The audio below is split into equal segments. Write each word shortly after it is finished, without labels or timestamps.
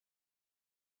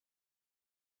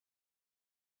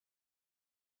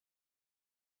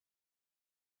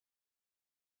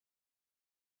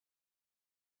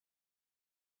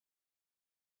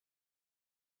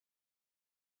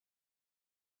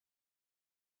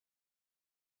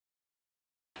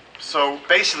So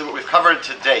basically what we've covered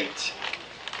to date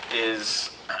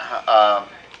is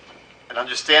an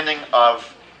understanding of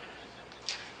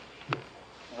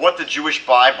what the Jewish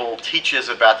Bible teaches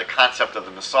about the concept of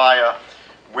the Messiah,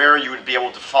 where you would be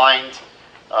able to find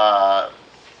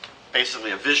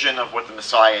basically a vision of what the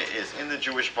Messiah is in the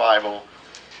Jewish Bible.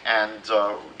 And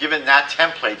given that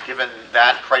template, given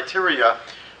that criteria,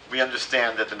 we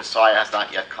understand that the Messiah has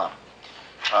not yet come.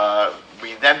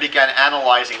 We then began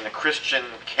analyzing the Christian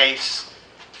case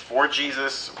for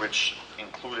Jesus, which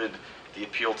included the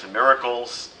appeal to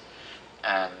miracles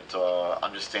and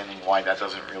understanding why that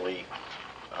doesn't really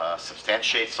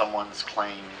substantiate someone's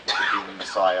claim to being the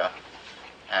Messiah.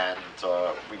 And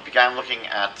we began looking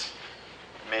at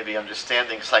maybe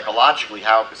understanding psychologically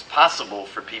how it is possible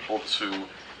for people to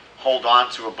hold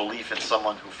on to a belief in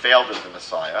someone who failed as the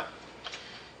Messiah.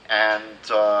 And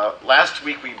last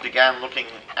week we began looking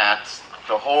at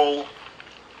the whole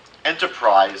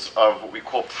enterprise of what we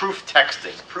call proof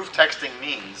texting. Proof texting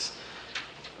means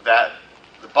that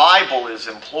the Bible is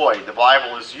employed, the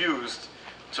Bible is used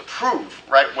to prove,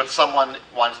 right, what someone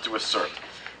wants to assert.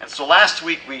 And so last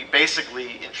week we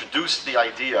basically introduced the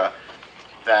idea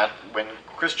that when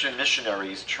Christian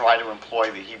missionaries try to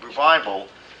employ the Hebrew Bible,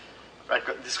 right,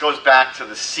 this goes back to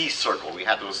the C circle. We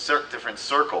had those different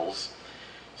circles.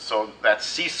 So that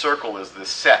C circle is the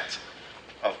set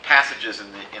of passages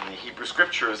in the Hebrew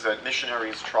Scriptures that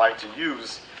missionaries try to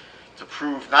use to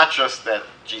prove not just that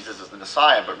Jesus is the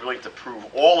Messiah, but really to prove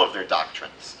all of their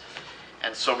doctrines.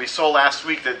 And so we saw last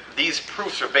week that these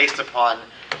proofs are based upon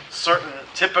certain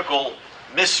typical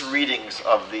misreadings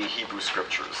of the Hebrew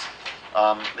Scriptures.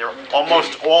 They're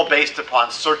almost all based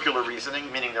upon circular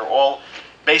reasoning, meaning they're all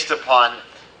based upon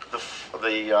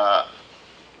the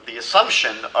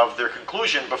assumption of their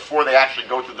conclusion before they actually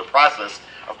go through the process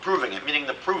of proving it, meaning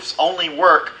the proofs only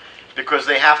work because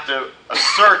they have to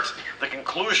assert the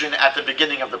conclusion at the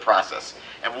beginning of the process.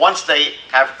 And once they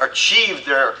have achieved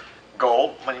their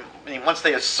goal, once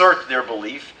they assert their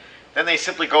belief, then they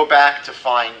simply go back to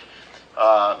find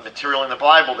material in the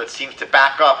Bible that seems to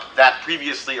back up that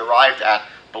previously arrived at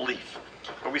belief.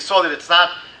 But we saw that it's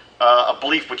not a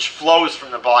belief which flows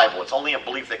from the Bible. It's only a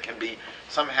belief that can be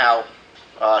somehow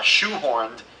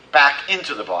shoehorned back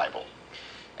into the Bible.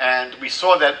 And we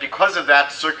saw that because of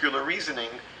that circular reasoning,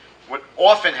 what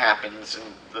often happens in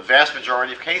the vast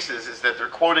majority of cases is that they're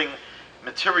quoting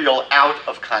material out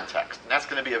of context. And that's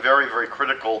going to be a very, very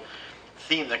critical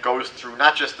theme that goes through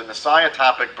not just the Messiah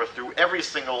topic, but through every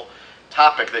single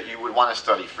topic that you would want to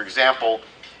study. For example,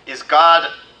 is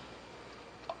God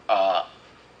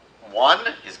one?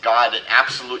 Is God an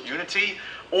absolute unity?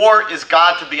 Or is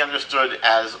God to be understood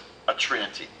as a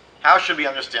trinity? How should we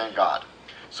understand God?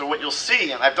 So what you'll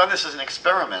see, and I've done this as an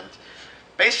experiment,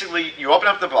 basically you open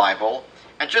up the Bible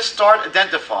and just start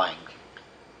identifying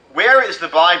where is the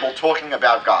Bible talking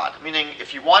about God? Meaning,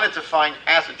 if you wanted to find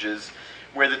passages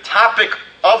where the topic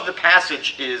of the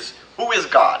passage is who is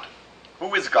God?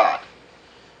 Who is God?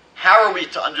 How are we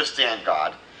to understand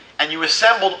God? And you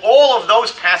assembled all of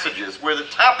those passages where the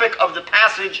topic of the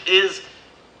passage is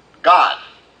God,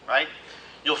 right?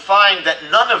 You'll find that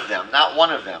none of them, not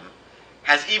one of them,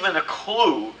 has even a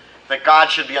clue that God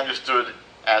should be understood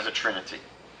as a trinity,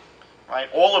 right?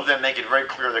 All of them make it very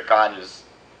clear that God is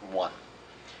one.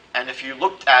 And if you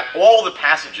looked at all the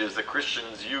passages that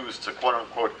Christians use to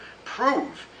quote-unquote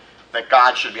prove that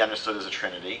God should be understood as a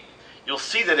trinity, you'll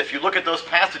see that if you look at those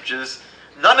passages,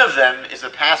 none of them is a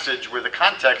passage where the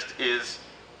context is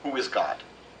who is God.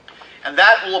 And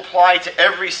that will apply to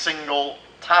every single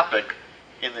topic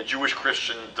in the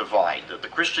Jewish-Christian divide. The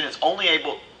Christian is only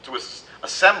able to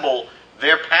assemble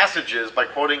their passages by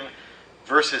quoting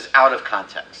verses out of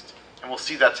context. And we'll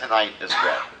see that tonight as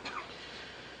well.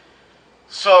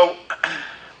 So,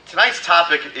 tonight's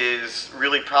topic is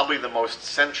really probably the most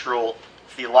central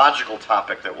theological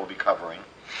topic that we'll be covering.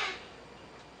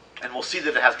 And we'll see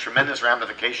that it has tremendous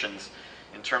ramifications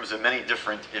in terms of many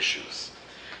different issues.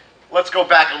 Let's go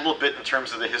back a little bit in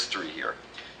terms of the history here.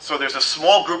 So there's a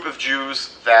small group of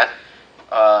Jews that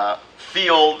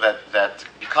feel that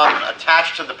become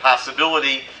attached to the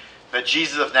possibility that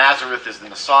Jesus of Nazareth is the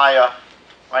Messiah,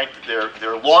 right?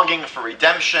 They're longing for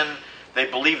redemption. They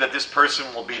believe that this person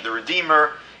will be the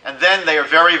Redeemer. And then they are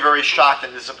very, very shocked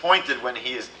and disappointed when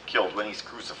he is killed, when he's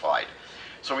crucified.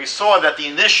 So we saw that the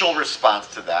initial response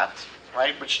to that,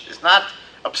 right, which is not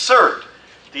absurd,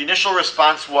 the initial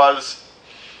response was,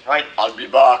 right, I'll be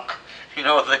back. You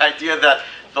know, the idea that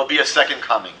there'll be a second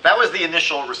coming. That was the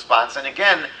initial response. And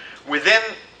again, within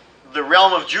the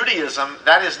realm of Judaism,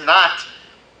 that is not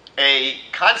a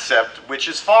concept which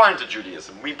is foreign to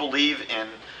Judaism. We believe in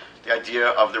the idea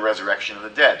of the resurrection of the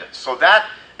dead. So that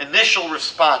initial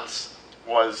response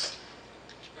was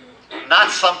not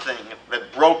something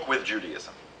that broke with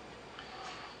Judaism.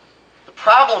 The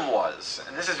problem was,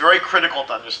 and this is very critical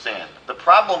to understand, the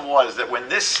problem was that when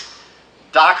this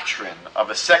doctrine of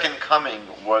a second coming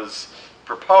was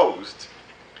proposed,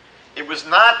 it was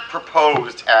not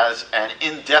proposed as an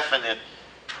indefinite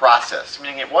process,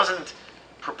 meaning it wasn't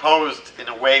proposed in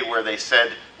a way where they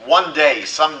said, one day,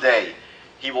 someday,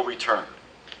 he will return.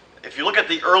 If you look at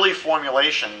the early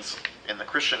formulations in the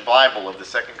Christian Bible of the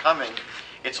second coming,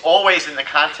 it's always in the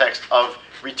context of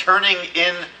returning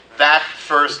in that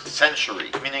first century,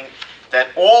 meaning that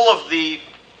all of the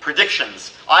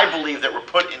predictions, I believe, that were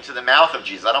put into the mouth of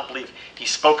Jesus, I don't believe he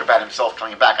spoke about himself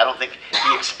coming back. I don't think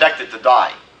he expected to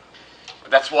die.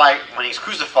 That's why when he's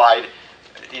crucified,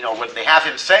 what they have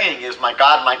him saying is, my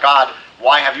God,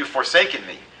 why have you forsaken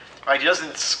me? Right? He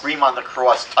doesn't scream on the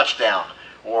cross, touchdown,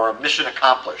 or mission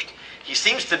accomplished. He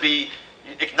seems to be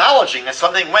acknowledging that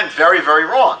something went very, very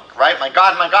wrong. Right? My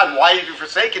God, why have you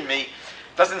forsaken me?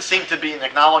 Doesn't seem to be an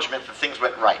acknowledgement that things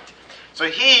went right. So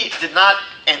he did not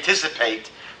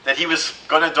anticipate that he was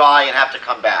going to die and have to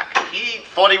come back. He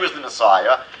thought he was the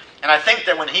Messiah, and I think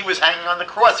that when he was hanging on the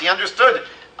cross, he understood,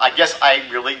 I'm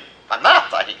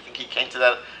not. I think he came to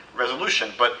that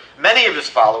resolution. But many of his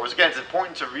followers, again, it's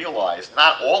important to realize,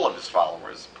 not all of his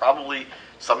followers, probably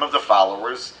some of the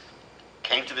followers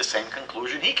came to the same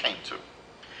conclusion he came to.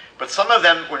 But some of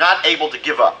them were not able to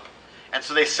give up. And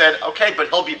so they said, okay, but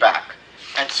he'll be back.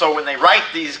 And so when they write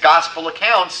these gospel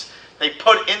accounts, they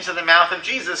put into the mouth of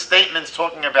Jesus statements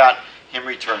talking about him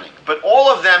returning. But all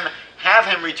of them have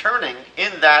him returning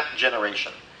in that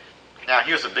generation. Now,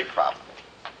 here's a big problem.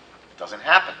 It doesn't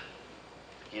happen.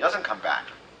 He doesn't come back.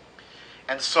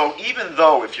 And so even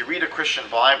though, if you read a Christian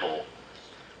Bible,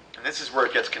 and this is where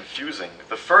it gets confusing,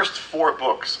 the first 4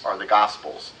 books are the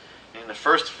Gospels. And the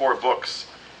first 4 books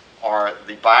are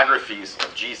the biographies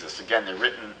of Jesus. Again, they're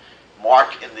written,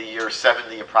 Mark in the year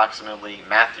 70 approximately,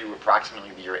 Matthew approximately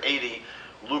the year 80,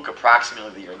 Luke approximately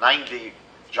the year 90,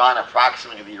 John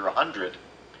approximately the year 100.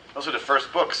 Those are the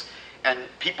first books. And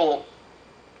people,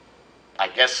 I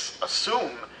guess,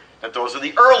 assume that those are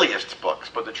the earliest books.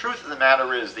 But the truth of the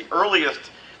matter is the earliest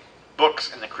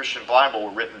books in the Christian Bible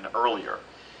were written earlier.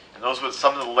 And those were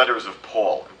some of the letters of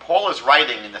Paul. And Paul is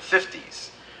writing in the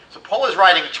 50s. So Paul is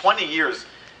writing 20 years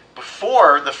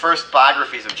before the first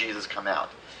biographies of Jesus come out.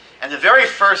 And the very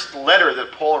first letter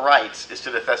that Paul writes is to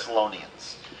the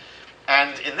Thessalonians.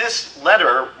 And in this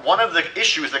letter, one of the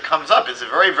issues that comes up is a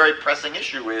very, very pressing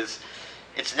issue is,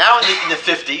 it's now in the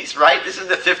 50s, right? This is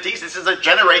the 50s. This is a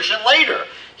generation later.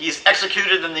 He's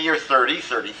executed in the year 30,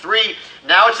 33.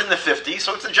 Now it's in the 50s,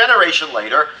 so it's a generation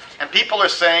later. And people are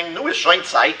saying, Nu ist schon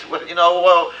Zeit.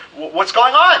 What's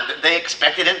going on? They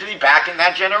expected him to be back in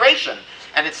that generation.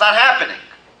 And it's not happening.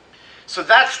 So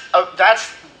that's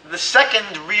the second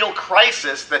real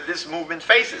crisis that this movement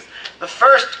faces. The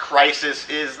first crisis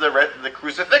is the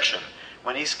crucifixion,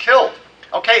 when he's killed.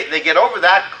 Okay, they get over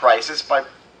that crisis by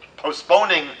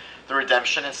postponing the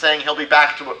redemption and saying he'll be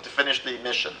back to finish the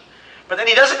mission. But then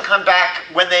he doesn't come back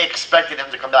when they expected him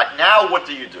to come back. Now what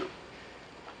do you do?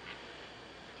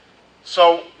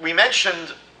 So we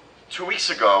mentioned 2 weeks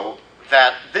ago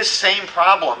that this same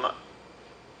problem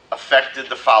affected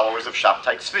the followers of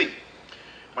Shabtai Tzvi.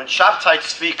 When Shabtai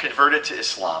Tzvi converted to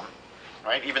Islam,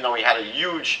 right, even though he had a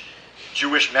huge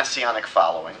Jewish Messianic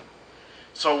following,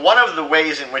 so one of the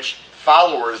ways in which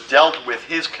followers dealt with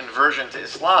his conversion to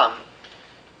Islam,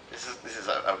 this is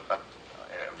a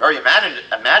very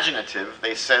imaginative.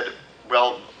 They said,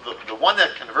 well, the one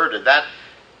that converted, that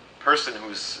person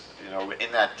who's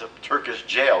in that Turkish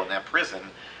jail, in that prison,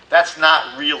 that's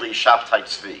not really Shabtai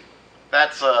Tzvi.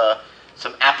 That's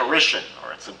some apparition,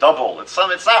 or it's a double. It's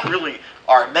not really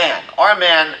our man. Our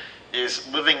man is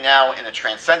living now in a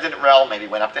transcendent realm, maybe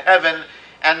went up to heaven,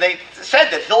 and they said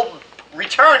that he'll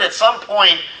return at some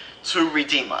point to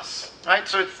redeem us. Right?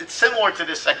 So it's similar to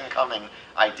this second coming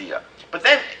idea. But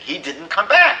then he didn't come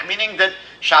back, meaning that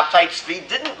Shabtai Tzvi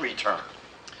didn't return.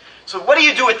 So what do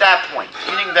you do at that point?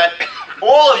 Meaning that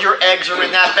all of your eggs are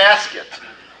in that basket.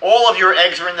 All of your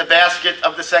eggs are in the basket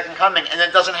of the second coming, and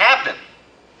it doesn't happen.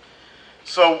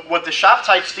 So what the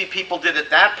Shabtai Tzvi people did at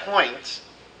that point,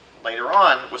 later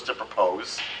on, was to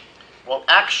propose, well,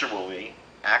 actually,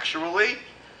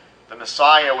 the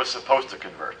Messiah was supposed to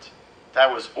convert.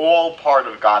 That was all part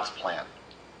of God's plan.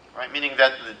 Right? Meaning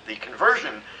that the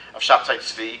conversion of Shabtai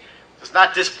Tzvi does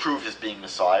not disprove his being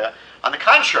Messiah. On the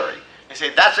contrary, they say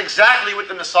that's exactly what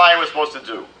the Messiah was supposed to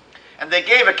do. And they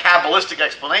gave a Kabbalistic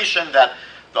explanation that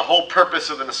the whole purpose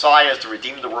of the Messiah is to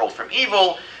redeem the world from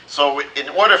evil. So in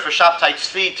order for Shabtai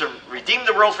Tzvi to redeem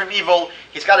the world from evil,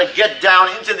 he's got to get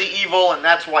down into the evil, and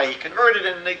that's why he converted,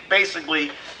 and they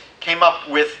basically came up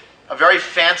with a very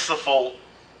fanciful,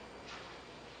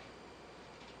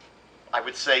 I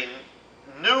would say,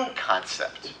 new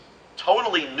concept,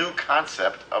 totally new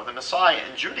concept of the Messiah.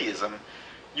 In Judaism,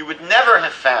 you would never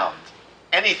have found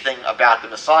anything about the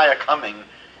Messiah coming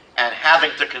and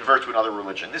having to convert to another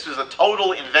religion. This was a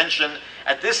total invention.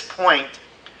 At this point,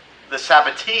 the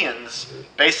Sabbateans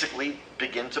basically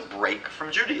begin to break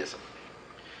from Judaism.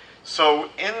 So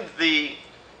in the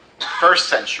first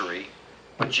century,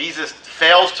 when Jesus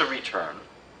fails to return,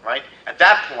 right, at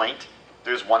that point,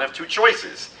 there's one of two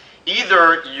choices.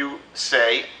 Either you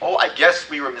say, oh, I guess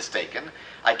we were mistaken.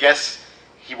 I guess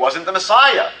he wasn't the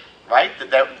Messiah, right?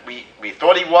 That we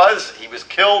thought he was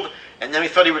killed, and then we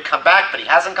thought he would come back, but he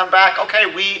hasn't come back. Okay,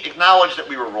 we acknowledge that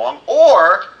we were wrong.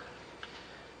 Or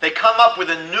they come up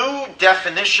with a new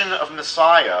definition of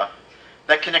Messiah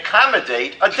that can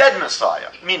accommodate a dead Messiah.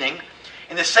 Meaning,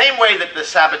 in the same way that the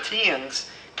Sabbateans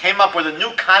came up with a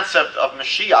new concept of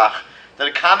Mashiach that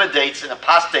accommodates an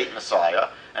apostate Messiah,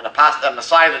 a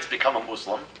Messiah that's become a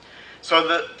Muslim. So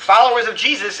the followers of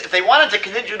Jesus, if they wanted to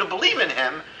continue to believe in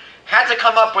him, had to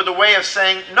come up with a way of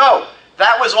saying, no,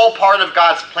 that was all part of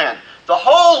God's plan. The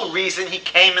whole reason he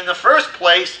came in the first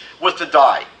place was to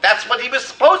die. That's what he was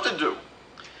supposed to do.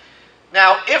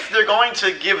 Now, if they're going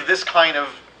to give this kind of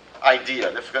idea,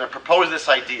 if they're going to propose this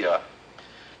idea,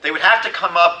 they would have to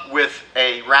come up with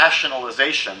a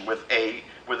rationalization, with a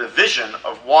vision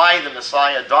of why the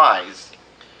Messiah dies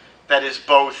that is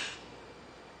both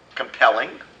compelling,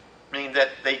 meaning that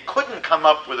they couldn't come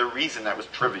up with a reason that was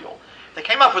trivial. If they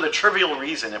came up with a trivial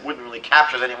reason, it wouldn't really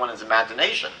capture anyone's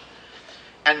imagination.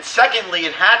 And secondly,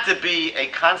 it had to be a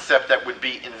concept that would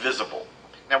be invisible.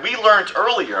 Now, we learned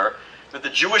earlier that the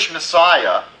Jewish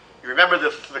Messiah, you remember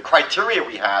the criteria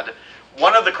we had,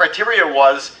 one of the criteria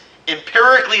was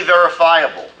empirically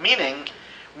verifiable, meaning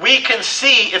we can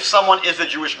see if someone is a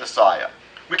Jewish Messiah.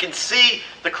 We can see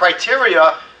the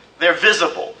criteria, they're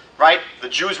visible, right? The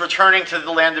Jews returning to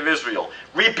the land of Israel,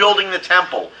 rebuilding the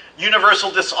temple,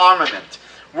 universal disarmament,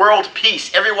 world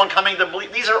peace, everyone coming to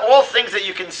believe. These are all things that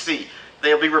you can see.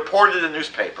 They'll be reported in the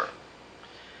newspaper.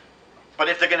 But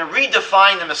if they're going to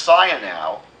redefine the Messiah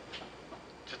now,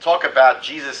 to talk about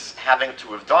Jesus having to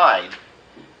have died,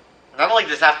 not only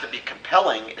does it have to be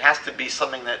compelling, it has to be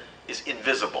something that is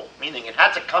invisible. Meaning it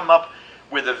had to come up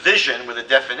with a vision, with a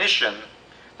definition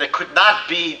that could not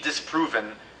be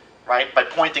disproven, right, by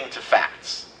pointing to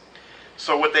facts.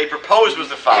 So what they proposed was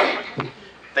the following.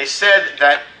 They said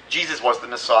that Jesus was the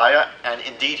Messiah, and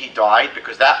indeed he died,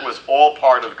 because that was all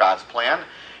part of God's plan,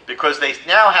 because they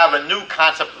now have a new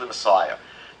concept of the Messiah.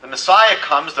 The Messiah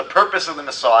comes, the purpose of the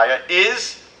Messiah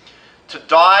is to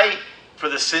die for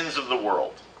the sins of the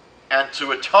world, and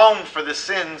to atone for the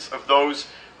sins of those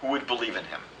who would believe in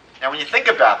him. Now when you think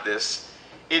about this,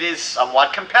 it is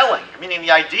somewhat compelling, meaning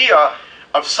the idea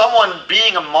of someone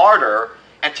being a martyr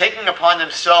and taking upon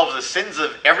themselves the sins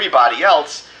of everybody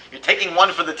else, you're taking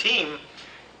one for the team,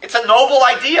 it's a noble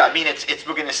idea. I mean,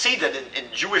 we're going to see that in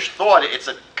Jewish thought, it's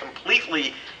a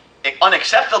completely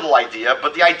unacceptable idea,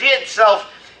 but the idea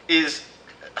itself is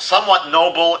somewhat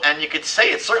noble, and you could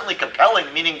say it's certainly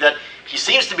compelling, meaning that he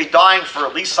seems to be dying for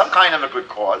at least some kind of a good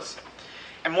cause.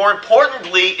 And more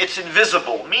importantly, it's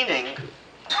invisible, meaning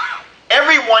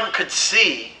everyone could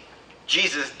see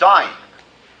Jesus dying.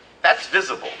 That's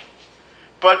visible.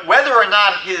 But whether or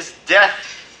not his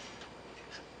death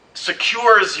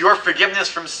secures your forgiveness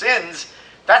from sins,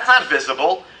 that's not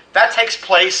visible. That takes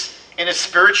place in a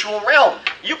spiritual realm.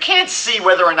 You can't see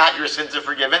whether or not your sins are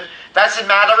forgiven. That's a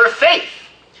matter of faith.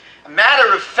 A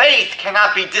matter of faith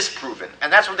cannot be disproven.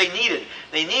 And that's what they needed.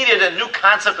 They needed a new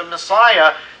concept of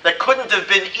Messiah that couldn't have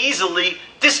been easily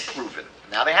disproven.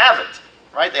 Now they have it,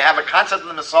 right? They have a concept of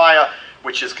the Messiah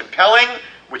which is compelling,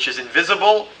 which is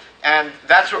invisible, and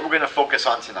that's what we're going to focus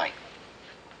on tonight.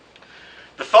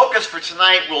 The focus for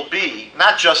tonight will be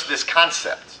not just this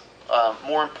concept.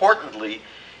 More importantly,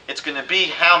 it's going to be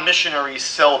how missionaries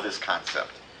sell this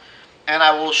concept. And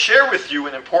I will share with you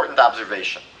an important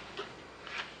observation.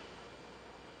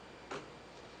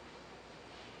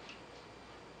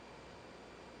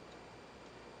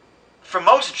 For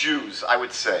most Jews, I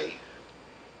would say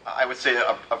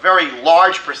a very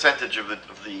large percentage of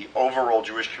the overall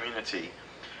Jewish community,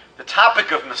 the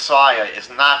topic of Messiah is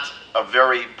not a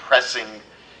very pressing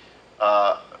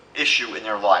issue in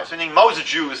their lives. I mean, most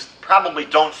Jews probably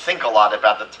don't think a lot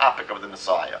about the topic of the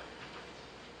Messiah.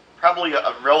 Probably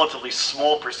a relatively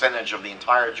small percentage of the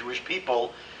entire Jewish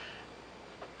people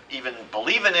even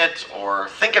believe in it or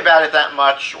think about it that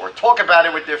much or talk about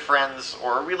it with their friends,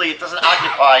 or really it doesn't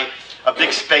occupy a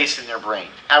big space in their brain.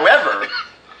 However,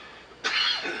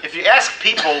 if you ask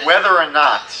people whether or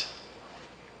not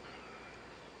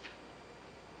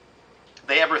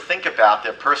they ever think about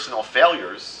their personal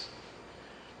failures,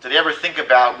 do they ever think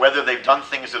about whether they've done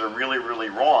things that are really, really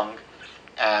wrong,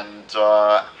 and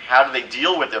how do they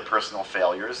deal with their personal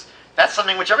failures, that's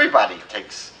something which everybody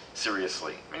takes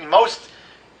seriously. I mean, most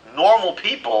normal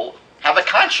people have a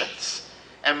conscience,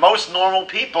 and most normal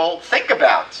people think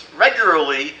about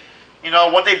regularly,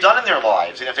 what they've done in their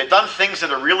lives. And if they've done things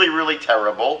that are really, really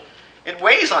terrible, it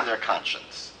weighs on their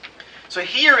conscience. So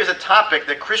here is a topic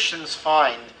that Christians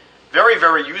find very,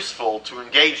 very useful to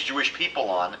engage Jewish people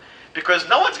on, because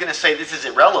no one's going to say this is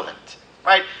irrelevant,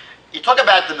 right? You talk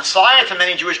about the Messiah to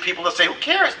many Jewish people, they'll say, who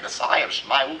cares? Messiah,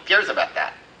 Shema, who cares about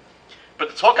that? But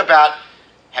to talk about,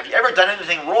 have you ever done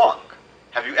anything wrong?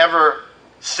 Have you ever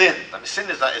sinned? I mean, sin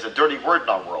is a dirty word in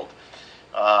our world.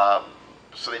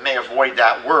 So they may avoid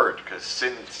that word, because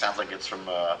sin sounds like it's from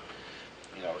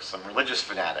some religious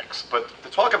fanatics. But to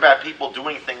talk about people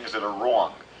doing things that are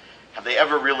wrong, have they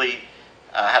ever really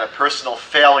had a personal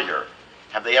failure?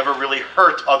 Have they ever really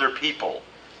hurt other people?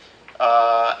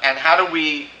 And how do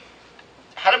we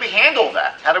handle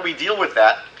that? How do we deal with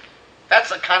that?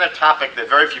 That's a kind of topic that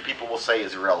very few people will say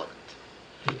is irrelevant.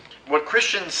 What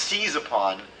Christians seize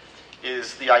upon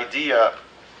is the idea,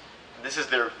 and this is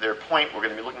their point we're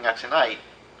going to be looking at tonight,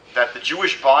 that the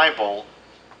Jewish Bible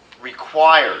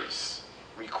requires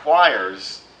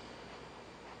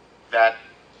that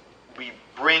we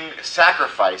bring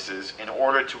sacrifices in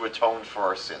order to atone for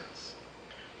our sins.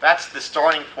 That's the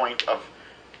starting point of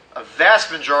a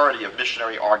vast majority of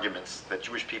missionary arguments that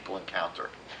Jewish people encounter.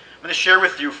 I'm going to share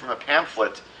with you from a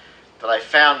pamphlet that I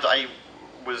found. I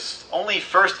was only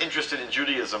first interested in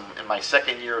Judaism in my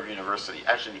second year of university,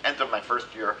 actually the end of my first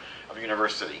year of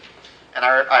university. And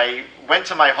I went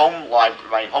to my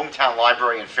hometown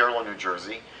library in Fairlawn, New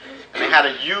Jersey, and they had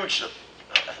a huge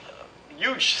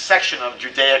section of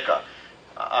Judaica,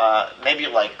 maybe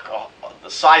like the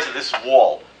size of this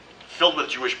wall, filled with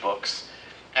Jewish books.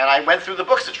 And I went through the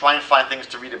books to try and find things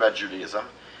to read about Judaism.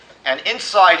 And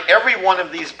inside every one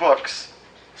of these books,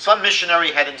 some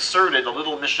missionary had inserted a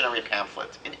little missionary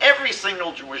pamphlet in every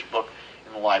single Jewish book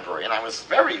in the library. And I was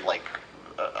very,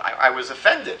 I was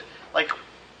offended.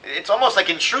 It's almost like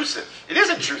intrusive. It is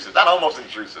intrusive, not almost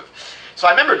intrusive. So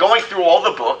I remember going through all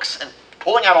the books and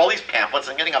pulling out all these pamphlets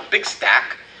and getting a big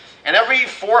stack. And every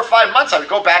 4 or 5 months I would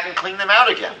go back and clean them out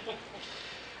again.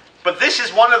 But this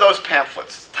is one of those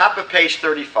pamphlets, top of page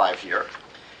 35 here.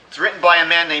 It's written by a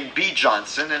man named B.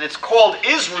 Johnson, and it's called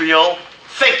Israel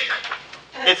Think.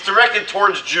 It's directed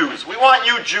towards Jews. We want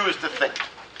you Jews to think.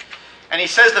 And he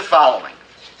says the following: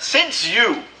 since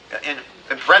you, in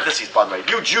parentheses by the way,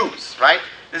 you Jews, right?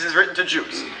 This is written to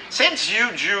Jews. Since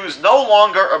you Jews no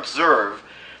longer observe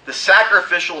the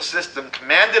sacrificial system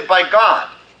commanded by God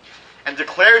and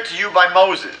declared to you by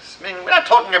Moses. I mean, we're not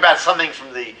talking about something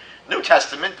from the New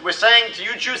Testament. We're saying to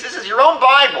you Jews, this is your own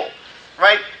Bible,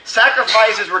 right?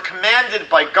 Sacrifices were commanded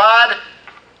by God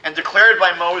and declared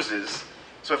by Moses.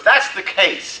 So if that's the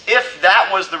case, if that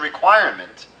was the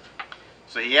requirement,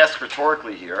 so he asks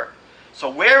rhetorically here, so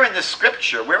where in the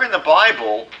scripture, where in the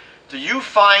Bible, do you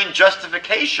find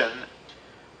justification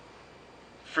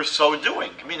for so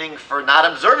doing? Meaning for not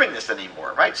observing this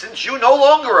anymore, right? Since you no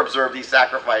longer observe these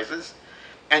sacrifices,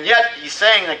 and yet he's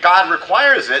saying that God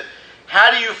requires it, how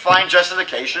do you find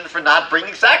justification for not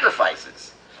bringing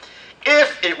sacrifices?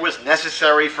 If it was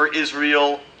necessary for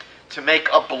Israel to make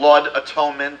a blood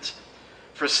atonement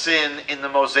for sin in the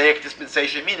Mosaic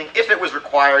dispensation, meaning if it was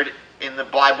required in the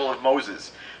Bible of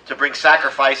Moses to bring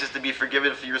sacrifices to be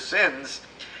forgiven for your sins,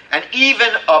 and even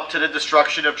up to the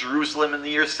destruction of Jerusalem in the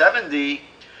year 70,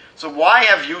 so why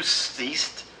have you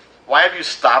ceased? Why have you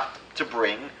stopped to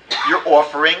bring your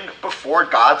offering before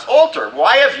God's altar?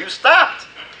 Why have you stopped?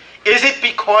 Is it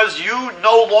because you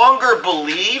no longer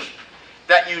believe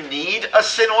that you need a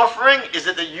sin offering? Is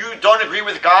it that you don't agree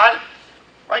with God?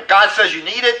 Right? God says you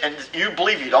need it, and you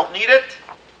believe you don't need it?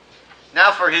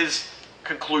 Now for his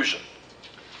conclusion.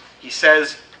 He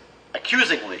says,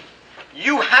 accusingly,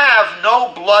 you have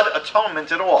no blood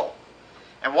atonement at all.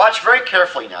 And watch very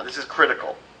carefully now. This is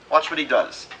critical. Watch what he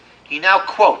does. He now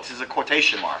quotes, this is a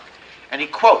quotation mark, and he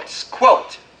quotes,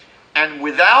 quote, and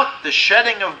without the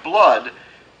shedding of blood,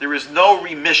 there is no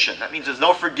remission. That means there's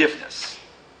no forgiveness.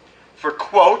 For,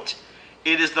 quote,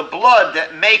 it is the blood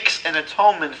that makes an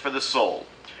atonement for the soul.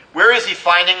 Where is he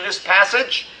finding this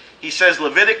passage? He says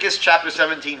Leviticus chapter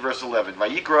 17, verse 11,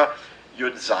 Vayikra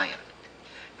Yud Zayin.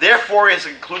 Therefore, his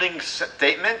concluding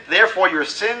statement, therefore your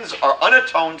sins are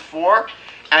unatoned for,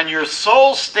 and your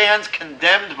soul stands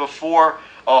condemned before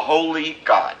a holy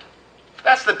God.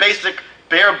 That's the basic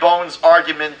bare bones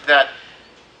argument that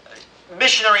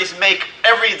missionaries make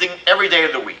every day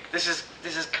of the week. This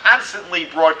is constantly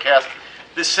broadcast,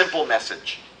 this simple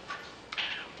message.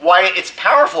 Why it's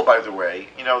powerful, by the way,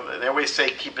 they always say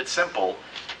keep it simple.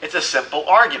 It's a simple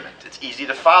argument. It's easy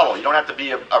to follow. You don't have to be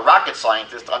a rocket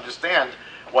scientist to understand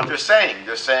what they're saying.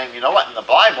 They're saying, in the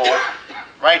Bible,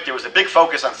 right, there was a big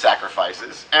focus on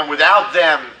sacrifices, and without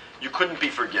them, you couldn't be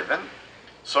forgiven.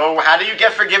 So how do you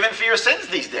get forgiven for your sins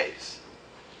these days?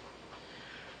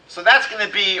 So that's going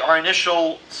to be our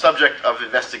initial subject of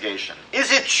investigation.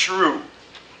 Is it true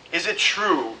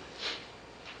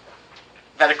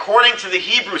that according to the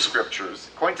Hebrew Scriptures,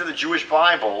 according to the Jewish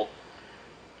Bible,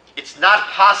 it's not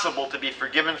possible to be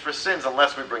forgiven for sins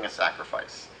unless we bring a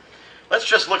sacrifice? Let's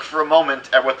just look for a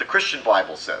moment at what the Christian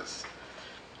Bible says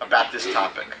about this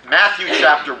topic. Matthew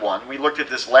chapter 1, we looked at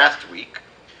this last week,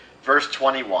 verse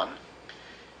 21.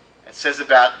 It says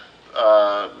about,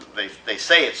 they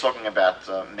say it's talking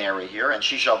about Mary here, and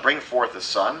she shall bring forth a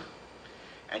son,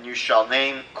 and you shall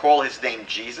call his name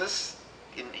Jesus.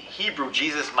 In Hebrew,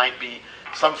 Jesus might be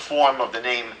some form of the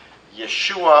name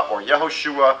Yeshua or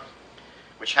Yehoshua,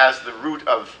 which has the root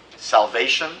of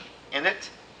salvation in it.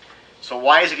 So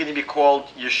why is it going to be called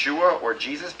Yeshua or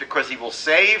Jesus? Because he will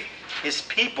save his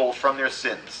people from their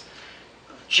sins.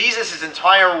 Jesus'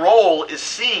 entire role is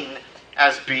seen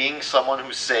as being someone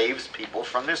who saves people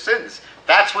from their sins.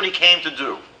 That's what he came to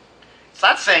do. It's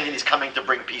not saying that he's coming to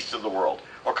bring peace to the world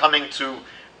or coming to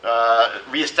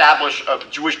reestablish a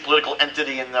Jewish political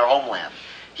entity in their homeland.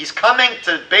 He's coming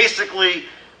to basically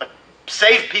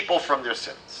save people from their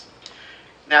sins.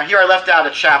 Now here I left out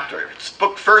a chapter. It's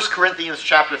book 1 Corinthians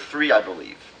chapter 3, I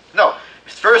believe. No,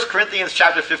 it's 1 Corinthians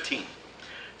chapter 15.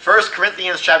 1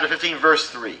 Corinthians chapter 15, verse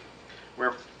 3,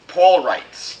 where Paul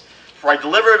writes, "For I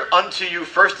delivered unto you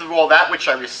first of all that which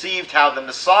I received, how the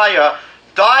Messiah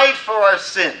died for our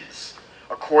sins,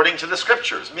 according to the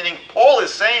Scriptures." Meaning Paul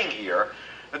is saying here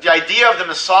that the idea of the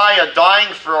Messiah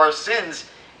dying for our sins,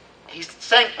 he's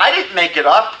saying, I didn't make it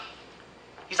up.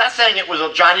 He's not saying it was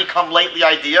a Johnny-come-lately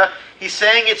idea. He's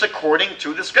saying it's according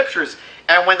to the Scriptures.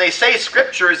 And when they say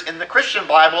Scriptures in the Christian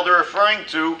Bible, they're referring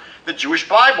to the Jewish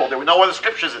Bible. There were no other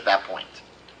Scriptures at that point.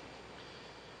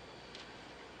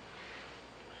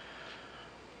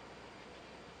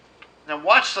 Now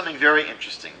watch something very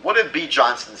interesting. What did B.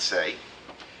 Johnson say?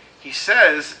 He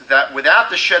says that without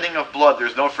the shedding of blood,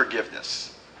 there's no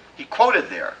forgiveness. He quoted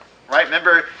there, right?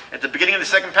 Remember at the beginning of the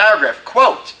second paragraph,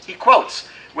 he quotes,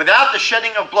 "Without the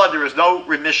shedding of blood, there is no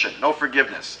remission, no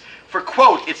forgiveness. For,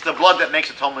 quote, it's the blood that makes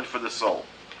atonement for the soul."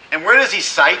 And where does he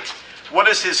cite? What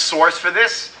is his source for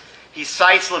this? He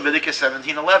cites Leviticus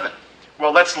 17:11.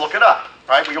 Well, let's look it up,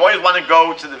 right? We always want to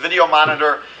go to the video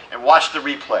monitor and watch the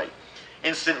replay,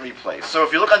 instant replay. So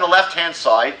if you look on the left-hand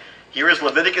side, here is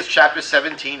Leviticus chapter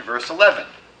 17, verse 11.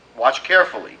 Watch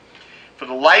carefully. "For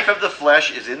the life of the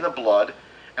flesh is in the blood,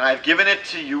 and I have given it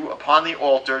to you upon the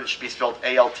altar," it should be spelled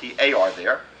A-L-T-A-R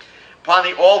there, "upon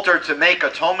the altar to make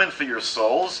atonement for your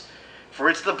souls, for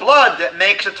it's the blood that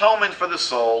makes atonement for the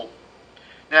soul."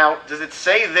 Now, does it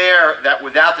say there that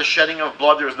without the shedding of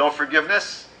blood there is no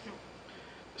forgiveness?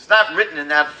 It's not written in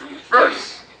that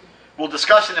verse. We'll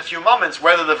discuss in a few moments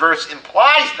whether the verse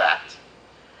implies that.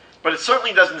 But it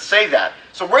certainly doesn't say that.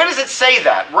 So where does it say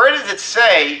that? Where does it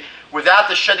say without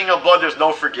the shedding of blood there's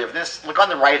no forgiveness? Look on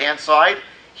the right-hand side.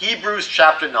 Hebrews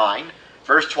chapter 9,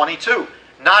 verse 22.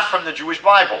 Not from the Jewish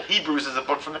Bible. Hebrews is a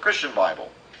book from the Christian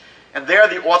Bible. And there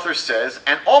the author says,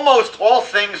 "And almost all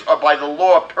things are by the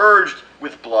law purged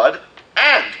with blood,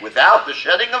 and without the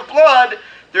shedding of blood,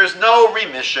 there's no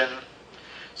remission."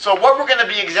 So what we're going to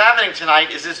be examining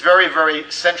tonight is this very,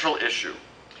 very central issue.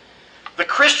 The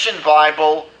Christian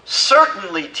Bible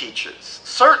certainly teaches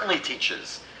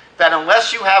that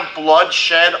unless you have blood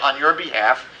shed on your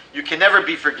behalf, you can never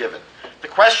be forgiven. The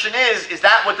question is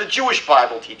that what the Jewish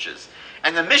Bible teaches?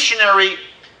 And the missionary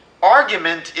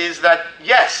argument is that,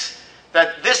 yes,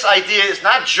 that this idea is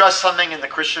not just something in the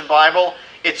Christian Bible,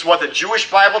 it's what the Jewish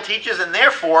Bible teaches, and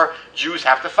therefore Jews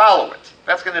have to follow it.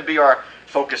 That's going to be our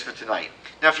focus for tonight.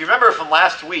 Now, if you remember from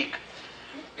last week,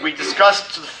 we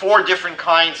discussed 4 different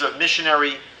kinds of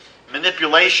missionary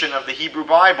manipulation of the Hebrew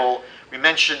Bible. We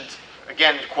mentioned,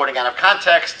 again, quoting out of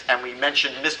context, and we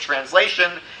mentioned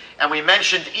mistranslation, and we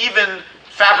mentioned even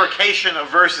fabrication of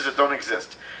verses that don't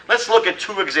exist. Let's look at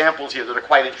 2 examples here that are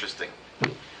quite interesting.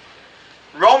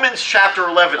 Romans chapter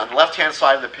 11, on the left-hand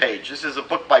side of the page. This is a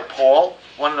book by Paul,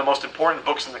 one of the most important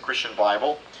books in the Christian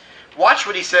Bible. Watch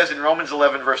what he says in Romans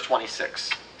 11, verse 26.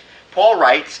 Paul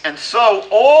writes, "And so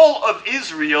all of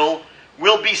Israel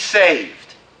will be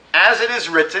saved, as it is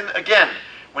written." Again,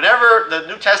 whenever the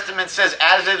New Testament says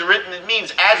 "as it is written," it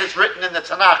means as it's written in the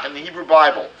Tanakh, in the Hebrew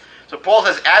Bible. So Paul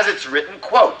says, as it's written,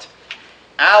 quote,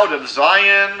 "Out of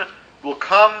Zion will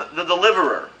come the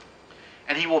deliverer,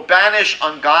 and he will banish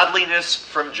ungodliness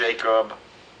from Jacob."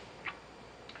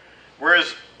 Where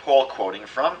is Paul quoting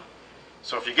from?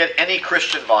 So if you get any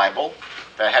Christian Bible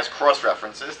that has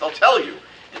cross-references, they'll tell you,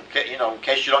 in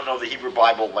case you don't know the Hebrew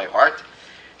Bible by heart.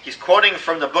 He's quoting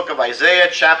from the book of Isaiah,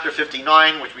 chapter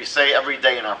 59, which we say every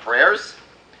day in our prayers.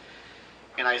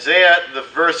 In Isaiah, the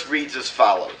verse reads as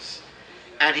follows: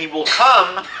 "And he will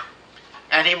come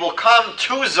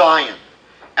to Zion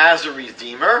as a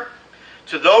redeemer,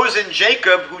 to those in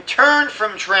Jacob who turn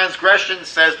from transgression,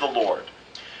 says the Lord."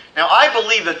 Now, I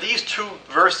believe that these two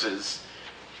verses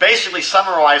basically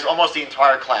summarize almost the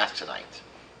entire class tonight.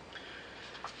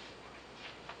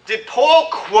 Did Paul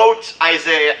quote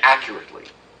Isaiah accurately?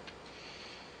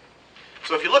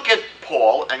 So if you look at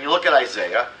Paul and you look at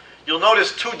Isaiah, you'll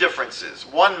notice two differences,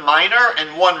 one minor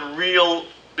and one real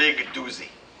big doozy.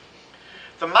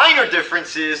 The minor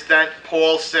difference is that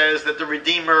Paul says that the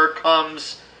Redeemer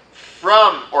comes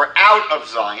from or out of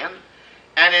Zion,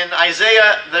 and in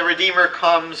Isaiah, the Redeemer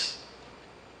comes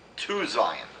to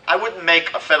Zion. I wouldn't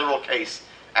make a federal case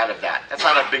out of that. That's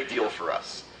not a big deal for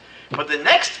us. But the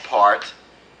next part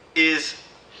is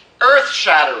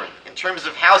earth-shattering in terms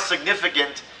of how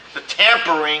significant the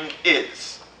tampering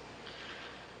is.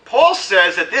 Paul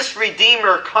says that this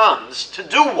Redeemer comes to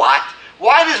do what?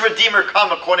 Why does Redeemer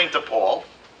come according to Paul?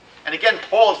 And again,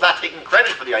 Paul is not taking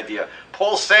credit for the idea.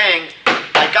 Paul's saying,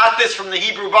 I got this from the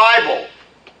Hebrew Bible.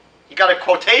 You got a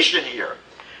quotation here.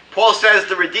 Paul says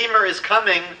the Redeemer is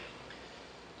coming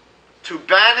to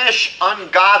banish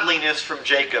ungodliness from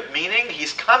Jacob, meaning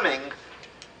he's coming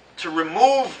to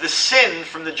remove the sin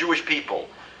from the Jewish people.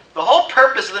 The whole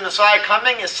purpose of the Messiah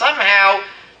coming is somehow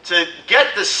to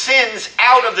get the sins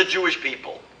out of the Jewish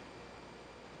people.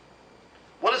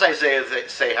 What does Isaiah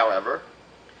say, however?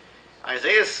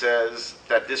 Isaiah says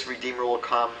that this Redeemer will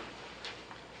come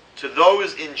to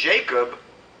those in Jacob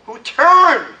who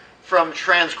turn from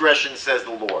transgression, says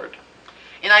the Lord.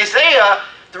 In Isaiah,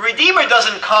 the Redeemer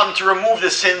doesn't come to remove the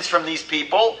sins from these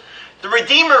people. The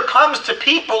Redeemer comes to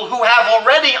people who have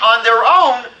already on their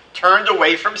own turned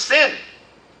away from sin.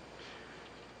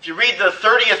 If you read the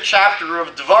 30th chapter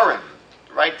of Dvarim,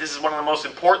 right, this is one of the most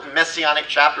important Messianic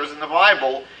chapters in the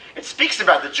Bible. It speaks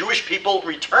about the Jewish people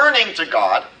returning to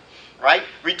God, right,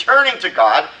 returning to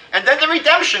God, and then the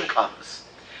redemption comes.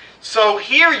 So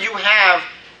here you have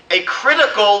a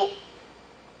critical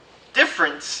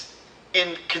difference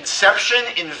in conception,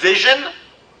 in vision,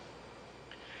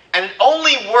 and it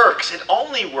only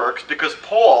works because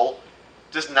Paul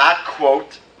does not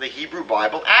quote the Hebrew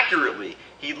Bible accurately.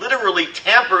 He literally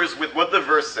tampers with what the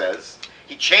verse says.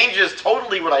 He changes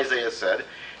totally what Isaiah said.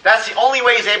 That's the only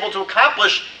way he's able to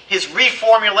accomplish his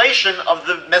reformulation of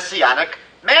the Messianic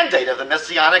mandate, of the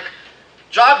Messianic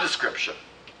job description.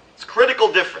 It's a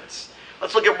critical difference.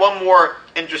 Let's look at one more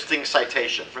interesting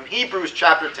citation from Hebrews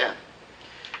chapter 10.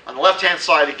 On the left-hand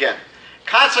side again.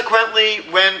 "Consequently,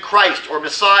 when Christ, or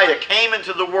Messiah, came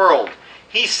into the world,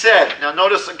 he said," now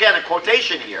notice again a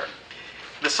quotation here,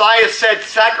 Messiah said,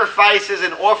 "Sacrifices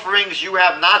and offerings you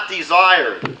have not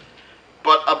desired,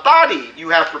 but a body you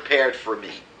have prepared for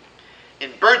me.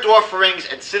 In burnt offerings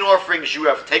and sin offerings you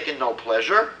have taken no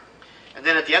pleasure." And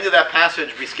then at the end of that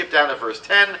passage, we skip down to verse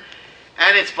 10,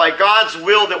 "And it's by God's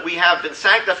will that we have been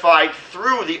sanctified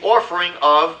through the offering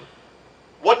of,"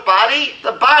 what body?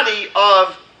 The body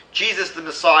of Jesus the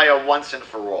Messiah once and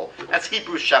for all. That's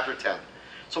Hebrews chapter 10.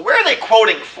 So where are they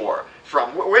quoting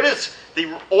from? Where does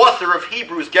the author of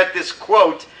Hebrews get this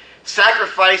quote,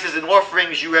 "Sacrifices and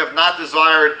offerings you have not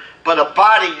desired, but a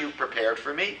body you prepared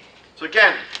for me"? So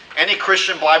again, any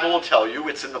Christian Bible will tell you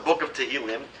it's in the book of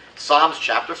Tehillim, Psalms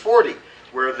chapter 40,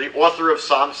 where the author of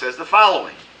Psalms says the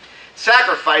following: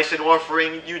 "Sacrifice and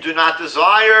offering you do not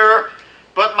desire,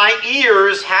 but my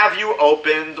ears have you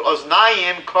opened,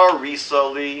 oznayim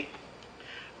karisali.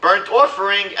 Burnt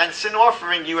offering and sin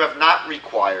offering you have not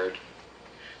required."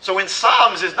 So in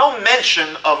Psalms, there's no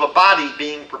mention of a body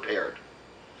being prepared.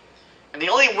 And the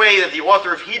only way that the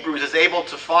author of Hebrews is able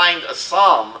to find a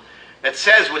psalm that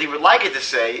says what he would like it to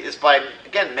say is by,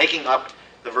 again, making up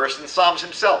the verse in Psalms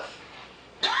himself.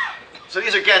 So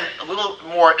these are, again, a little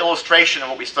more illustration of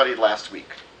what we studied last week.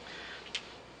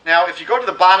 Now, if you go to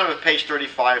the bottom of page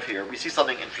 35 here, we see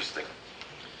something interesting.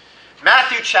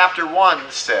 Matthew chapter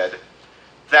 1 said,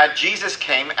 that Jesus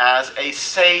came as a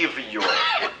savior,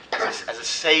 as a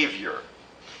savior,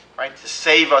 right? To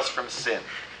save us from sin.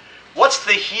 What's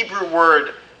the Hebrew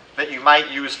word that you might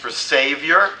use for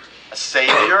savior? A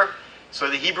savior. So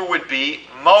the Hebrew would be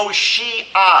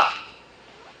Moshiach.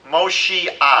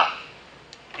 Moshiach.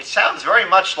 It sounds very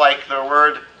much like the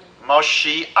word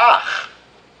Moshiach.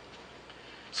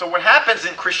 So what happens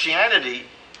in Christianity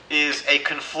is a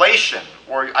conflation,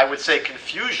 or I would say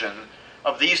confusion,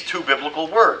 of these two biblical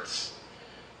words.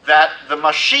 That the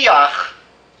Mashiach,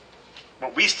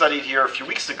 what we studied here a few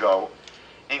weeks ago,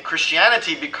 in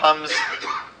Christianity becomes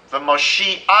the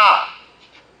Moshiach.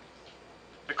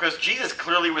 Because Jesus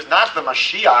clearly was not the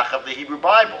Mashiach of the Hebrew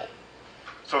Bible.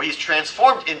 So he's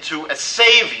transformed into a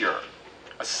savior.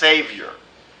 A savior.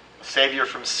 A savior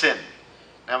from sin.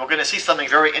 Now we're going to see something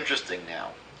very interesting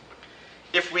now.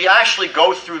 If we actually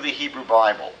go through the Hebrew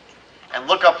Bible and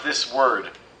look up this word,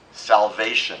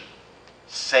 salvation,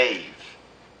 save,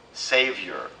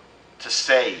 savior, to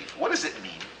save, what does it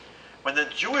mean? When the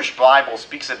Jewish Bible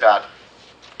speaks about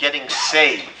getting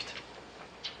saved,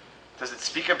 does it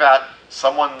speak about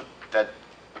someone that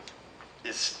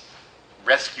is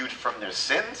rescued from their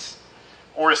sins?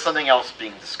 Or is something else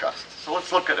being discussed? So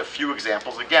let's look at a few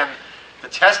examples. Again, the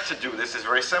test to do this is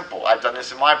very simple. I've done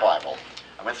this in my Bible.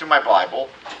 I went through my Bible.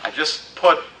 I just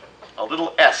put a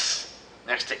little S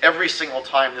next to every single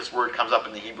time this word comes up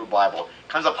in the Hebrew Bible. It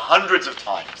comes up hundreds of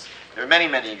times. There are many,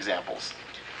 many examples.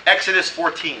 Exodus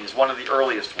 14 is one of the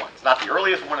earliest ones. Not the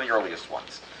earliest, but one of the earliest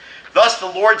ones. Thus the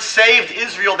Lord saved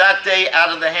Israel that day out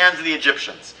of the hands of the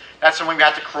Egyptians. That's when we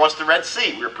had to cross the Red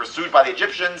Sea. We were pursued by the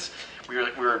Egyptians. We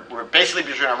were basically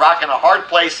between a rock and a hard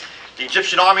place. The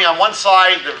Egyptian army on one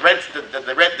side,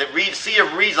 the Sea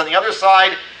of Reeds on the other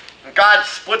side. And God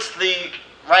splits the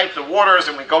waters,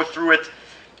 and we go through it.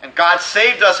 And God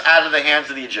saved us out of the hands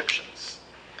of the Egyptians.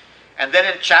 And then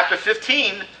in chapter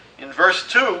 15, in verse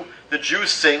 2, the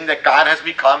Jews sing that God has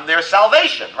become their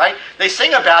salvation, right? They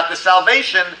sing about the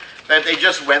salvation that they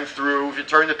just went through. If you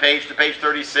turn the page to page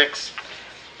 36,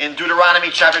 in Deuteronomy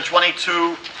chapter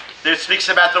 22, it speaks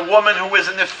about the woman who was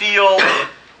in the field.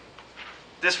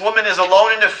 This woman is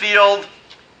alone in the field,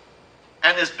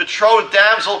 and this betrothed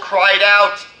damsel cried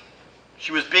out.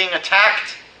 She was being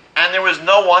attacked, and there was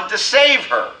no one to save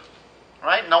her.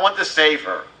 Right? No one to save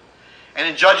her. And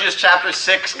in Judges chapter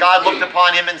 6, God looked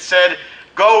upon him and said,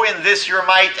 "Go in this your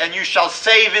might, and you shall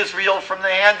save Israel from the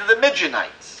hand of the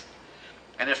Midianites."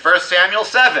 And in 1 Samuel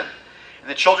 7, and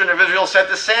the children of Israel said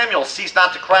to Samuel, "Cease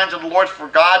not to cry unto the Lord for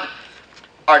God,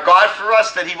 our God for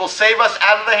us, that he will save us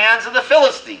out of the hands of the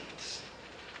Philistines."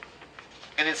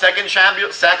 And in 2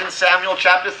 Samuel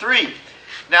chapter 3,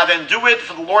 "Now then do it,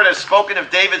 for the Lord has spoken of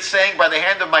David, saying, by the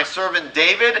hand of my servant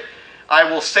David, I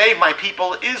will save my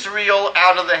people Israel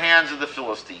out of the hands of the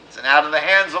Philistines, and out of the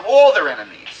hands of all their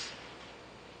enemies."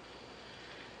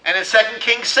 And in 2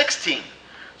 Kings 16,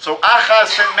 "So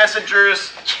Ahaz sent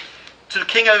messengers to the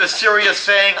king of Assyria,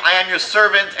 saying, I am your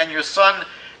servant and your son.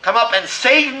 Come up and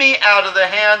save me out of the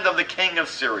hand of the king of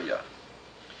Syria."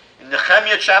 In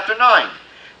Nehemiah chapter 9,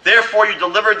 "Therefore you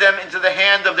delivered them into the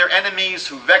hand of their enemies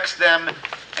who vexed them,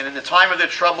 and in the time of their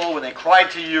trouble, when they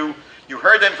cried to you, you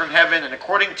heard them from heaven, and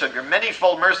according to your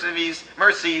manifold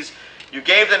mercies, you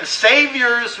gave them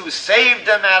saviors who saved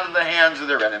them out of the hands of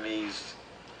their enemies."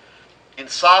 In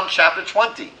Psalm chapter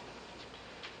 20,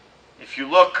 if you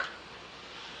look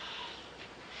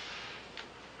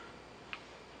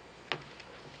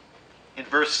in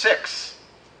verse 6,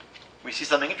 we see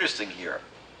something interesting here.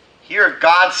 Here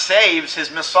God saves his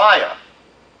Messiah.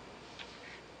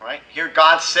 Right? Here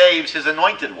God saves his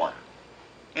anointed one.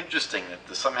 Interesting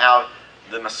that somehow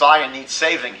the Messiah needs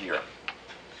saving here.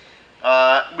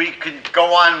 We could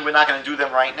go on, we're not going to do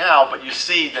them right now, but you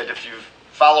see that if you've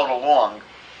followed along,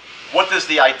 what does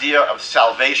the idea of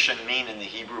salvation mean in the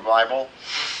Hebrew Bible?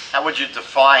 How would you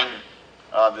define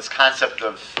this concept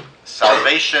of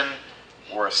salvation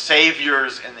or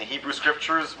saviors in the Hebrew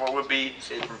Scriptures? What would be?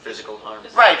 Saved from physical harm.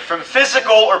 Right, from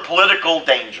physical or political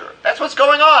danger. That's what's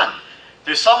going on.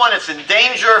 There's someone that's in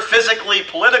danger physically,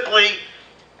 politically,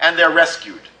 and they're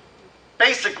rescued.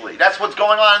 Basically, that's what's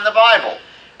going on in the Bible.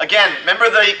 Again, remember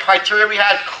the criteria we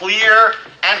had? Clear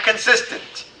and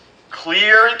consistent.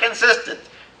 Clear and consistent.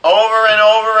 Over and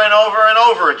over and over and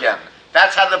over again.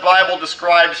 That's how the Bible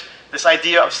describes this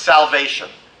idea of salvation.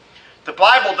 The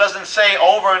Bible doesn't say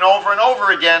over and over and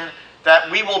over again that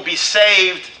we will be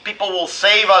saved, people will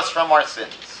save us from our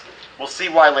sins. We'll see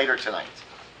why later tonight.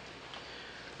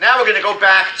 Now we're going to go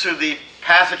back to the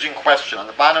passage in question on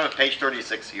the bottom of page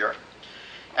 36 here.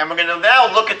 And we're going to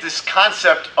now look at this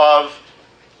concept of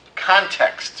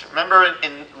context. Remember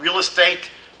in real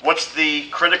estate, What's the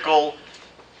critical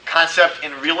concept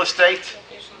in real estate?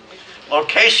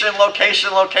 Location,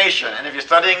 location, location. And if you're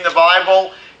studying the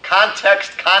Bible,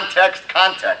 context, context,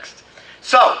 context.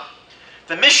 So,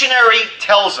 the missionary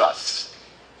tells us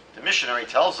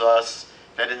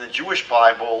that in the Jewish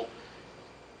Bible,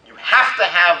 you have to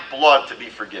have blood to be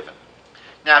forgiven.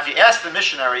 Now, if you ask the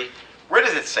missionary, where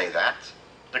does it say that?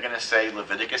 They're going to say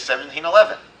Leviticus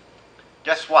 17:11.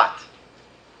 Guess what?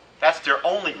 That's their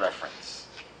only reference.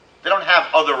 They don't have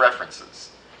other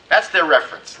references. That's their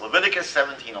reference, Leviticus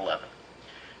 17:11.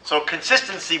 So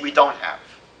consistency we don't have,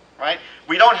 right?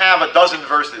 We don't have a dozen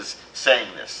verses saying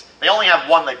this. They only have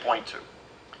one they point to.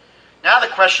 Now the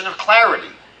question of clarity.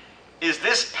 Is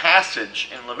this passage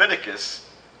in Leviticus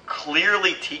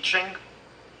clearly teaching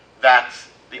that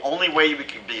the only way we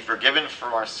can be forgiven for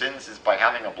our sins is by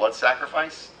having a blood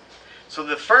sacrifice? So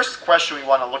the first question we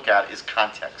want to look at is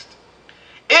context.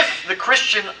 If the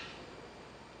Christian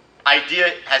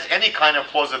idea has any kind of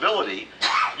plausibility,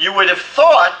 you would have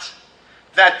thought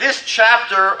that this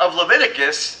chapter of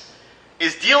Leviticus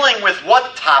is dealing with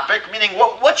what topic, meaning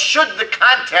what should the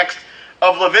context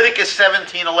of Leviticus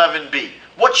 17:11 be?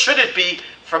 What should it be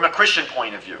from a Christian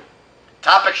point of view?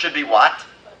 Topic should be what?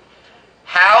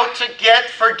 How to get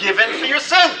forgiven for your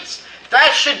sins.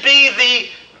 That should be the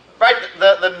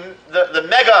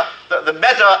meta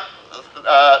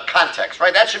context,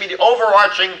 right? That should be the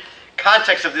overarching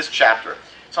context of this chapter.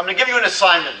 So I'm going to give you an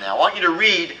assignment now. I want you to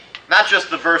read not just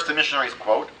the verse the missionaries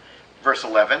quote, verse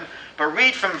 11, but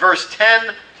read from verse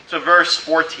 10 to verse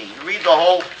 14. Read the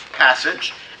whole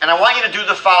passage, and I want you to do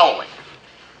the following.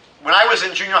 When I was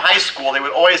in junior high school, they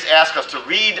would always ask us to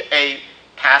read a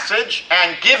passage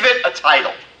and give it a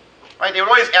title. Right? They would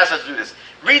always ask us to do this.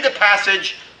 Read the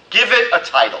passage, give it a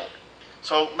title.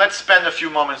 So let's spend a few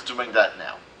moments doing that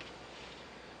now.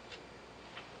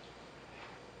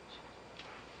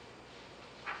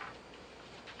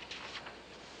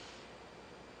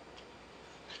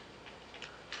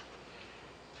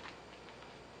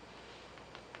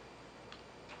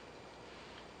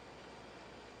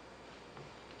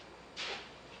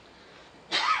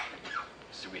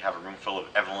 We have a room full of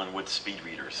Evelyn Wood speed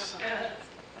readers.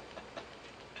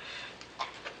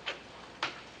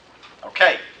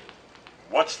 Okay,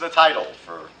 what's the title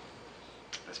for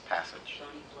this passage?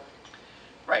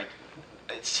 Right.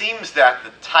 It seems that the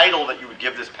title that you would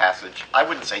give this passage, I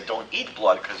wouldn't say don't eat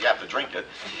blood because you have to drink it.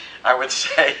 I would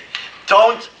say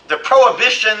the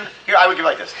prohibition, here I would give it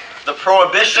like this, the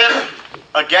prohibition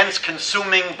against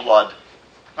consuming blood.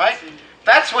 Right?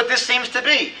 That's what this seems to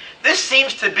be. This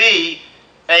seems to be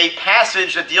a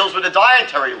passage that deals with a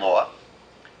dietary law,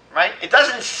 right? It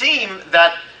doesn't seem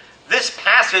that this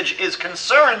passage is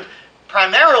concerned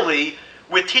primarily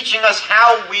with teaching us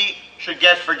how we should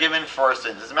get forgiven for our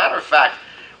sins. As a matter of fact,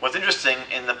 what's interesting,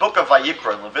 in the book of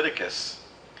Vayikra in Leviticus,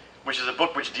 which is a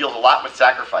book which deals a lot with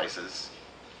sacrifices,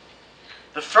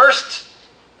 the first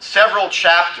several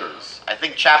chapters, I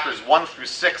think chapters 1 through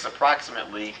 6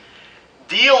 approximately,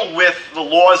 deal with the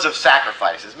laws of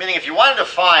sacrifices. Meaning if you wanted to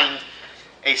find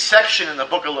a section in the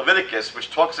book of Leviticus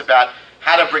which talks about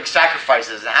how to bring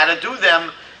sacrifices and how to do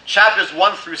them, chapters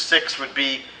 1 through 6 would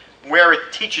be where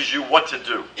it teaches you what to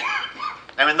do.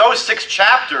 And in those 6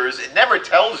 chapters, it never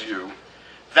tells you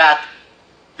that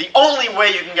the only way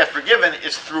you can get forgiven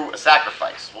is through a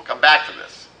sacrifice. We'll come back to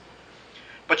this.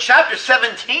 But chapter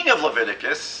 17 of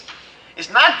Leviticus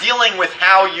is not dealing with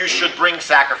how you should bring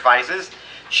sacrifices.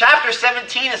 Chapter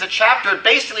 17 is a chapter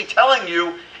basically telling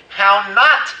you how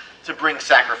not to bring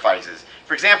sacrifices.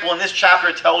 For example, in this chapter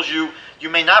it tells you you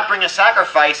may not bring a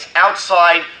sacrifice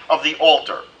outside of the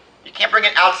altar. You can't bring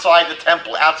it outside the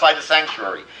temple, outside the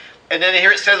sanctuary. And then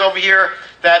here it says over here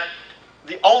that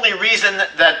the only reason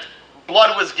that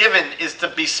blood was given is to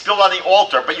be spilled on the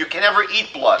altar, but you can never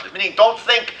eat blood. Meaning, don't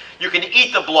think you can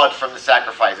eat the blood from the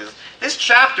sacrifices. This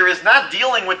chapter is not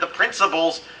dealing with the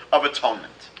principles of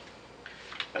atonement.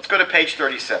 Let's go to page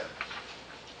 37.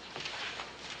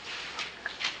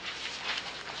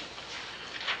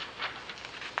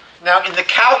 Now, in the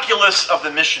calculus of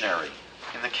the missionary,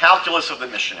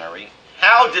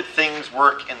 how did things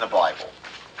work in the Bible?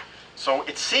 So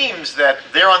it seems that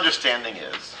their understanding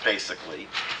is, basically,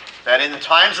 that in the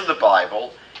times of the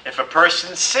Bible, if a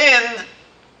person sinned,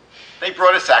 they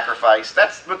brought a sacrifice.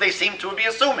 That's what they seem to be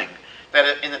assuming.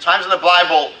 That in the times of the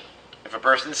Bible, if a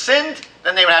person sinned,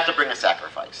 then they would have to bring a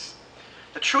sacrifice.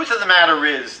 The truth of the matter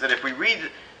is that if we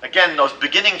read, again, those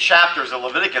beginning chapters of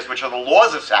Leviticus, which are the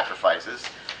laws of sacrifices,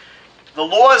 the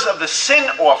laws of the sin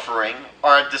offering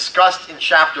are discussed in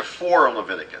chapter 4 of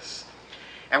Leviticus.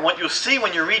 And what you'll see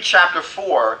when you read chapter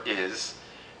 4 is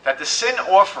that the sin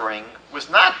offering was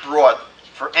not brought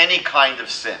for any kind of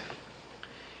sin.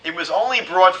 It was only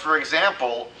brought, for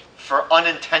example, for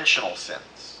unintentional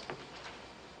sins.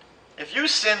 If you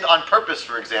sinned on purpose,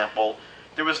 for example,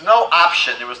 there was no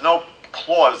option, there was no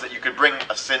clause that you could bring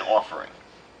a sin offering.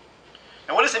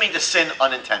 Now, what does it mean to sin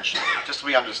unintentionally? Just so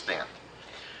we understand.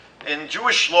 In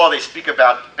Jewish law, they speak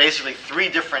about basically three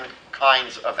different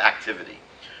kinds of activity.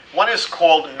 One is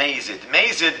called mazid.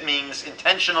 Mazid means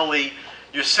intentionally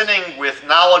you're sinning with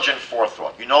knowledge and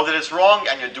forethought. You know that it's wrong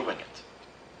and you're doing it.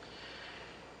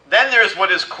 Then there's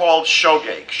what is called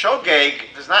shogeg.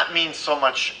 Shogeg does not mean so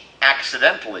much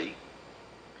accidentally,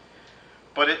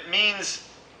 but it means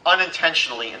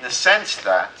unintentionally in the sense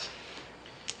that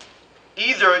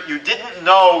either you didn't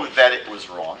know that it was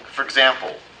wrong. For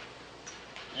example,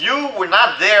 you were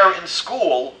not there in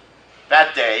school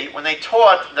that day when they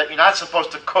taught that you're not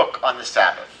supposed to cook on the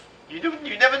Sabbath. You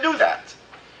never knew that.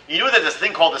 You knew that this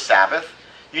thing called the Sabbath.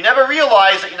 You never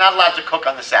realized that you're not allowed to cook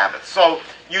on the Sabbath. So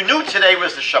you knew today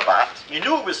was the Shabbat. You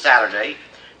knew it was Saturday,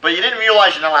 but you didn't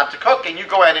realize you're not allowed to cook, and you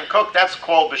go ahead and cook. That's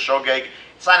called b'shogeg.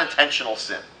 It's not intentional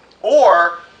sin.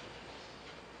 Or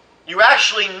you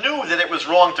actually knew that it was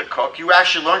wrong to cook. You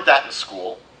actually learned that in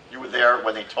school. You were there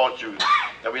when they taught you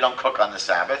that we don't cook on the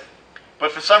Sabbath.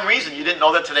 But for some reason, you didn't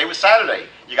know that today was Saturday.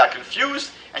 You got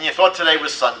confused, and you thought today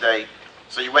was Sunday.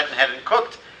 So you went ahead and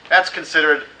cooked. That's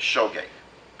considered shogeg.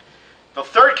 The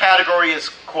third category is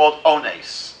called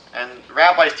ones. And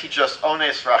rabbis teach us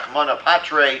ones rachmana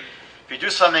patre. If you do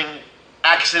something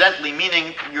accidentally,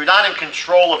 meaning you're not in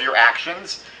control of your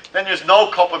actions, then there's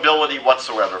no culpability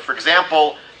whatsoever. For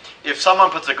example, if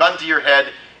someone puts a gun to your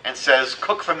head and says,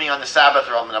 cook for me on the Sabbath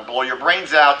or I'm going to blow your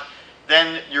brains out,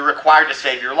 then you're required to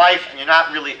save your life and you're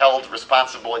not really held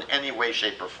responsible in any way,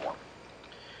 shape, or form.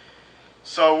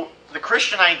 So the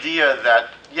Christian idea that,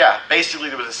 basically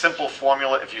there was a simple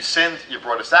formula. If you sinned, you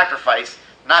brought a sacrifice,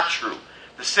 not true.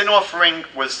 The sin offering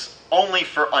was only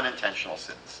for unintentional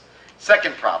sins.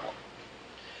 Second problem.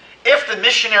 If the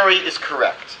missionary is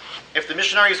correct,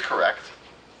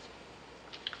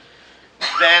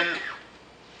 then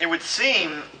it would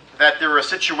seem that there are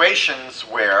situations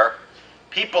where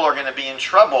people are going to be in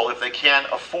trouble if they can't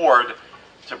afford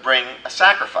to bring a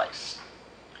sacrifice.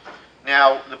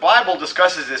 Now, the Bible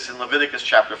discusses this in Leviticus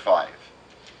chapter 5.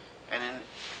 And in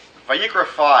Vayikra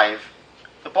 5,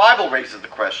 the Bible raises the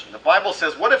question. The Bible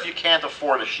says, what if you can't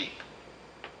afford a sheep?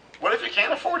 What if you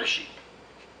can't afford a sheep?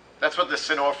 That's what the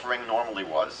sin offering normally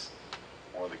was,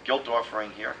 or the guilt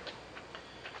offering here.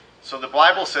 So the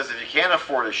Bible says if you can't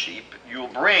afford a sheep, you'll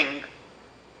bring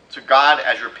to God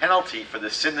as your penalty for the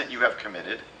sin that you have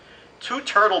committed 2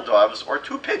 turtle doves or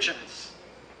 2 pigeons.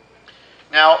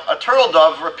 Now, a turtle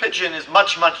dove or a pigeon is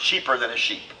much, much cheaper than a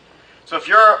sheep. So if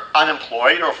you're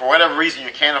unemployed or for whatever reason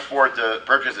you can't afford to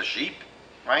purchase a sheep,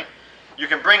 right, you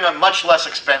can bring a much less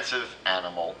expensive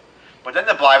animal. But then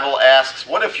the Bible asks,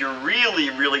 what if you're really,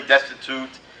 really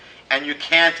destitute and you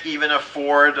can't even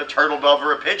afford a turtle dove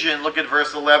or a pigeon? Look at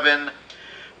verse 11.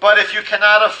 But if you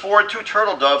cannot afford 2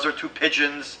 turtle doves or 2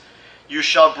 pigeons, you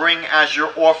shall bring as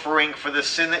your offering for the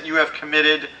sin that you have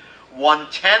committed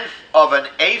 1/10 of an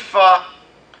ephah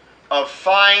of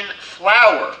fine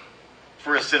flour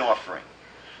for a sin offering.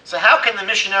 So how can the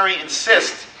missionary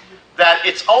insist that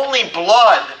it's only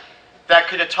blood that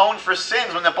could atone for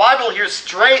sins when the Bible here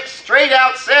straight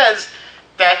out says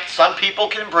that some people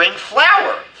can bring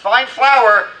flour, fine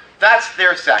flour, that's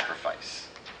their sacrifice.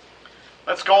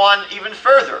 Let's go on even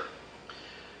further.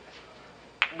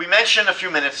 We mentioned a few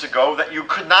minutes ago that you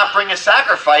could not bring a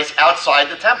sacrifice outside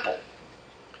the temple.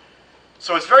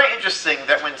 So it's very interesting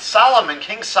that when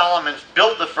King Solomon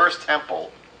built the first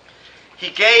temple, he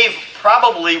gave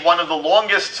probably one of the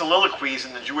longest soliloquies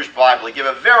in the Jewish Bible. He gave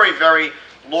a very, very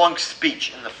long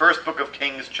speech in the first book of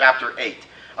Kings, chapter 8.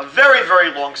 A very,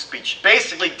 very long speech,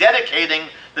 basically dedicating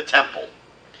the temple.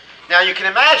 Now you can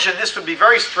imagine this would be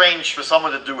very strange for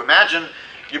someone to do. Imagine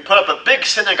you put up a big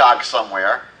synagogue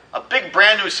somewhere, a big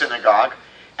brand new synagogue,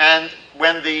 and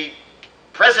when the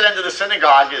president of the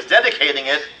synagogue is dedicating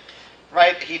it,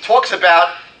 right, he talks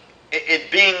about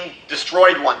it being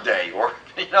destroyed one day, or,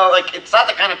 it's not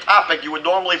the kind of topic you would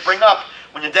normally bring up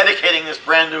when you're dedicating this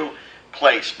brand new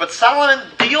place. But Solomon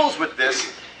deals with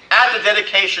this at the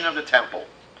dedication of the temple.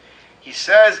 He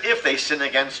says, if they sin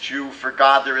against you, for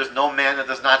God there is no man that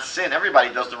does not sin.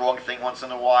 Everybody does the wrong thing once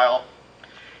in a while.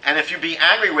 And if you be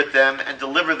angry with them and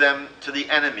deliver them to the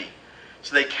enemy,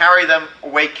 so they carry them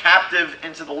away captive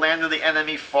into the land of the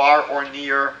enemy, far or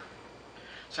near.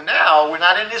 So now we're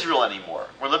not in Israel anymore.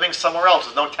 We're living somewhere else.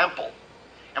 There's no temple.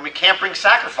 And we can't bring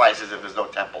sacrifices if there's no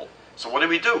temple. So what do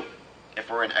we do if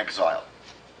we're in exile?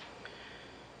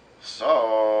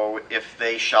 So, if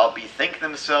they shall bethink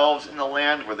themselves in the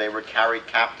land where they were carried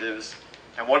captives,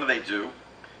 and what do?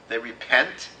 They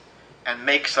repent and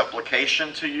make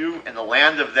supplication to you in the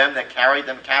land of them that carried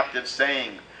them captive,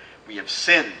 saying, we have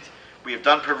sinned, we have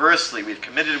done perversely, we have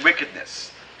committed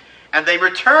wickedness. And they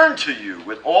return to you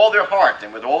with all their heart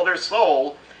and with all their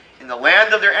soul in the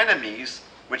land of their enemies,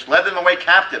 which led them away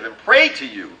captive, and pray to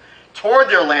you toward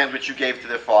their land which you gave to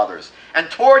their fathers, and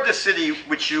toward the city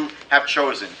which you have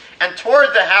chosen, and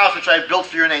toward the house which I have built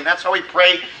for your name. That's how we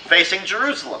pray facing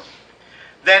Jerusalem.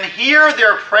 Then hear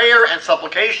their prayer and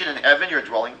supplication in heaven, your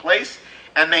dwelling place,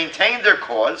 and maintain their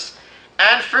cause,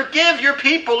 and forgive your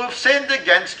people who've sinned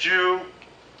against you.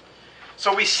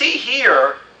 So we see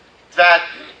here that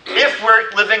if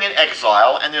we're living in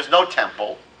exile and there's no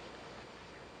temple,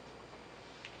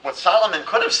 what Solomon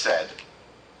could have said,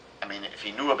 I mean, if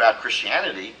he knew about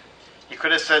Christianity, he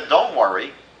could have said, don't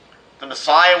worry, the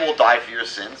Messiah will die for your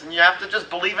sins, and you have to just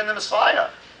believe in the Messiah.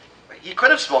 He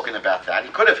could have spoken about that.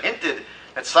 He could have hinted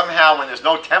that somehow when there's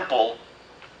no temple,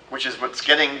 which is what's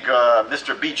getting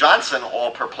Mr. B. Johnson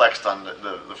all perplexed on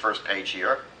the first page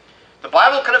here, the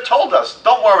Bible could have told us,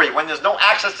 don't worry, when there's no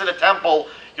access to the temple,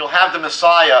 you'll have the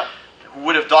Messiah who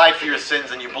would have died for your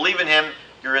sins, and you believe in him,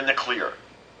 you're in the clear.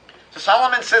 So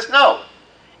Solomon says, no.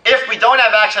 If we don't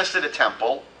have access to the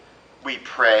temple, we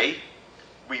pray,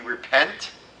 we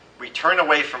repent, we turn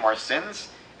away from our sins,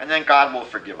 and then God will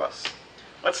forgive us.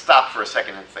 Let's stop for a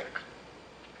second and think.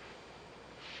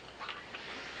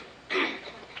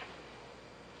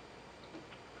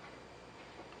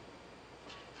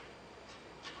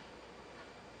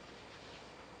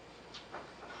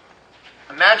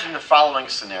 Imagine the following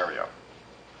scenario.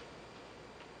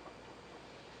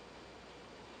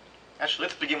 Actually,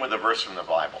 let's begin with a verse from the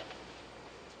Bible.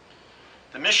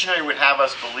 The missionary would have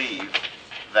us believe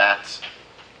that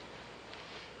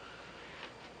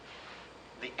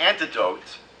the antidote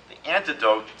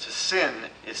to sin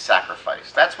is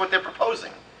sacrifice. That's what they're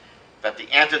proposing. That the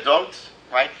antidote,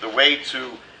 right, the way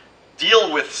to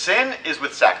deal with sin is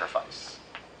with sacrifice.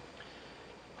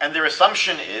 And their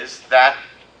assumption is that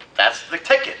that's the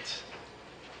ticket.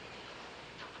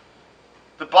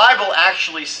 The Bible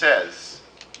actually says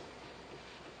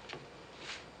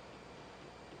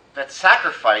that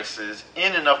sacrifices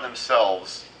in and of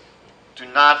themselves do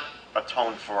not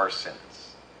atone for our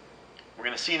sins. We're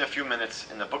going to see in a few minutes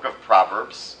in the book of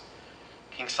Proverbs,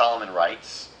 King Solomon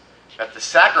writes that the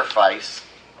sacrifice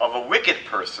of a wicked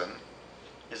person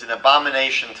is an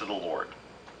abomination to the Lord.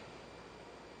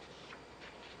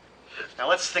 Now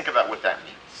let's think about what that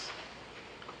means.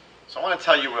 So I want to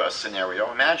tell you a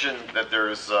scenario. Imagine that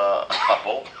there's a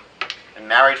couple and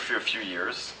married for a few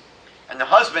years, and the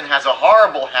husband has a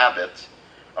horrible habit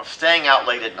of staying out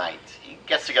late at night. He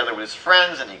gets together with his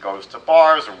friends and he goes to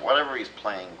bars or whatever, he's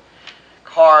playing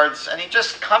cards, and he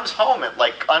just comes home at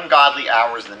like ungodly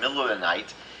hours in the middle of the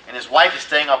night, and his wife is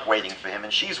staying up waiting for him,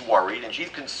 and she's worried and she's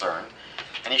concerned,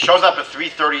 and he shows up at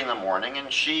 3:30 in the morning,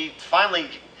 and she finally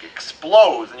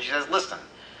explodes, and she says, listen,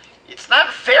 it's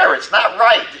not fair, it's not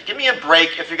right, give me a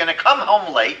break. If you're going to come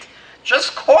home late,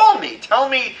 just call me, tell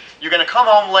me you're going to come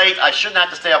home late, I shouldn't have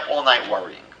to stay up all night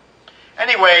worrying.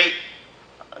 Anyway,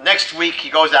 next week he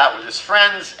goes out with his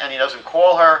friends, and he doesn't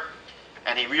call her,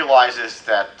 and he realizes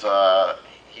that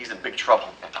he's in big trouble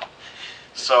now.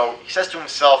 So he says to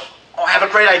himself, oh, I have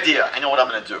a great idea. I know what I'm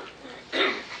going to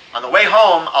do. On the way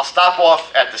home, I'll stop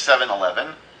off at the 7-Eleven,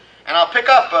 and I'll pick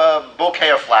up a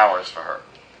bouquet of flowers for her.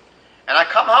 And I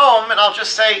come home, and I'll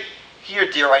just say, here,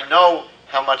 dear, I know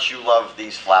how much you love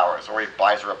these flowers. Or he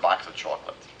buys her a box of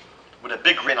chocolate with a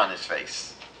big grin on his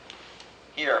face.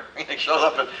 Here, he shows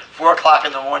up at 4 o'clock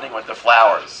in the morning with the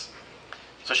flowers.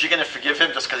 So is she going to forgive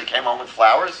him just because he came home with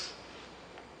flowers?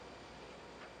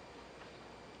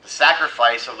 The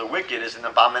sacrifice of the wicked is an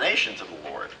abomination to the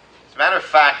Lord. As a matter of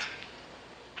fact,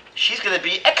 she's going to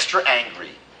be extra angry.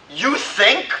 You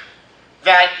think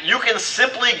that you can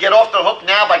simply get off the hook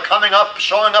now by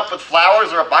showing up with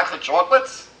flowers or a box of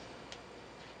chocolates?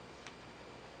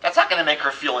 That's not going to make her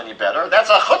feel any better.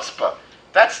 That's a chutzpah.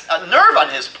 That's a nerve on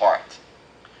his part.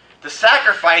 The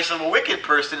sacrifice of a wicked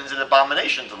person is an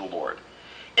abomination to the Lord.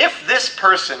 If this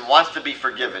person wants to be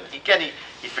forgiven, he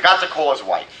forgot to call his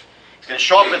wife. He's going to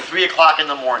show up at 3 o'clock in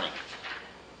the morning.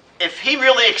 If he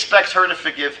really expects her to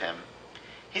forgive him,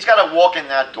 he's got to walk in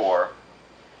that door,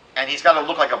 and he's got to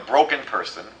look like a broken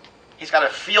person. He's got to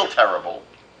feel terrible.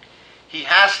 He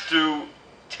has to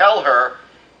tell her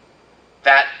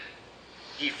that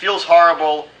he feels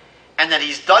horrible and that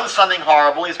he's done something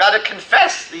horrible. He's got to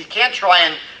confess. He can't try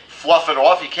and fluff it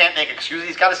off. He can't make excuses.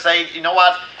 He's got to say, you know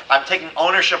what? I'm taking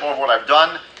ownership of what I've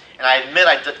done, and I admit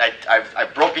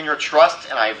I've broken your trust,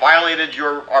 and I violated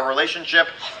our relationship.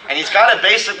 And he's got to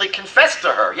basically confess to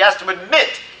her. He has to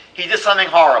admit he did something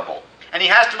horrible. And he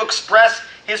has to express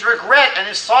his regret and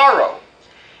his sorrow.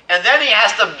 And then he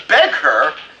has to beg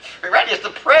her, right? He has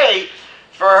to pray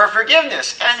for her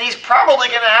forgiveness. And he's probably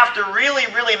going to have to really,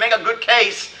 really make a good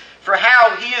case for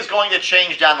how he is going to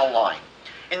change down the line.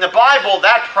 In the Bible,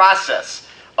 that process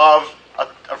of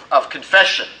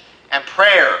confession and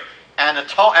prayer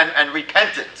and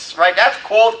repentance, right? That's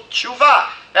called tshuva.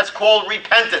 That's called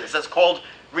repentance. That's called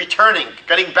returning,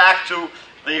 getting back to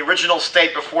the original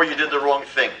state before you did the wrong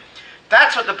thing.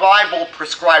 That's what the Bible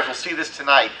prescribes. We'll see this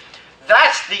tonight.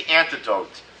 That's the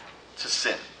antidote to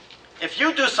sin. If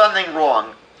you do something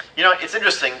wrong, it's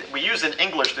interesting. We use in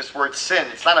English this word sin.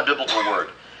 It's not a biblical word.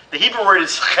 The Hebrew word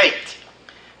is chet.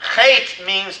 Chet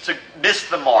means to miss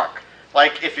the mark.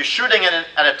 Like if you're shooting at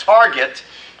a target.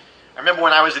 I remember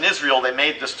when I was in Israel, they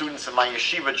made the students in my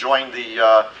yeshiva join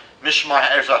the Mishmar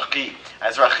Ezrachi,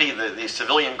 the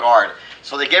civilian guard.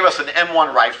 So they gave us an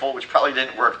M1 rifle, which probably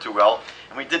didn't work too well.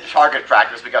 And we did target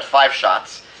practice. We got 5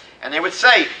 shots. And they would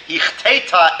say,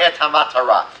 Hichteta et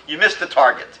hamatara. You missed the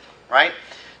target, right?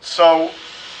 So,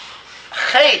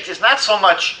 chet is not so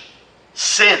much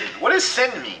sin. What does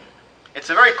sin mean? It's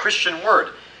a very Christian word.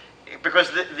 Because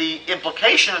the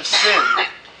implication of sin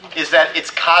is that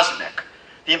it's cosmic.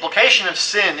 The implication of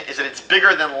sin is that it's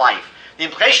bigger than life. The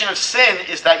implication of sin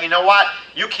is that,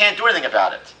 you can't do anything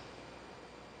about it.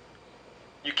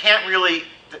 You can't really,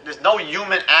 there's no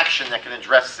human action that can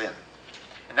address sin.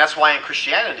 And that's why in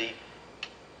Christianity,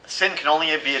 sin can only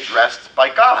be addressed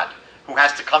by God, who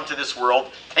has to come to this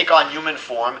world, take on human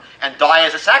form, and die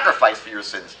as a sacrifice for your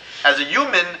sins. As a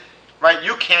human, right,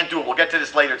 you can't do it. We'll get to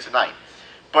this later tonight.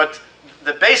 But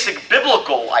the basic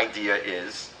biblical idea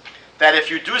is that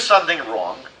if you do something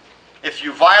wrong, if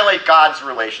you violate God's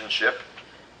relationship,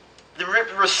 the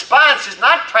response is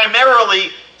not primarily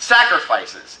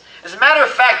sacrifices. As a matter of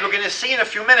fact, we're going to see in a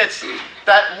few minutes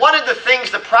that one of the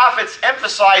things the prophets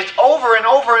emphasized over and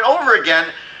over and over again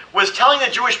was telling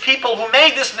the Jewish people who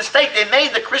made this mistake, they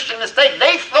made the Christian mistake.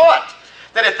 They thought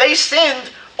that if they sinned,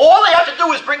 all they have to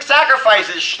do is bring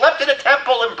sacrifices, schlep to the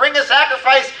temple and bring a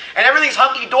sacrifice, and everything's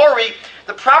hunky-dory.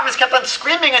 The prophets kept on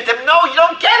screaming at them, no, you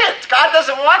don't get it. God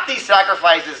doesn't want these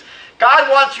sacrifices. God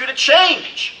wants you to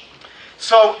change.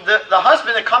 So the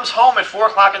husband that comes home at 4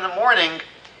 o'clock in the morning,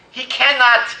 he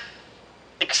cannot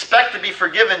expect to be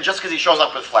forgiven just because he shows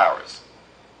up with flowers.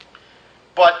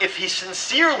 But if he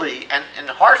sincerely and in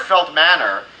a heartfelt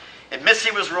manner admits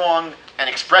he was wrong and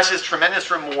expresses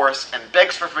tremendous remorse and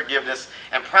begs for forgiveness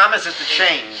and promises to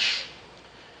change,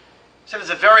 so there's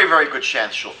a very, very good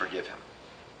chance she'll forgive him.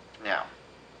 Now,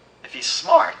 if he's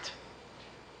smart,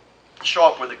 show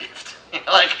up with a gift.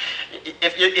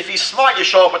 If he's smart, you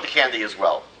show up with the candy as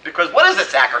well. Because what is the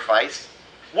sacrifice?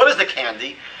 What is the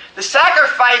candy? The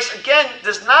sacrifice, again,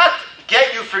 does not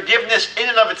get you forgiveness in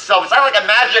and of itself. It's not like a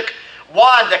magic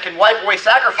wand that can wipe away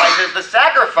sacrifices. The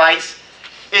sacrifice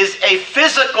is a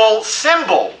physical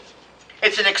symbol.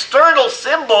 It's an external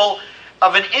symbol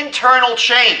of an internal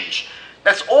change.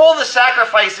 That's all the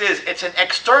sacrifice is. It's an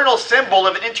external symbol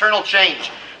of an internal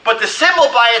change. But the symbol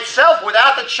by itself,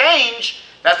 without the change,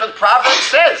 that's what the Proverbs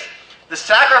says. The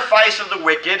sacrifice of the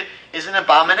wicked is an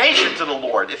abomination to the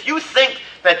Lord. If you think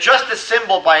that just the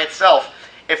symbol by itself,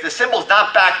 if the symbol's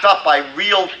not backed up by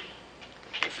real,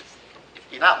 if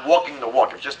you're not walking the walk,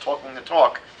 if you're just talking the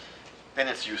talk, then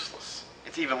it's useless.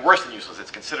 It's even worse than useless. It's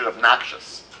considered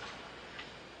obnoxious.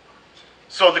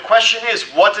 So the question is,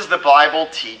 what does the Bible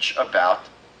teach about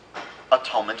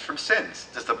atonement from sins?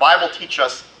 Does the Bible teach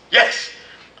us, yes,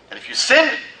 and if you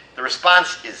sin, the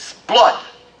response is blood?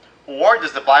 Or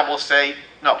does the Bible say,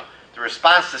 no, the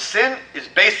response to sin is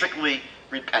basically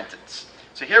repentance?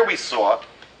 So here we saw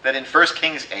that in 1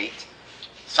 Kings 8,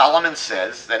 Solomon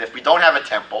says that if we don't have a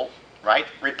temple, right,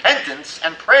 repentance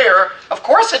and prayer, of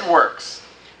course it works.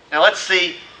 Now let's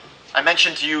see, I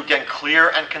mentioned to you again,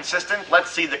 clear and consistent.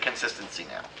 Let's see the consistency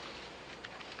now.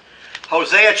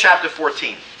 Hosea chapter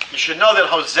 14. You should know that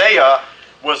Hosea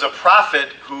was a prophet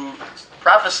who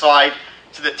prophesied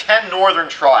to the 10 northern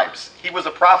tribes. He was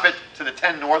a prophet to the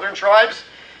 10 northern tribes.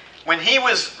 When he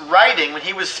was writing, when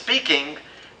he was speaking,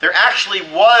 there actually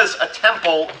was a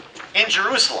temple in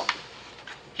Jerusalem.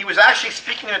 He was actually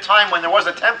speaking at a time when there was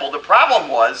a temple. The problem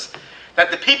was that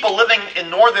the people living in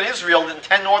northern Israel, in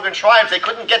 10 northern tribes, they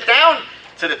couldn't get down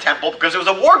to the temple because there was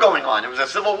a war going on. It was a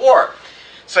civil war.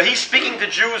 So he's speaking to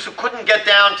Jews who couldn't get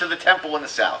down to the temple in the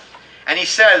south. And he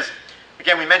says,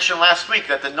 again, we mentioned last week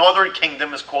that the northern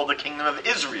kingdom is called the kingdom of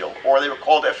Israel, or they were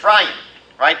called Ephraim,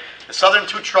 right? The southern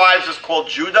 2 tribes is called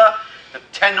Judah. The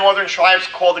 10 northern tribes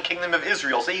call the kingdom of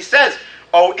Israel. So he says,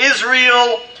 O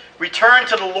Israel, return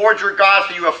to the Lord your God,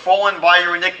 for you have fallen by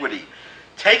your iniquity.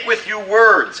 Take with you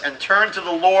words and turn to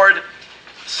the Lord.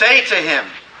 Say to him,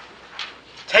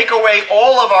 take away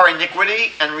all of our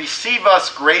iniquity and receive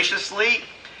us graciously,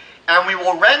 and we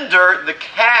will render the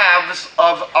calves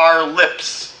of our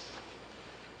lips.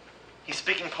 He's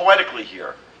speaking poetically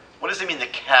here. What does it mean, the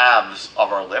calves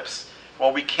of our lips?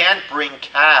 Well, we can't bring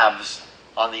calves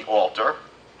on the altar.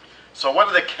 So what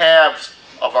are the calves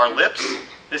of our lips?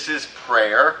 This is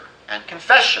prayer and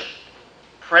confession.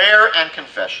 Prayer and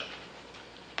confession.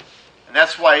 And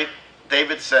that's why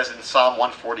David says in Psalm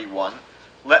 141,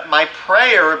 let my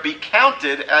prayer be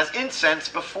counted as incense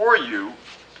before you,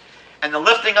 and the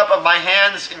lifting up of my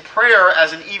hands in prayer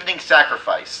as an evening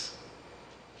sacrifice.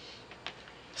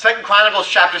 2 Chronicles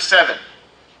chapter 7.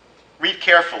 Read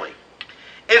carefully.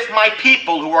 If my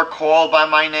people who are called by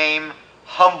my name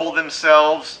humble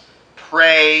themselves,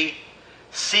 pray,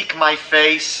 seek my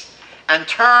face, and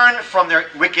turn from their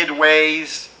wicked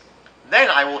ways, then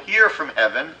I will hear from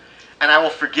heaven, and I will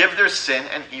forgive their sin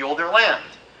and heal their land.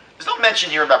 There's no mention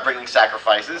here about bringing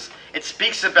sacrifices. It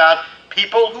speaks about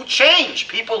people who change,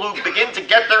 people who begin to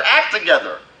get their act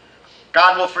together.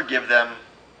 God will forgive them.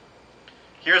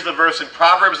 Here's the verse in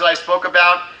Proverbs that I spoke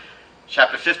about.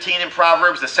 Chapter 15 in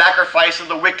Proverbs, the sacrifice of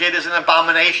the wicked is an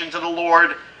abomination to the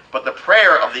Lord, but the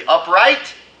prayer of the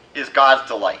upright is God's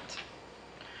delight.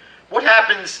 What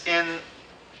happens in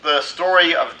the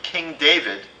story of King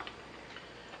David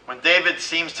when David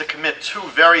seems to commit two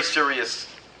very serious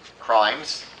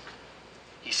crimes?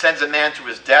 He sends a man to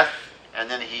his death, and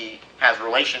then he has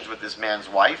relations with this man's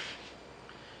wife.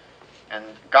 And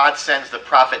God sends the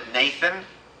prophet Nathan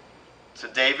to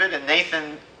David, and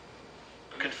Nathan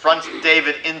confronts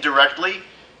David indirectly.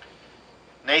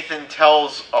 Nathan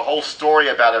tells a whole story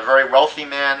about a very wealthy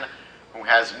man who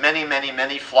has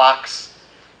many flocks,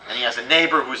 and he has a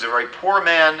neighbor who's a very poor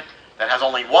man that has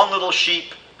only one little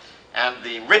sheep, and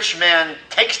the rich man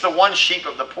takes the one sheep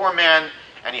of the poor man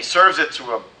and he serves it to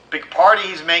a big party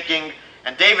he's making,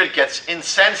 and David gets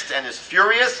incensed and is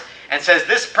furious and says,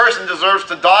 this person deserves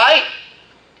to die.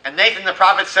 And Nathan the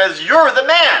prophet says, you're the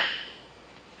man.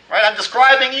 Right? I'm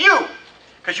describing you,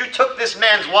 because you took this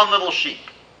man's one little sheep.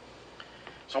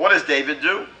 So what does David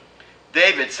do?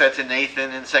 David said to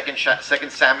Nathan in 2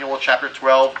 Samuel chapter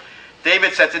 12,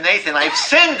 David said to Nathan, I've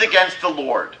sinned against the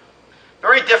Lord.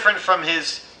 Very different from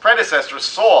his predecessor,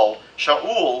 Saul,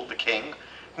 Shaul, the king,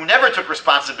 who never took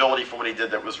responsibility for what he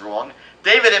did that was wrong.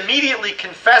 David immediately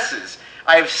confesses,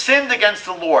 I have sinned against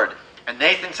the Lord. And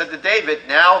Nathan said to David,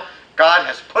 now God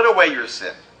has put away your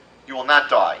sin. You will not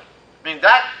die. I mean,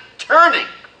 that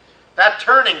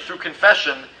turning through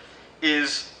confession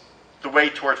is the way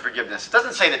toward forgiveness. It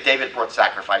doesn't say that David brought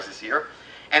sacrifices here.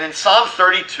 And in Psalm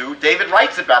 32, David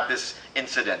writes about this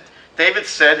incident. David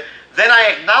said, then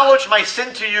I acknowledged my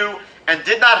sin to you and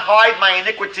did not hide my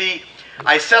iniquity.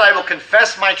 I said, I will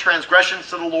confess my transgressions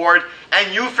to the Lord,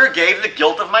 and you forgave the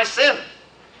guilt of my sin.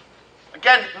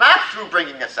 Again, not through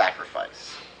bringing a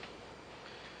sacrifice.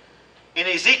 In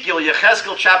Ezekiel,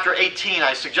 Yechezkel chapter 18,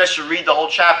 I suggest you read the whole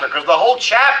chapter, because the whole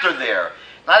chapter there,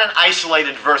 not an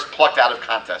isolated verse plucked out of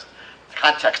context.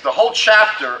 The whole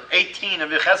chapter 18 of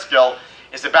Yechezkel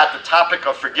is about the topic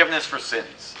of forgiveness for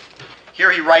sins.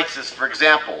 Here he writes this, for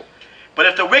example, but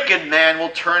if the wicked man will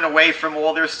turn away from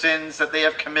all their sins that they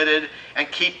have committed and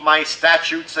keep my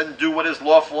statutes and do what is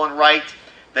lawful and right,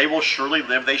 they will surely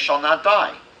live, they shall not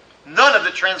die. None of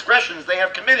the transgressions they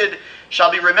have committed shall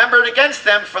be remembered against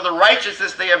them, for the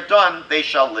righteousness they have done, they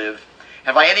shall live.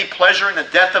 Have I any pleasure in the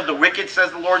death of the wicked,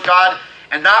 says the Lord God,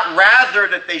 and not rather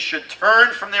that they should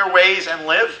turn from their ways and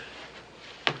live?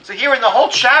 So here in the whole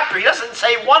chapter, he doesn't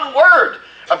say one word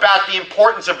about the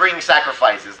importance of bringing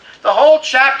sacrifices. The whole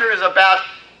chapter is about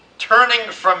turning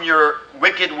from your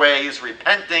wicked ways,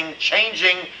 repenting,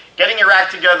 changing, getting your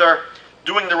act together,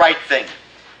 doing the right thing.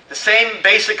 The same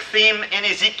basic theme in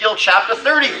Ezekiel chapter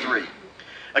 33.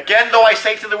 Again, though I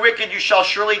say to the wicked, you shall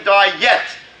surely die, yet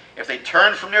if they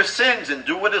turn from their sins and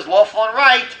do what is lawful and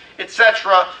right,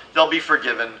 etc., they'll be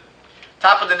forgiven.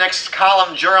 Top of the next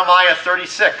column, Jeremiah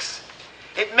 36.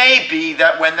 It may be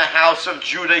that when the house of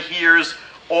Judah hears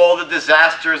all the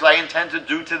disasters I intend to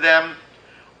do to them,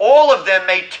 all of them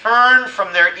may turn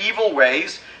from their evil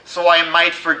ways, so I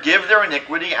might forgive their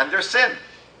iniquity and their sin.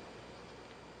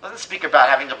 It doesn't speak about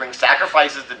having to bring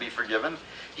sacrifices to be forgiven.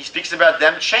 He speaks about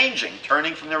them changing,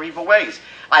 turning from their evil ways.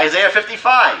 Isaiah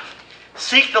 55.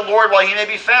 Seek the Lord while he may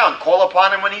be found. Call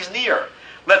upon him when he's near.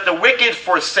 Let the wicked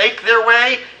forsake their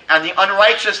way, and the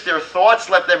unrighteous their thoughts.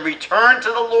 Let them return to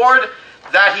the Lord,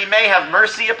 that he may have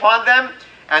mercy upon them,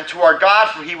 and to our God,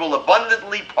 for he will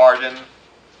abundantly pardon.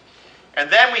 And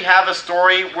then we have a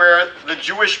story where the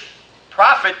Jewish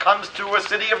prophet comes to a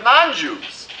city of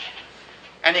non-Jews.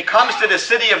 And he comes to the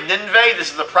city of Nineveh.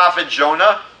 This is the prophet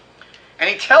Jonah. And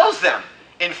he tells them,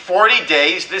 in 40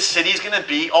 days, this city is going to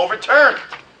be overturned.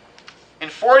 In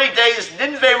 40 days,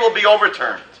 Nineveh will be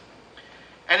overturned.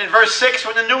 And in verse 6,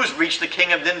 when the news reached the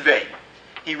king of Nineveh,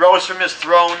 he rose from his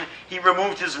throne, he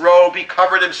removed his robe, he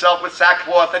covered himself with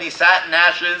sackcloth, and he sat in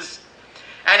ashes.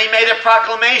 And he made a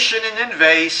proclamation in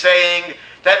Nineveh saying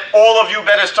that all of you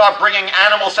better start bringing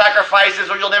animal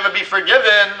sacrifices or you'll never be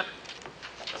forgiven.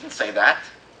 It doesn't say that.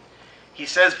 He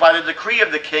says, by the decree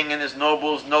of the king and his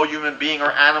nobles, no human being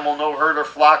or animal, no herd or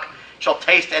flock shall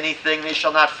taste anything. They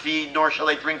shall not feed, nor shall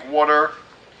they drink water.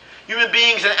 Human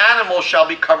beings and animals shall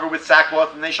be covered with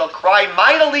sackcloth, and they shall cry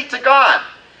mightily to God.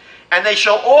 And they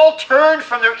shall all turn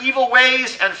from their evil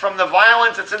ways and from the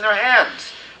violence that's in their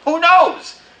hands. Who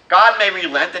knows? God may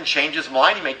relent and change his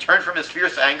mind. He may turn from his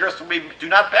fierce anger so we do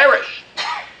not perish.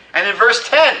 And in verse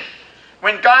 10,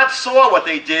 when God saw what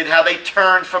they did, how they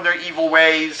turned from their evil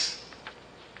ways,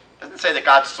 it doesn't say that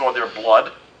God saw their blood.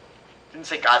 It didn't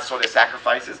say God saw their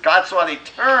sacrifices. God saw how they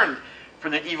turned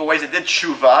from their evil ways. They did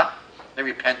tshuva. They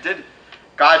repented.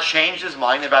 God changed his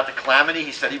mind about the calamity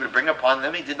he said he would bring upon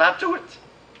them. He did not do it.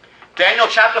 Daniel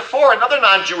chapter 4, another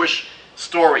non-Jewish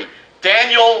story.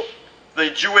 Daniel, the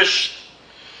Jewish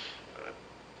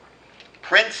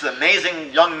prince,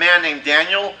 amazing young man named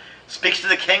Daniel, speaks to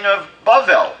the king of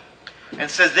Bavel and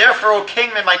says, therefore, O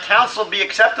king, may my counsel be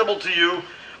acceptable to you.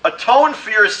 Atone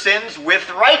for your sins with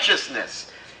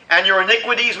righteousness, and your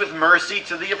iniquities with mercy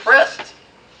to the oppressed.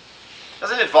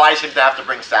 Doesn't advise him to have to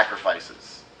bring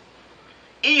sacrifices.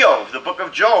 Eov, the book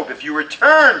of Job, if you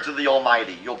return to the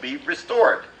Almighty, you'll be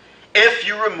restored. If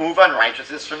you remove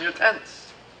unrighteousness from your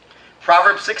tents.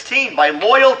 Proverbs 16, by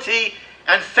loyalty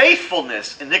and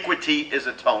faithfulness, iniquity is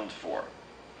atoned for.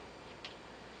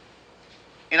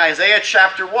 In Isaiah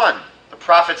chapter 1, the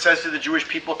prophet says to the Jewish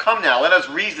people, come now, let us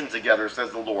reason together,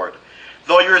 says the Lord.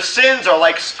 Though your sins are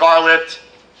like scarlet,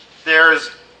 they're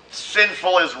as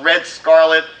sinful as red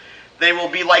scarlet, they will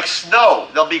be like snow.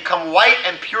 They'll become white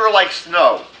and pure like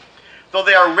snow. Though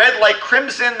they are red like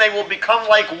crimson, they will become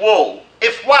like wool.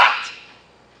 If what?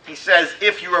 He says,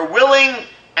 if you are willing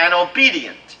and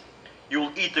obedient, you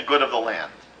will eat the good of the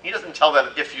land. He doesn't tell them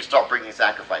if you start bringing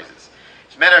sacrifices.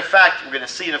 As a matter of fact, we're going to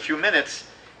see in a few minutes,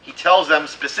 he tells them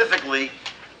specifically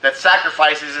that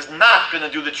sacrifices is not going to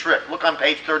do the trick. Look on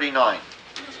page 39.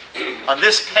 On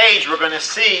this page, we're going to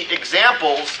see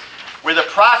examples where the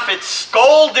prophet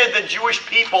scolded the Jewish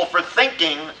people for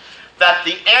thinking that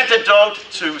the antidote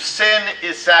to sin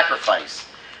is sacrifice.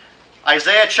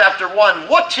 Isaiah chapter 1,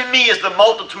 what to me is the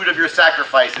multitude of your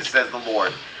sacrifices, says the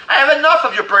Lord. I have enough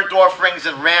of your burnt offerings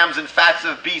and rams and fats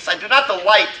of beasts. I do not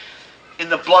delight in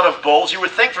the blood of bulls. You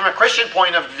would think from a Christian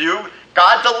point of view,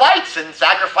 God delights in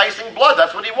sacrificing blood.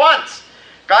 That's what he wants.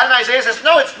 God in Isaiah says,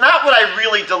 no, it's not what I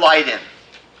really delight in.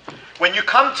 When you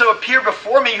come to appear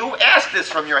before me, who asked this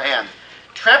from your hand?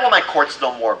 Trample my courts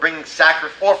no more. Bringing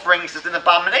sacrifice offerings is an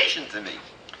abomination to me.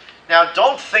 Now,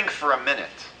 don't think for a minute,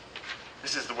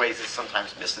 this is the way this is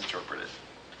sometimes misinterpreted,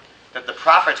 that the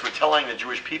prophets were telling the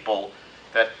Jewish people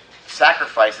that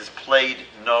sacrifices played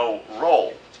no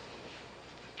role.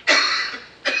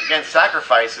 Again,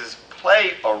 sacrifices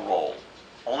play a role,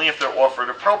 only if they're offered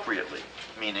appropriately.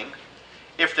 Meaning,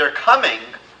 if they're coming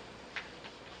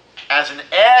as an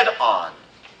add-on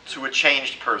to a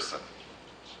changed person,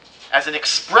 as an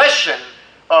expression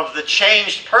of the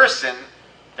changed person,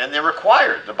 then they're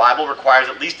required. The Bible requires,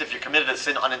 at least if you committed a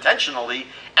sin unintentionally,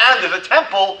 and there's a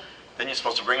temple, then you're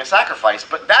supposed to bring a sacrifice.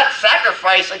 But that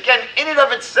sacrifice, again, in and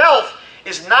of itself,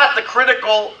 is not the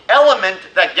critical element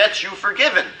that gets you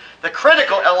forgiven. The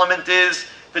critical element is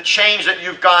the change that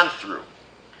you've gone through.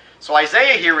 So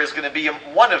Isaiah here is going to be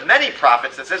one of many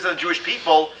prophets that says to the Jewish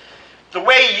people, the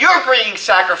way you're bringing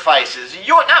sacrifices,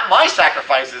 not my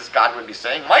sacrifices, God would be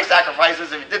saying. My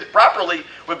sacrifices, if you did it properly,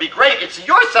 would be great. It's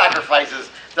your sacrifices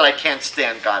that I can't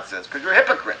stand, God says, because you're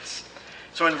hypocrites.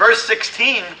 So in verse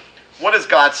 16, what does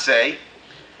God say?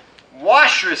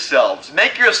 Wash yourselves,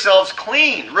 make yourselves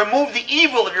clean, remove the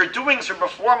evil of your doings from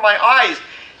before my eyes.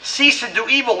 Cease to do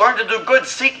evil, learn to do good,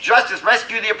 seek justice,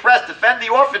 rescue the oppressed, defend the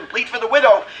orphan, plead for the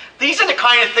widow. These are the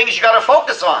kind of things you got to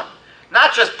focus on.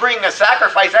 Not just bringing a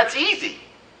sacrifice, that's easy.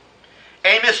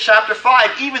 Amos chapter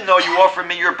 5, even though you offer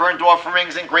me your burnt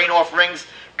offerings and grain offerings,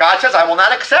 God says, I will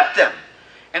not accept them.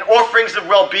 And offerings of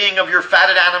well-being of your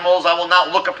fatted animals I will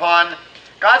not look upon.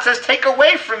 God says, take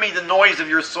away from me the noise of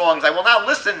your songs. I will not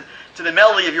listen to the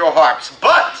melody of your harps.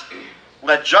 But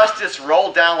Let justice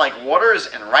roll down like waters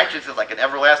and righteousness like an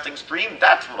everlasting stream.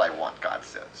 That's what I want, God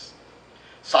says.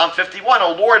 Psalm 51,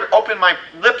 O Lord, open my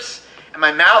lips, and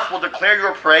my mouth will declare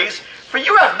your praise. For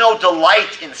you have no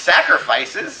delight in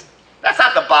sacrifices. That's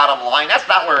not the bottom line. That's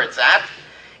not where it's at.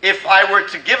 If I were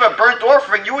to give a burnt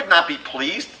offering, you would not be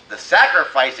pleased. The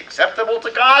sacrifice acceptable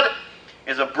to God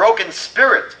is a broken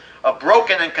spirit, a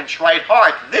broken and contrite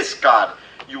heart. This, God,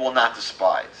 you will not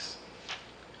despise.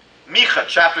 Micha,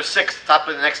 chapter 6, top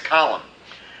of the next column.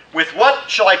 With what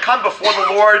shall I come before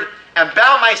the Lord and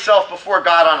bow myself before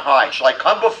God on high? Shall I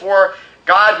come before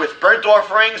God with burnt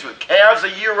offerings, with calves a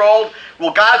year old?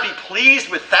 Will God be pleased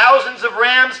with thousands of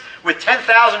rams, with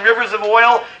 10,000 rivers of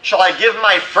oil? Shall I give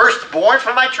my firstborn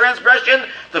for my transgression,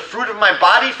 the fruit of my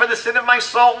body for the sin of my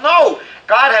soul? No,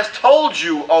 God has told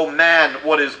you, O man,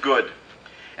 what is good.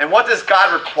 And what does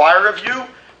God require of you?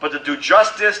 But to do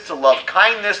justice, to love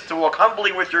kindness, to walk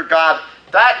humbly with your God.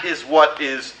 That is what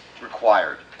is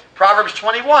required. Proverbs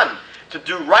 21, to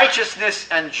do righteousness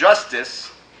and justice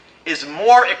is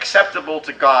more acceptable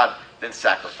to God than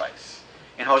sacrifice.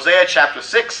 In Hosea chapter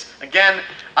 6, again,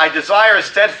 I desire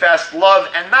steadfast love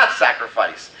and not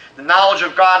sacrifice, the knowledge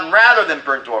of God rather than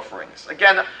burnt offerings.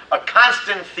 Again, a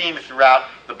constant theme throughout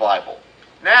the Bible.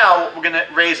 Now, we're going to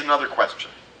raise another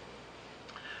question.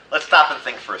 Let's stop and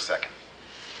think for a second.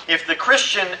 If the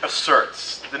Christian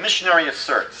asserts, the missionary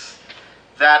asserts,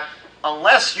 that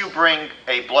unless you bring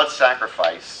a blood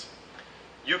sacrifice,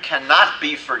 you cannot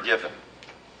be forgiven,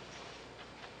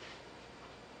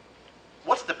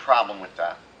 what's the problem with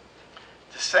that?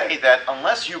 To say that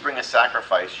unless you bring a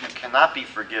sacrifice, you cannot be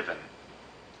forgiven.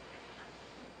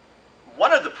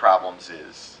 One of the problems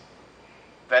is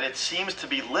that it seems to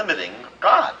be limiting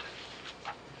God.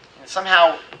 And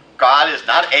somehow God is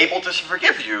not able to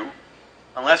forgive you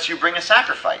unless you bring a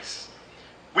sacrifice.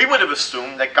 We would have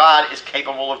assumed that God is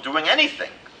capable of doing anything.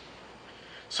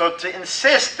 So to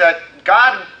insist that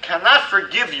God cannot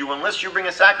forgive you unless you bring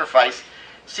a sacrifice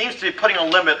seems to be putting a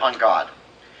limit on God.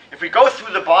 If we go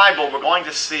through the Bible, we're going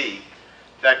to see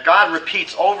that God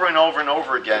repeats over and over and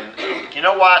over again, you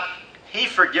know what? He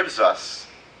forgives us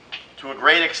to a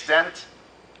great extent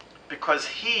because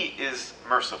He is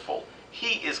merciful.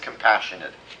 He is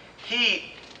compassionate.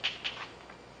 He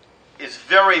is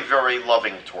very, very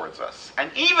loving towards us.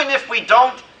 And even if we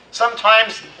don't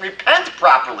sometimes repent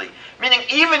properly, meaning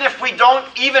even if we don't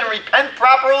even repent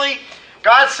properly,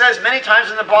 God says many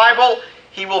times in the Bible,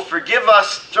 He will forgive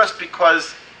us just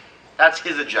because that's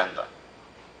His agenda.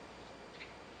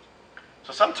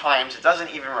 So sometimes it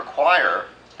doesn't even require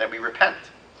that we repent.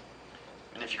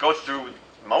 And if you go through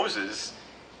Moses,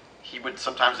 he would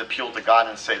sometimes appeal to God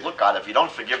and say, look, God, if you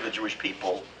don't forgive the Jewish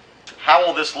people, how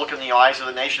will this look in the eyes of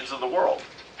the nations of the world?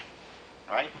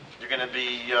 Right? You're going to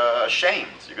be ashamed.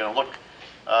 You're going to look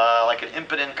like an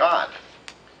impotent God.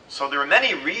 So there are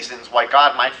many reasons why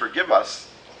God might forgive us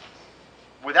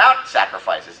without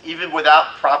sacrifices, even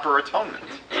without proper atonement.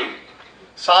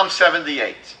 Psalm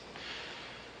 78.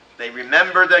 They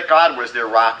remembered that God was their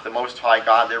rock, the Most High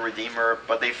God, their Redeemer,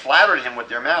 but they flattered Him with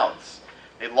their mouths.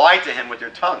 They lied to Him with their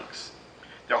tongues.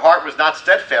 Their heart was not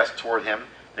steadfast toward Him.